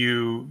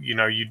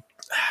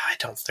 I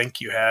don't think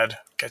you had,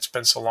 it's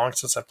been so long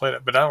since I played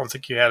it, but I don't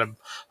think you had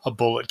a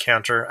bullet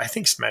counter. I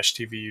think Smash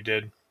TV you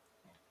did,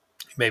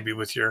 maybe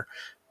with your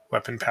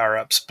weapon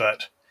power-ups,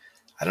 but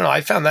I don't know.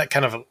 I found that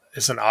kind of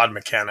is an odd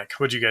mechanic.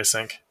 What do you guys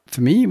think?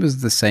 For me, it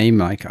was the same.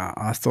 Like,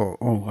 I thought,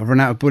 I've run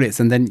out of bullets,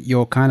 and then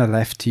you're kind of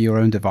left to your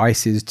own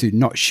devices to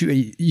not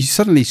shoot. You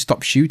suddenly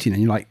stop shooting,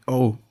 and you're like,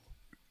 oh,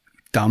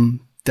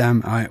 damn,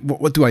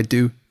 what do I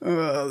do?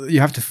 You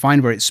have to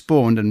find where it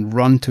spawned and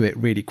run to it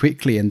really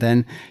quickly, and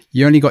then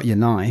you only got your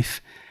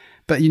knife.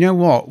 But you know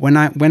what? When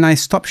I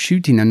stopped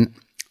shooting, and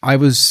I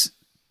was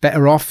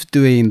better off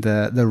doing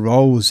the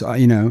rolls,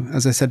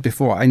 as I said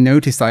before, I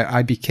noticed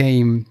I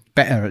became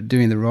better at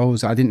doing the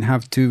rolls. I didn't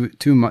have too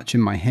much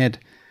in my head.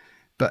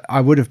 But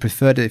I would have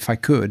preferred it if I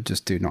could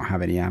just to not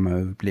have any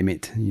ammo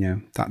limit.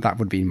 That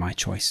would be my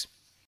choice.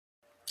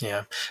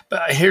 Yeah,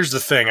 but here's the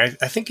thing. I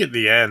think at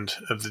the end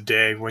of the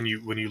day, when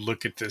you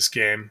look at this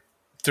game,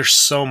 there's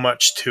so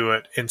much to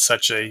it in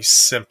such a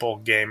simple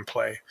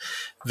gameplay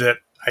that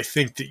I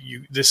think that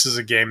this is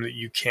a game that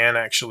you can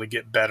actually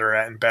get better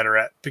at and better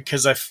at,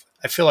 because I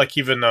feel like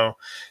even though,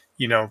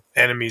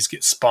 enemies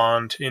get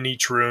spawned in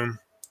each room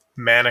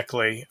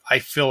manically, I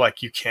feel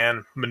like you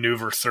can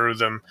maneuver through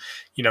them,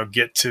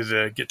 get to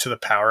the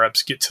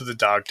power-ups, get to the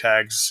dog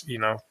tags,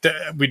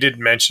 we did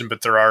mention,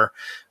 but there are,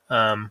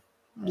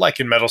 like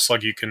in Metal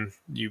Slug,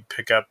 you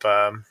pick up,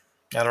 I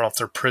don't know if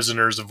they're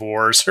prisoners of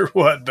wars or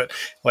what, but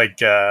like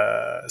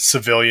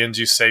civilians,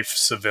 you save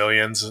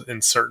civilians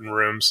in certain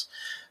rooms.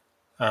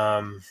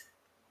 But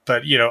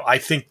I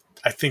think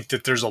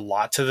that there's a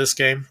lot to this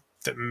game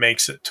that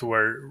makes it to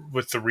where,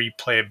 with the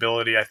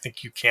replayability, I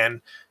think you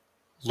can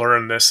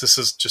learn this. This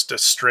is just a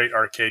straight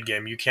arcade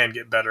game. You can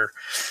get better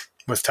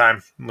with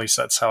time. At least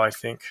that's how I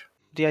think.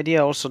 The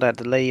idea also that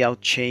the layout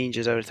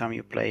changes every time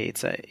you play,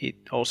 it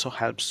also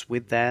helps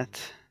with that.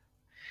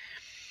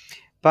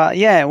 But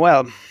yeah,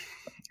 well,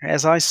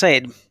 as I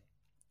said,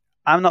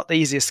 I'm not the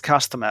easiest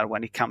customer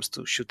when it comes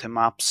to shoot 'em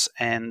ups,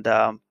 and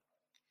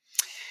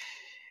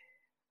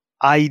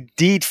I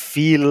did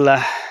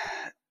feel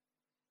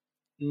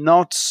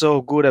not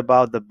so good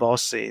about the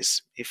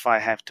bosses, if I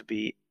have to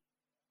be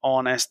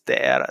honest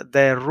there.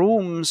 The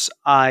rooms,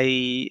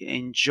 I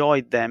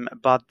enjoyed them,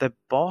 but the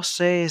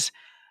bosses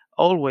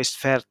always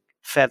felt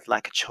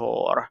like a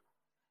chore.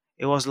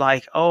 It was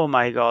like, oh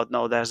my god,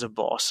 no, there's a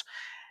boss.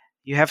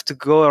 You have to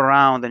go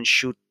around and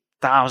shoot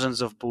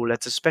thousands of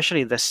bullets,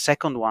 especially the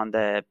second one,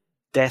 the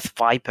Death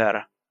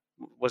Viper,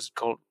 was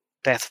called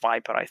Death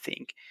Viper, I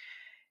think.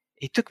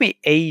 It took me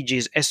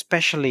ages,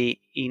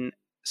 especially in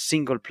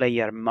single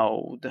player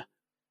mode,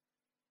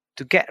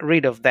 to get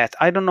rid of that.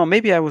 I don't know,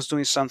 maybe I was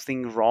doing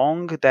something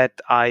wrong,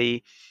 that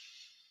I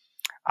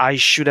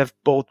should have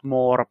bought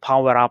more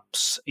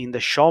power-ups in the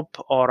shop,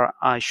 or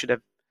I should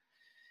have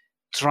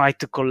tried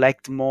to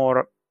collect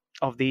more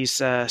of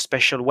these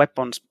special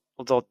weapons,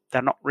 although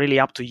they're not really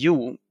up to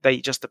you. They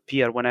just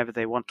appear whenever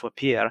they want to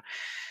appear.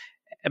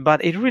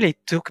 But it really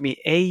took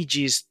me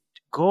ages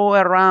to go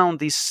around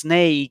this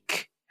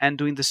snake and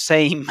doing the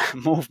same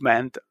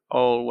movement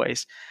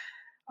always.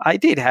 I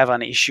did have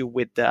an issue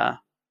with the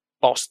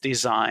boss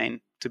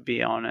design, to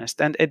be honest,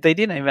 and they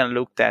didn't even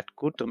look that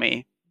good to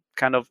me.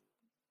 Kind of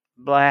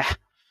blah.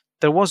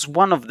 There was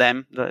one of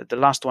them, the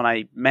last one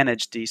I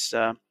managed, this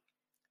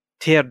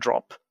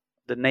Teardrop.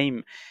 The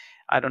name,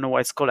 I don't know why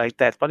it's called like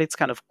that, but it's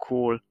kind of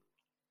cool.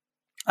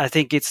 I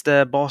think it's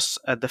the boss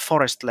at the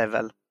forest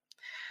level.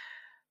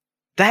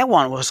 That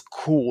one was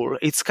cool.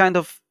 It's kind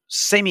of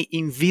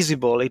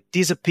semi-invisible. It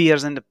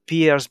disappears and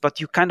appears, but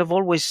you kind of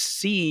always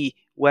see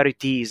where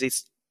it is.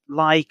 It's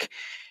like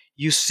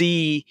you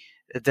see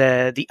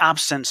the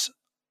absence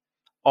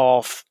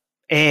of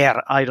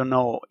air, I don't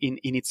know, in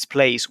its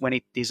place when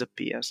it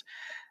disappears.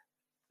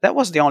 That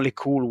was the only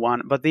cool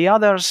one, but the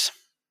others,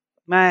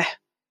 meh.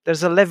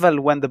 There's a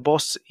level when the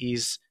boss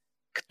is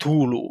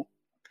Cthulhu.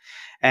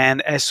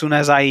 And as soon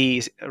as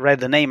I read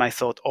the name, I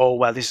thought, oh,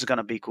 well, this is going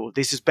to be cool.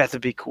 This is better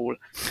be cool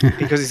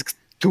because it's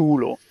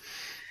Cthulhu.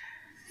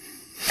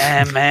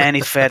 And man,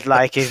 it felt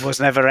like it was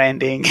never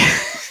ending.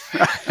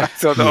 I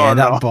thought, yeah,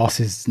 that boss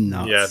is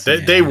nuts. Yeah,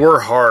 they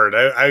were hard.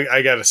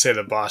 I got to say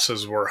the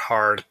bosses were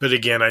hard. But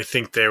again, I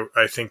think they're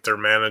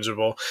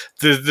manageable.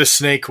 The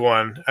snake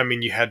one, I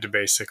mean, you had to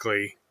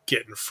basically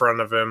get in front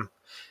of him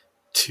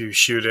to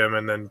shoot him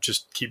and then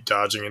just keep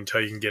dodging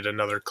until you can get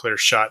another clear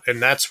shot.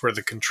 And that's where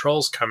the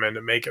controls come in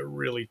to make it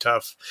really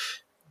tough,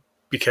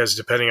 because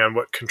depending on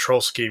what control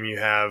scheme you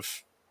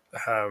have,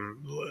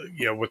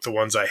 with the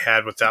ones I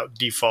had without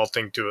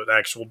defaulting to an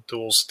actual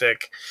dual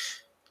stick,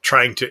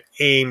 trying to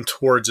aim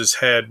towards his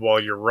head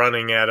while you're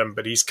running at him,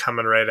 but he's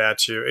coming right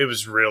at you. It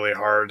was really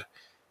hard,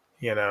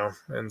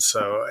 and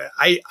so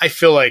I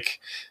feel like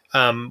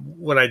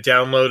when I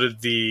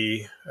downloaded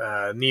the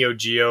NEO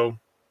GEO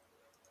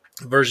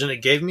version, it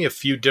gave me a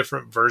few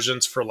different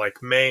versions for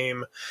like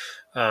MAME,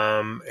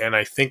 and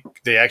I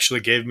think they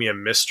actually gave me a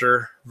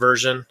Mr.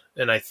 version,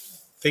 and I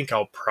think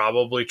I'll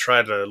probably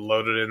try to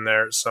load it in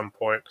there at some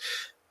point,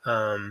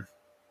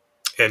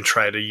 and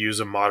try to use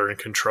a modern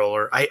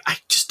controller. I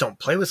just don't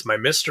play with my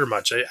Mr.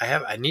 much.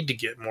 I need to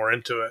get more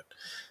into it,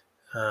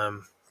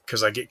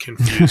 because I get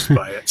confused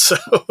by it. So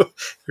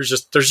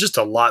there's just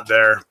a lot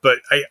there, but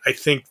I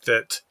think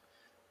that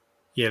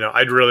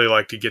I'd really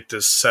like to get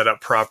this set up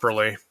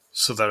properly,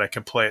 so that I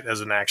can play it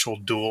as an actual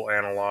dual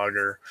analog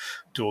or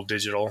dual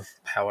digital,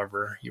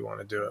 however you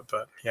want to do it.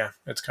 But yeah,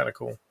 it's kind of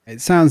cool.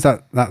 It sounds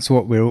that's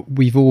what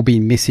we've all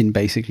been missing,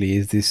 basically,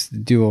 is this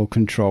dual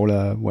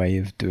controller way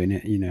of doing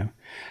it.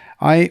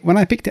 When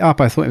I picked it up,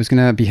 I thought it was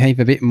going to behave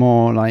a bit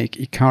more like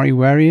Ikari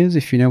Warriors,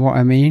 if you know what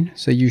I mean.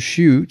 So you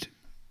shoot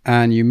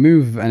and you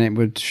move, and it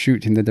would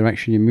shoot in the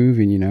direction you're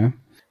moving.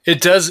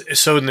 It does.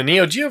 So in the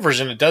Neo Geo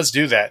version, it does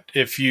do that.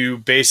 If you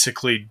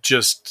basically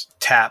just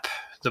tap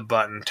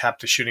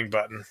the shooting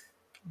button,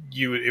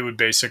 it would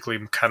basically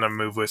kind of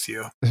move with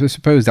you. So I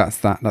suppose that's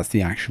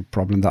the actual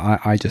problem,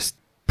 that I just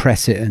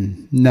press it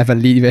and never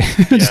leave it.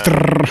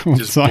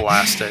 Just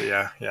blast it,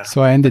 yeah.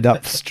 So I ended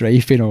up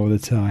strafing all the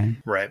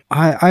time. Right.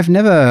 I've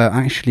never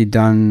actually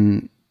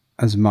done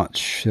as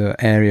much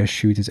arena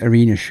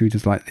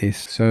shooters like this.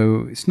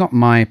 So it's not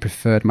my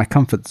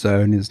comfort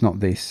zone is not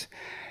this.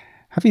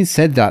 Having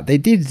said that, they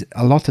did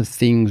a lot of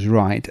things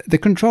right. The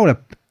controller,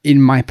 in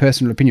my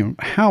personal opinion,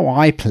 how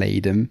I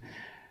played them,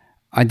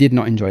 I did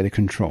not enjoy the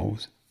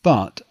controls.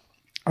 But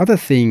other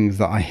things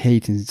that I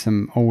hate in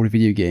some old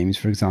video games,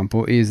 for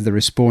example, is the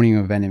respawning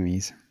of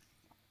enemies.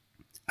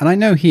 And I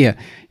know here,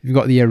 you've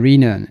got the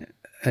arena.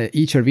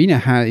 Each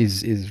arena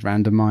is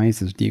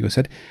randomized, as Diego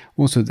said.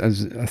 Also,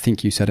 as I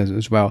think you said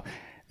as well,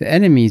 the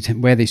enemies,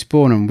 where they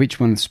spawn and which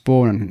ones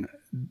spawn,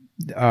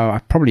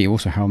 and probably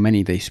also how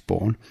many they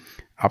spawn,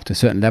 up to a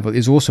certain level,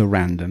 is also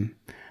random.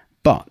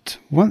 But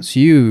once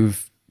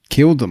you've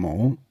killed them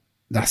all,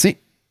 that's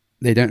it.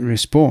 They don't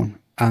respawn.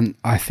 And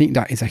I think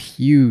that is a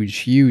huge,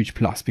 huge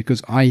plus,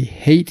 because I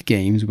hate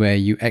games where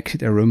you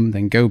exit a room,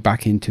 then go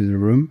back into the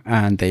room,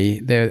 and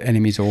their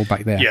enemies are all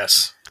back there.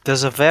 Yes.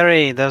 There's a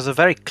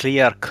very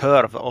clear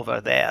curve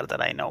over there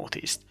that I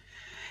noticed.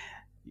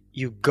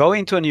 You go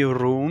into a new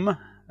room.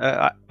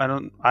 I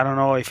don't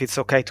know if it's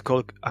okay to call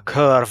it a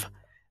curve.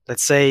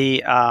 Let's say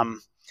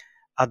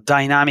a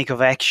dynamic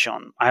of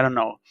action. I don't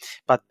know.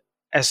 But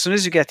as soon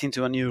as you get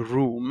into a new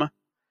room,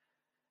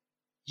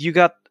 you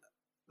got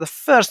the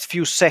first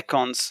few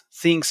seconds,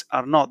 things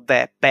are not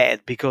that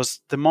bad, because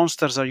the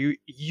monsters are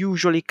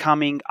usually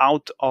coming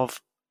out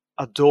of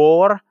a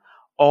door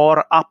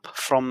or up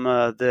from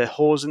the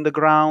holes in the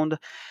ground.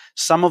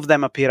 Some of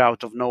them appear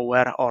out of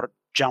nowhere or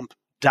jump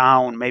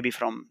down, maybe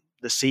from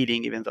the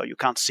ceiling, even though you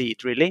can't see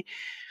it really.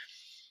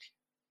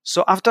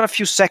 So after a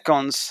few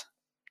seconds,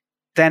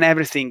 then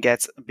everything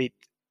gets a bit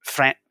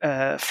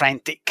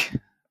frantic.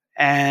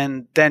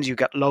 And then you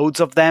got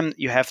loads of them.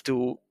 You have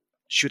to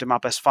shoot them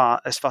up as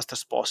fast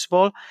as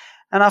possible.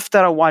 And after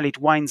a while, it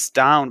winds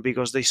down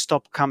because they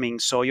stop coming.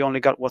 So you only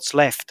got what's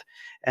left.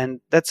 And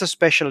that's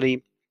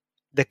especially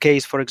the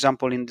case, for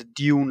example, in the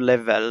Dune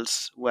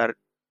levels, where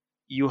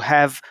you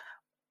have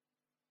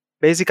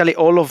basically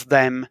all of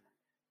them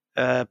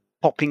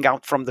popping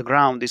out from the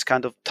ground, these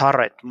kind of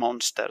turret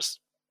monsters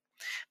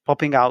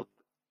popping out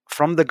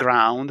from the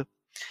ground.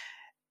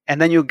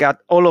 And then you got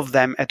all of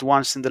them at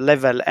once in the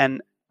level.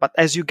 But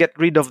as you get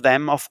rid of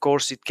them, of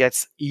course, it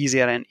gets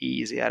easier and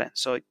easier.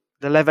 So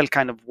the level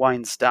kind of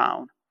winds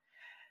down.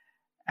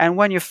 And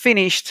when you're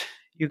finished,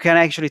 you can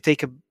actually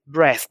take a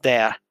breath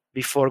there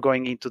before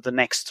going into the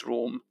next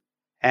room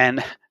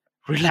and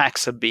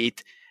relax a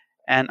bit.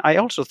 And I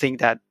also think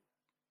that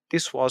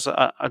this was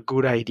a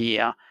good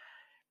idea,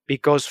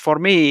 because for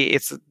me,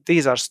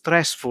 these are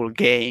stressful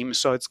games,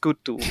 so it's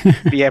good to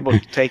be able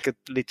to take a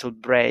little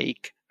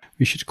break.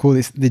 We should call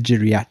this the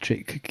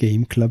geriatric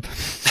game club.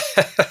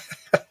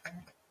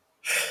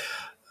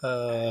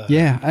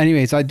 Yeah,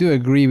 anyways, I do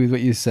agree with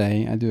what you're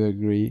saying. I do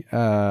agree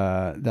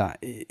that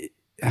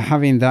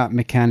having that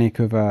mechanic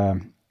of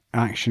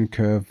action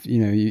curve,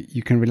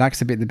 you can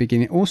relax a bit at the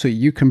beginning. Also,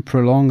 you can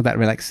prolong that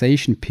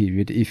relaxation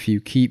period if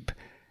you keep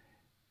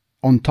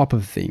on top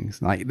of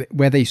things. Like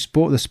where they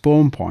the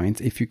spawn points,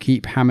 if you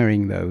keep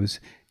hammering those,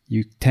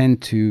 you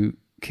tend to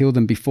kill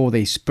them before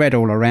they spread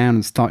all around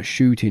and start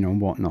shooting and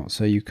whatnot.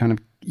 So you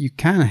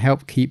can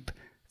help keep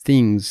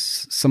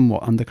things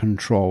somewhat under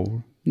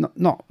control.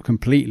 Not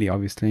completely,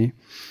 obviously,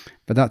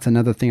 but that's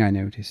another thing I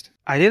noticed.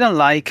 I didn't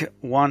like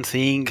one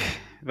thing,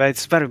 but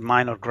it's a very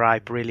minor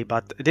gripe really,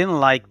 but I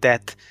didn't like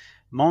that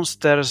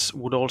monsters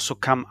would also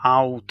come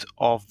out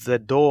of the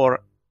door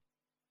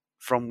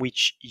from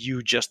which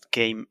you just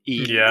came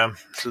in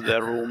to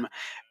the room,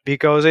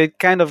 because it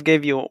kind of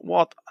gave you,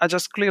 I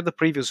just cleared the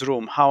previous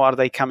room, how are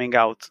they coming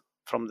out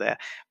from there?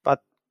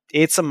 But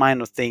it's a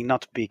minor thing,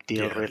 not a big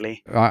deal,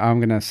 really. I'm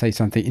going to say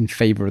something in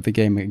favor of the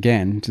game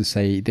again, to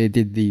say they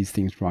did these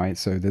things right.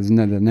 So there's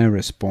no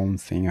respawn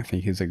thing, I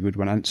think, is a good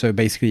one. And so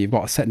basically, you've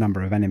got a set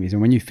number of enemies.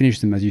 And when you finish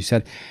them, as you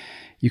said,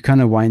 you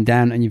kind of wind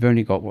down and you've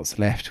only got what's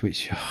left,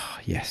 which,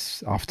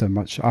 yes, after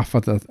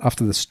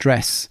the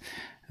stress,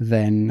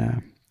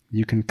 then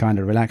you can kind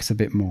of relax a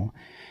bit more.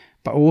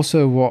 But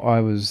also what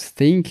I was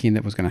thinking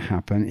that was going to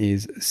happen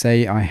is,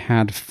 say I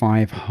had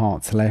 5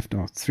 hearts left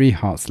or 3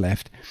 hearts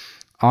left.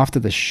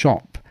 After the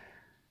shop,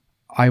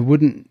 I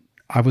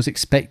was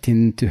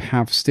expecting to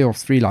have still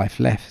 3 lives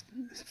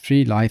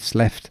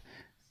left,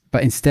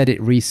 but instead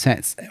it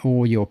resets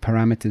all your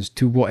parameters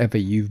to whatever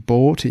you've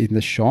bought in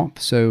the shop.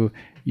 So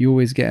you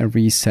always get a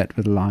reset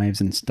with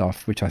lives and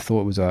stuff, which I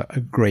thought was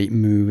a great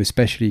move,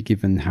 especially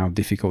given how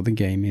difficult the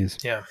game is.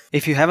 Yeah.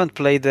 If you haven't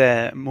played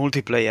the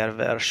multiplayer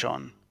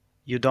version,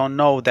 you don't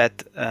know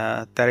that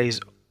there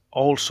is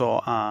also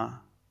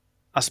a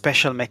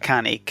special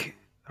mechanic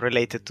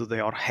related to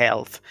your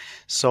health.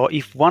 So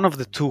if one of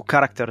the 2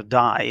 characters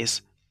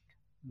dies,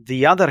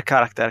 the other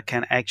character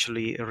can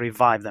actually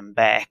revive them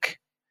back.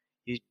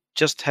 You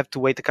just have to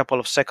wait a couple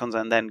of seconds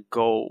and then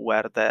go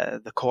where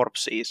the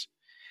corpse is.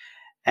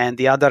 and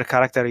the other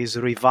character is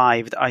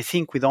revived, I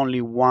think with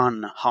only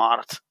 1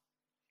 heart.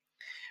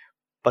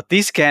 But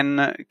this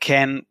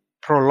can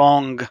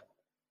prolong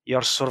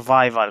your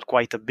survival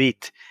quite a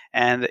bit,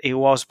 and it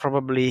was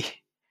probably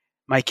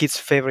my kid's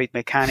favorite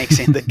mechanics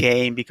in the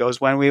game,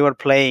 because when we were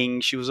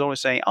playing, she was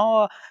always saying,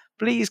 "Oh,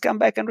 please come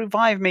back and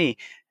revive me,"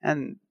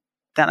 and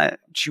then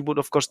she would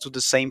of course do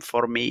the same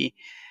for me.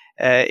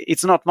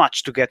 It's not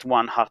much to get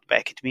 1 heart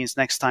back. It means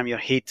next time you're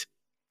hit,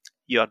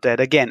 you're dead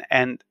again,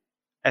 and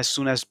as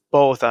soon as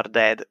both are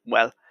dead,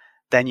 well,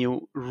 then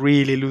you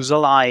really lose a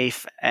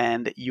life,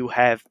 and you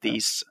have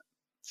these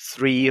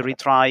 3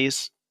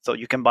 retries, so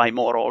you can buy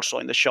more also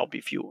in the shop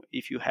if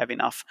you have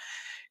enough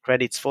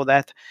credits for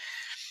that.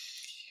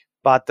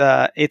 But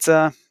it's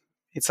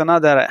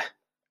another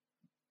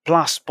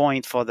plus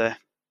point for the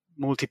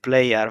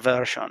multiplayer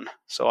version,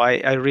 so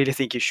I really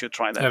think you should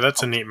try that. Yeah,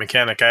 that's a neat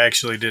mechanic. I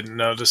actually didn't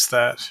notice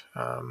that.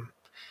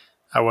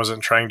 I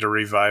wasn't trying to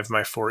revive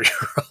my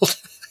 4-year-old.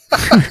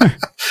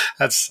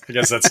 I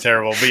guess that's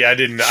terrible. But yeah,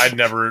 I'd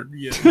never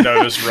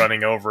noticed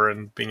running over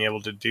and being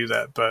able to do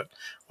that. But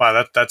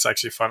wow, that's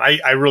actually fun.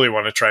 I really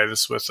want to try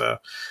this with a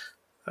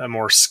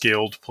more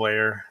skilled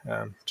player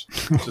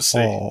to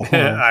see.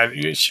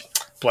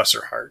 Bless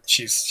her heart,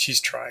 she's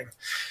trying.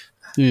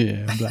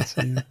 Yeah, bless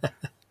her.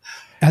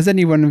 Has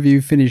any one of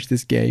you finished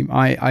this game?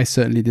 I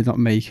certainly did not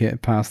make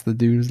it past the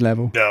Dunes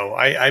level. No,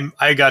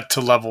 I got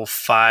to level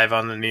 5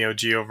 on the Neo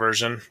Geo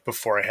version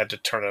before I had to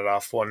turn it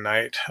off one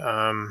night.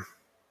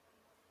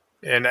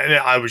 And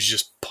I was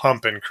just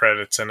pumping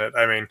credits in it.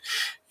 I mean,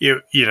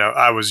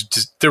 I was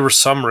just, there were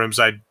some rooms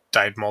I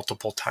died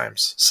multiple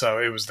times, so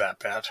it was that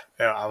bad.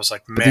 I was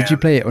like, man. But did you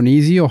play it on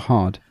easy or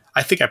hard?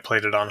 I think I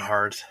played it on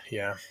hard.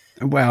 Yeah.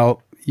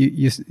 Well,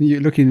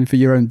 you're looking for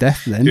your own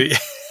death then.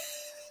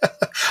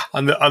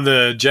 On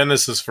the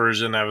Genesis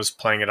version, I was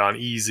playing it on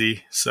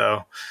easy,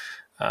 so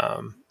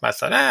I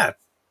thought,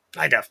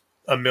 I got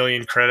 1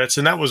 million credits,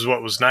 and that was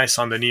what was nice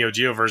on the Neo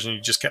Geo version.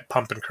 You just kept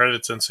pumping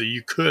credits in, so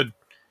you could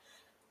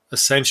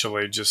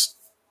essentially just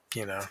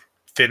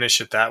finish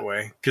it that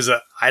way, because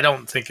I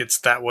don't think it's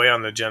that way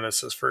on the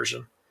Genesis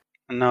version.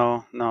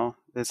 No,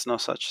 there's no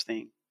such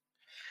thing.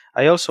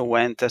 I also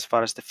went as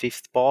far as the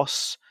 5th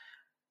boss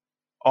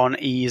on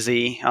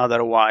easy.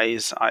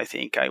 Otherwise, I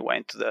think I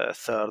went to the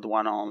 3rd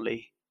one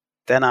only.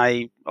 Then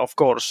I, of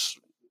course,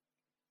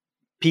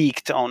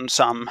 peeked on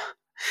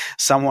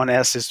someone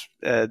else is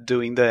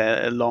doing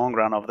the long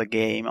run of the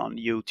game on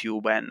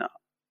YouTube, and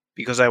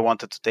because I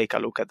wanted to take a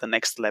look at the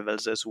next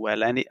levels as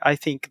well. And I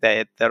think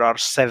that there are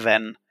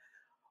 7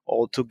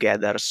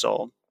 altogether,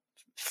 so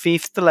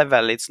 5th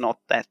level, it's not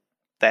that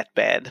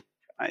bad,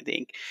 I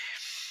think.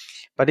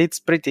 But it's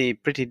pretty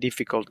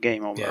difficult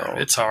game overall.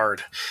 Yeah, it's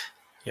hard.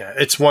 Yeah,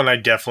 it's one I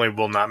definitely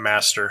will not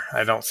master.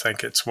 I don't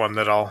think it's one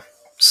that I'll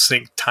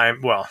sink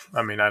time. Well,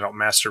 I mean, I don't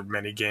master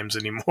many games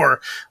anymore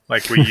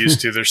like we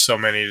used to. There's so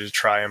many to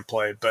try and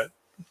play, but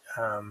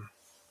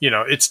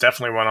it's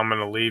definitely one I'm going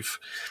to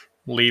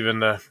leave in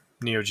the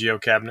Neo Geo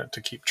cabinet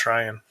to keep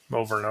trying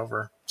over and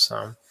over.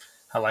 So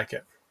I like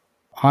it.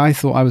 I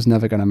thought I was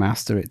never going to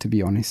master it, to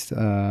be honest.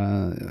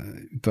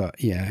 But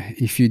yeah,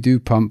 if you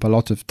do pump a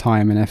lot of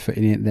time and effort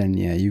in it, then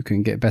yeah, you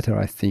can get better,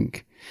 I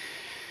think.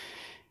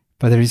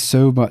 But there is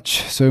so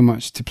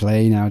much to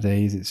play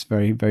nowadays. It's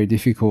very, very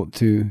difficult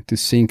to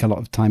sink a lot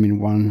of time in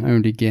one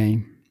only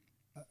game.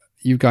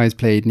 You guys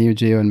played Neo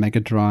Geo and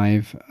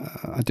Megadrive.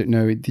 I don't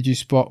know,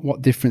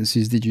 what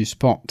differences did you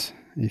spot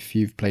if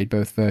you've played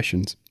both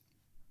versions?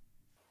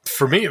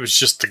 For me, it was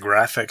just the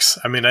graphics.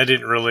 I mean,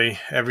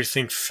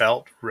 everything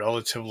felt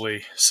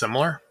relatively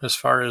similar as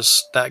far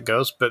as that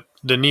goes, but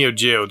the Neo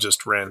Geo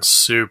just ran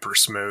super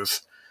smooth.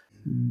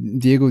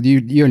 Diego,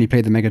 you only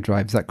played the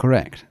Megadrive, is that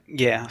correct?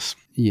 Yes.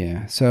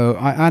 Yeah, so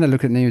I had a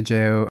look at Neo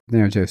Geo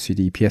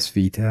CD, PS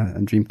Vita,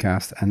 and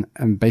Dreamcast,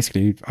 and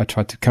basically I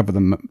tried to cover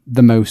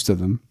the most of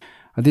them.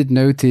 I did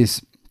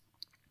notice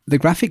the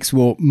graphics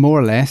were more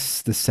or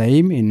less the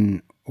same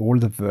in all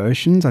the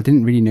versions. I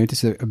didn't really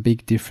notice a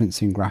big difference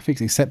in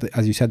graphics, except that,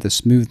 as you said, the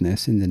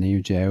smoothness in the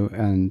Neo Geo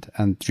and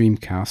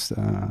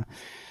Dreamcast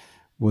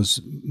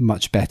was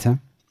much better.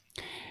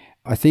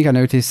 I think I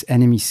noticed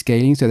enemy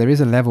scaling. So there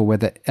is a level where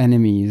the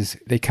enemies,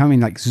 they come in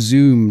like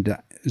zoomed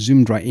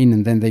right in,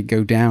 and then they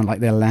go down like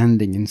they're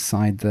landing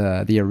inside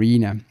the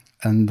arena.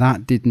 And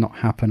that did not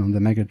happen on the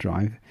Mega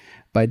Drive,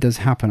 but it does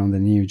happen on the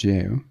Neo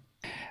Geo.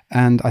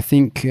 And I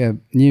think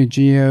Neo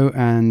Geo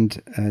and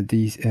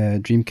the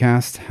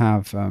Dreamcast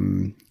have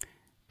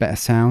better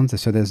sounds.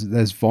 So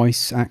there's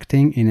voice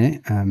acting in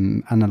it,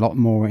 and a lot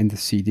more in the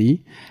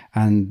CD.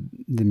 And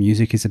the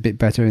music is a bit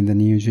better in the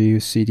Neo Geo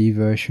CD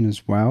version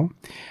as well.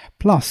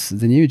 Plus,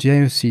 the Neo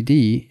Geo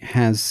CD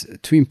has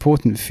 2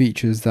 important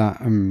features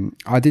that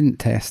I didn't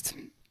test.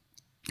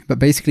 But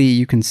basically,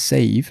 you can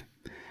save,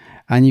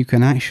 and you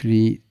can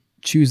actually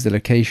choose the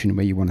location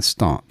where you want to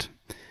start.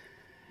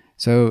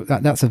 So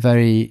that's a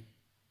very,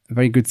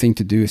 very good thing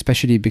to do,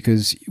 especially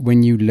because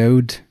when you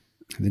load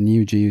the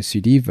Neo Geo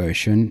CD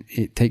version,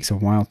 it takes a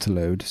while to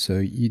load. So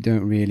you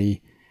don't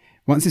really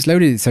Once it's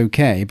loaded, it's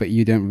okay, but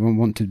you don't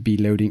want to be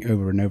loading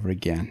over and over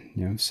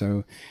again.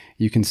 So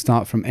you can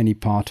start from any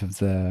part of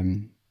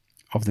the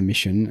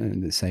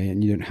mission, let's say,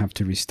 and you don't have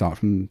to restart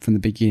from the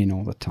beginning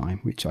all the time,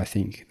 which I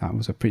think that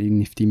was a pretty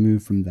nifty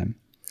move from them.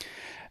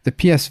 The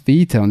PS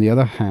Vita, on the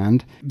other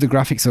hand, the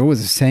graphics are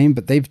always the same,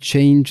 but they've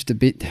changed a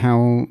bit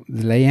how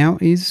the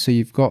layout is. So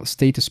you've got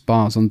status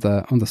bars on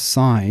the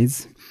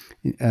sides,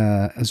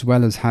 as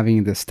well as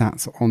having the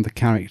stats on the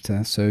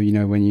character. So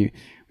when you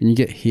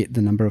get hit,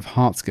 the number of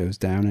hearts goes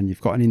down, and you've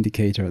got an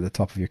indicator at the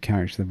top of your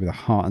character with a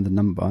heart and the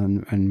number,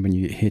 and when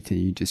you get hit,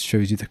 it just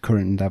shows you the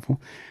current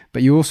level.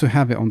 But you also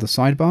have it on the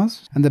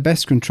sidebars, and the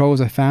best controls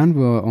I found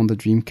were on the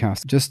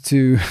Dreamcast. Just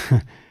to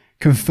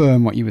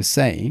confirm what you were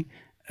saying,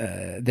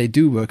 they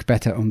do work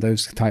better on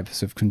those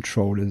types of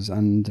controllers,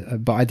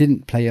 but I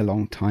didn't play a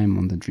long time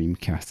on the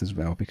Dreamcast as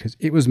well, because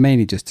it was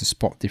mainly just to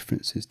spot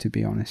differences, to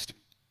be honest.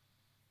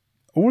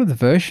 All of the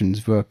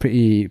versions were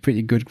pretty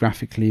good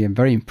graphically and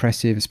very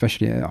impressive,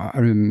 especially I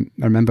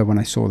remember when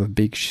I saw the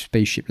big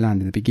spaceship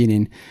land in the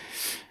beginning.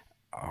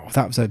 Oh,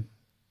 that was a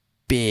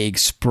big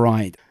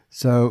sprite.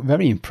 So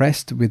very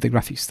impressed with the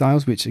graphic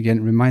styles, which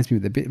again reminds me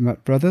of the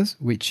Bitmap Brothers,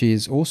 which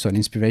is also an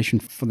inspiration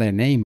for their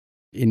name.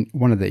 In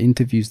one of the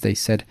interviews, they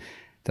said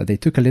that they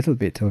took a little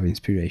bit of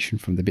inspiration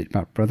from the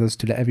Bitmap Brothers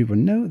to let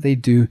everyone know they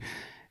do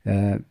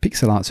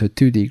pixel art, so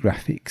 2D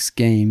graphics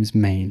games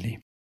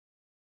mainly.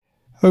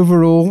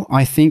 Overall,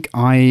 I think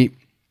I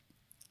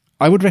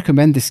would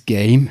recommend this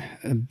game,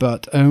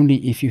 but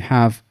only if you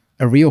have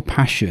a real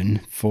passion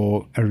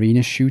for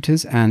arena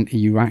shooters and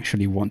you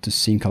actually want to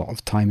sink a lot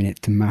of time in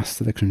it to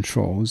master the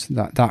controls.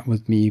 That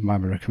would be my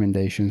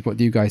recommendations. What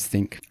do you guys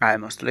think? I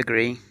mostly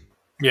agree.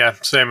 Yeah,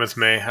 same with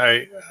me.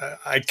 I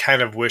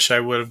kind of wish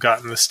I would have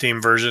gotten the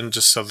Steam version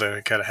just so that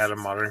it kind of had a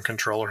modern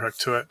controller hook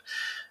to it.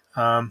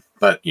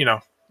 But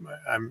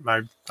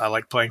I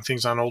like playing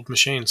things on old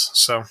machines,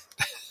 so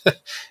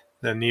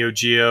the Neo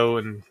Geo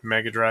and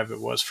Megadrive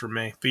it was for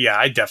me. But yeah,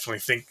 I definitely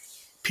think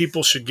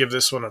people should give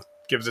this one a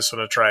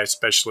try,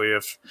 especially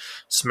if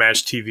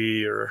Smash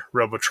TV or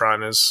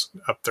Robotron is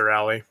up their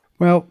alley.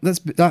 Well,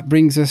 that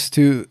brings us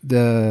to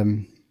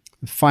the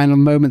final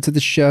moments of the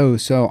show.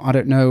 So I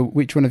don't know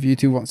which one of you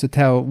two wants to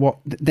tell what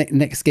the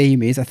next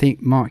game is. I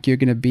think, Mark, you're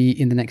going to be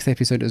in the next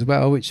episode as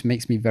well, which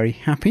makes me very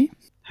happy.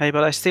 Hey,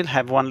 but I still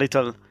have one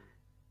little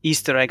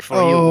Easter egg for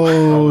you.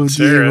 Oh,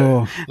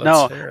 dear.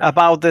 No,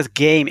 about this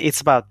game. It's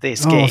about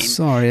this game. Oh,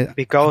 sorry.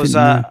 Because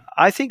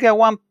I think that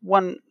one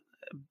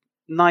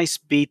nice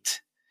bit,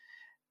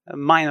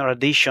 minor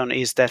addition,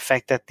 is the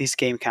fact that this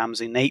game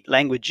comes in 8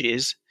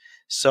 languages.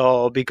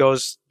 So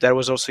because there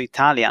was also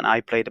Italian,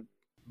 I played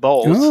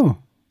both. Oh.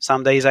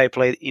 Some days I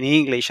played in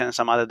English and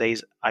some other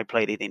days I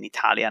played it in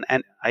Italian.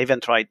 And I even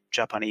tried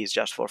Japanese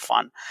just for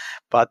fun.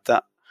 But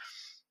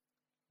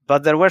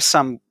there were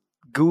some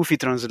goofy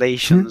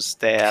translations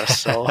there,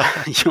 so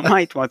you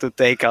might want to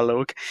take a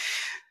look.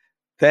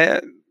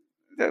 They're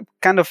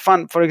kind of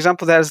fun. For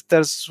example,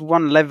 there's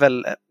one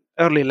level,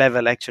 early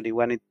level actually,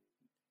 when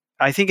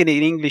I think in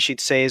English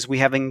it says we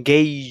have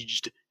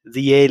engaged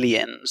the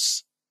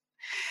aliens,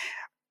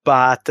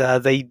 but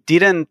they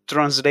didn't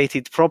translate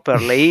it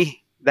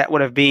properly. That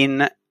would have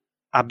been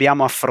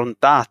abbiamo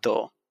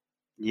affrontato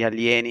gli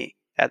alieni.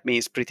 That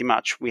means pretty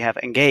much we have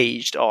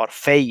engaged or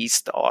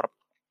faced or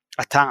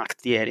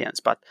attacked the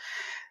aliens, but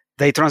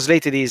they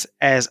translated it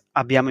as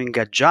abbiamo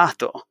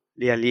ingaggiato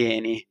gli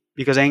alieni,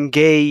 because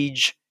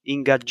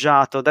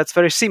ingaggiato, that's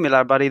very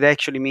similar, but it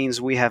actually means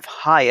we have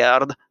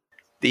hired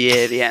the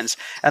aliens.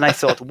 And I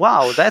thought,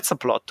 wow, that's a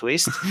plot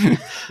twist.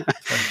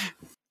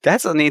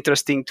 That's an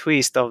interesting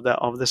twist of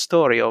the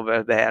story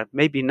over there.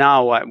 Maybe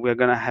now we're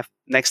gonna have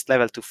next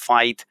level to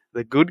fight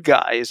the good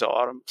guys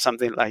or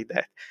something like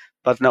that.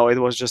 But no, it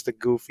was just a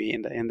goofy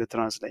in the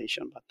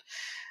translation. But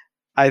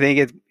I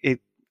think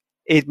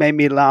it made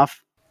me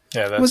laugh.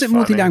 Yeah, that's was it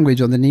multi-language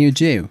on the Neo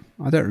Geo?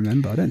 I don't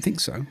remember. I don't think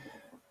so.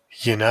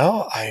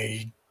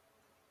 I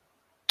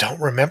don't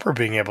remember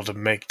being able to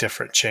make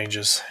different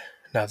changes.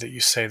 Now that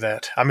you say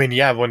that, I mean,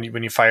 yeah, when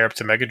you fire up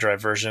the Mega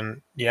Drive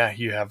version, yeah,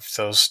 you have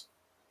those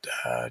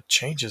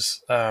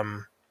changes.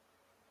 There's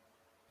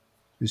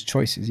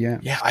choices, yeah.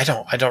 Yeah, I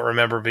don't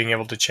remember being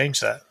able to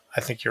change that.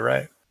 I think you're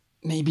right.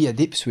 Maybe a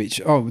dip switch.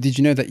 Oh, did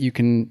you know that you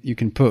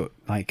can put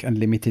like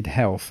unlimited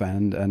health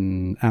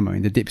and ammo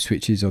in the dip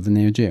switches of the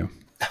Neo Geo?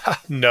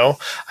 No,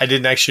 I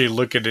didn't actually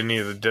look at any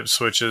of the dip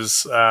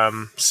switches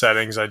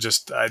settings.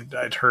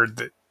 I'd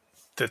heard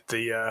that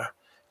the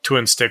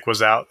twin stick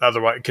was out.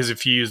 Otherwise, because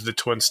if you use the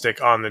twin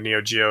stick on the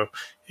Neo Geo,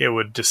 it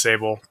would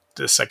disable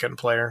the second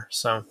player.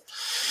 So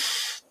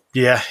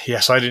yeah.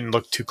 So I didn't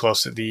look too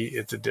close at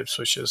the dip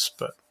switches,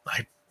 but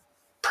I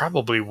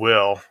probably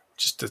will,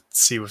 just to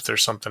see if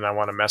there's something I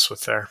want to mess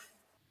with there.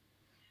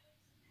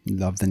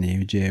 Love the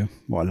Neo Geo.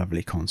 What a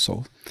lovely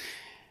console.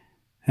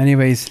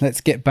 Anyways,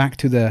 let's get back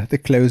to the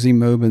closing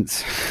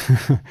moments.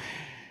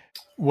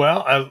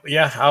 Well,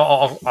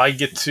 I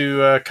get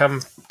to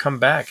come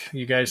back.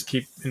 You guys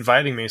keep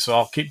inviting me, so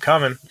I'll keep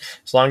coming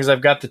as long as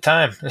I've got the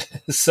time.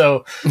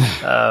 So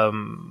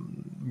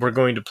we're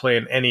going to play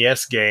an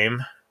NES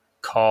game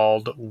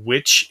called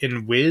Witch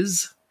and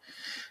Whiz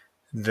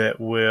that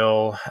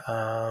will,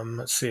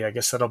 let's see, I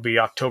guess that'll be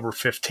October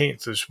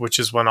 15th, which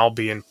is when I'll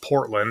be in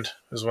Portland,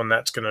 is when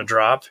that's going to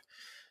drop.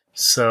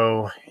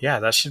 So, yeah,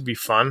 that should be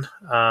fun.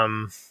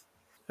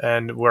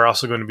 And we're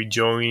also going to be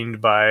joined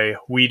by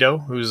Guido,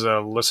 who's a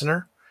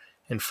listener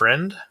and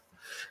friend,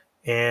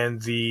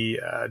 and the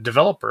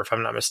developer, if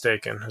I'm not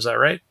mistaken. Is that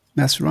right?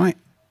 That's right.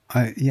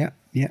 Yeah.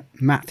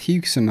 Matt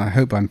Hugson. I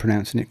hope I'm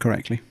pronouncing it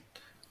correctly.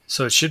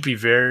 So it should be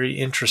very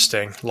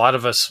interesting. A lot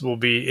of us will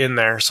be in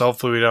there, so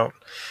hopefully we don't,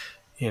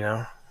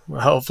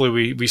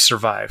 hopefully we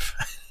survive.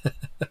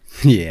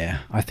 Yeah,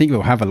 I think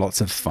we'll have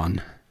lots of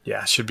fun.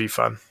 Yeah, it should be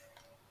fun.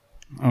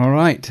 All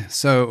right.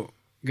 So,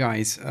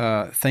 guys,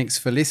 thanks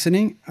for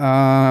listening.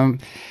 The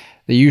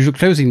usual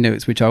closing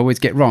notes, which I always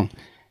get wrong.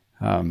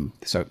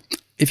 So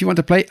if you want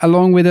to play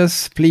along with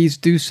us, please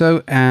do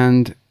so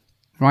and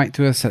write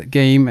to us at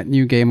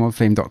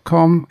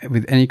game@newgameonflame.com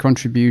with any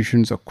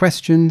contributions or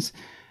questions.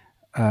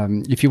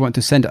 If you want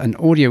to send an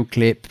audio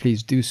clip,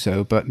 please do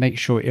so, but make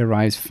sure it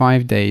arrives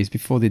 5 days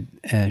before the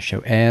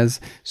show airs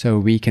so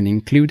we can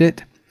include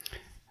it.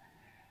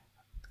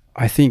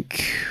 I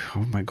think,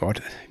 oh my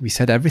God, we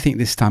said everything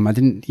this time. I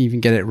didn't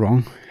even get it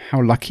wrong.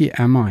 How lucky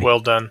am I? Well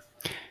done.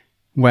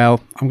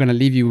 Well, I'm going to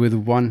leave you with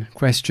one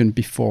question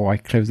before I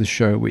close the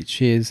show, which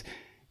is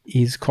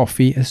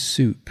coffee a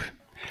soup?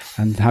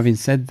 And having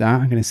said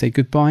that, I'm going to say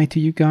goodbye to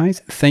you guys.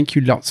 Thank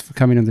you lots for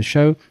coming on the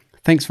show.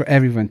 Thanks for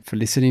everyone for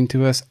listening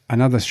to us.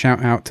 Another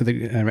shout out to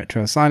the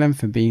Retro Asylum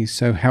for being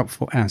so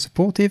helpful and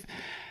supportive.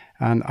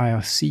 And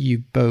I'll see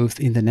you both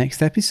in the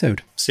next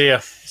episode. See ya.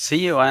 See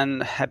you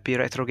and happy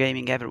retro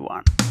gaming,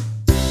 everyone.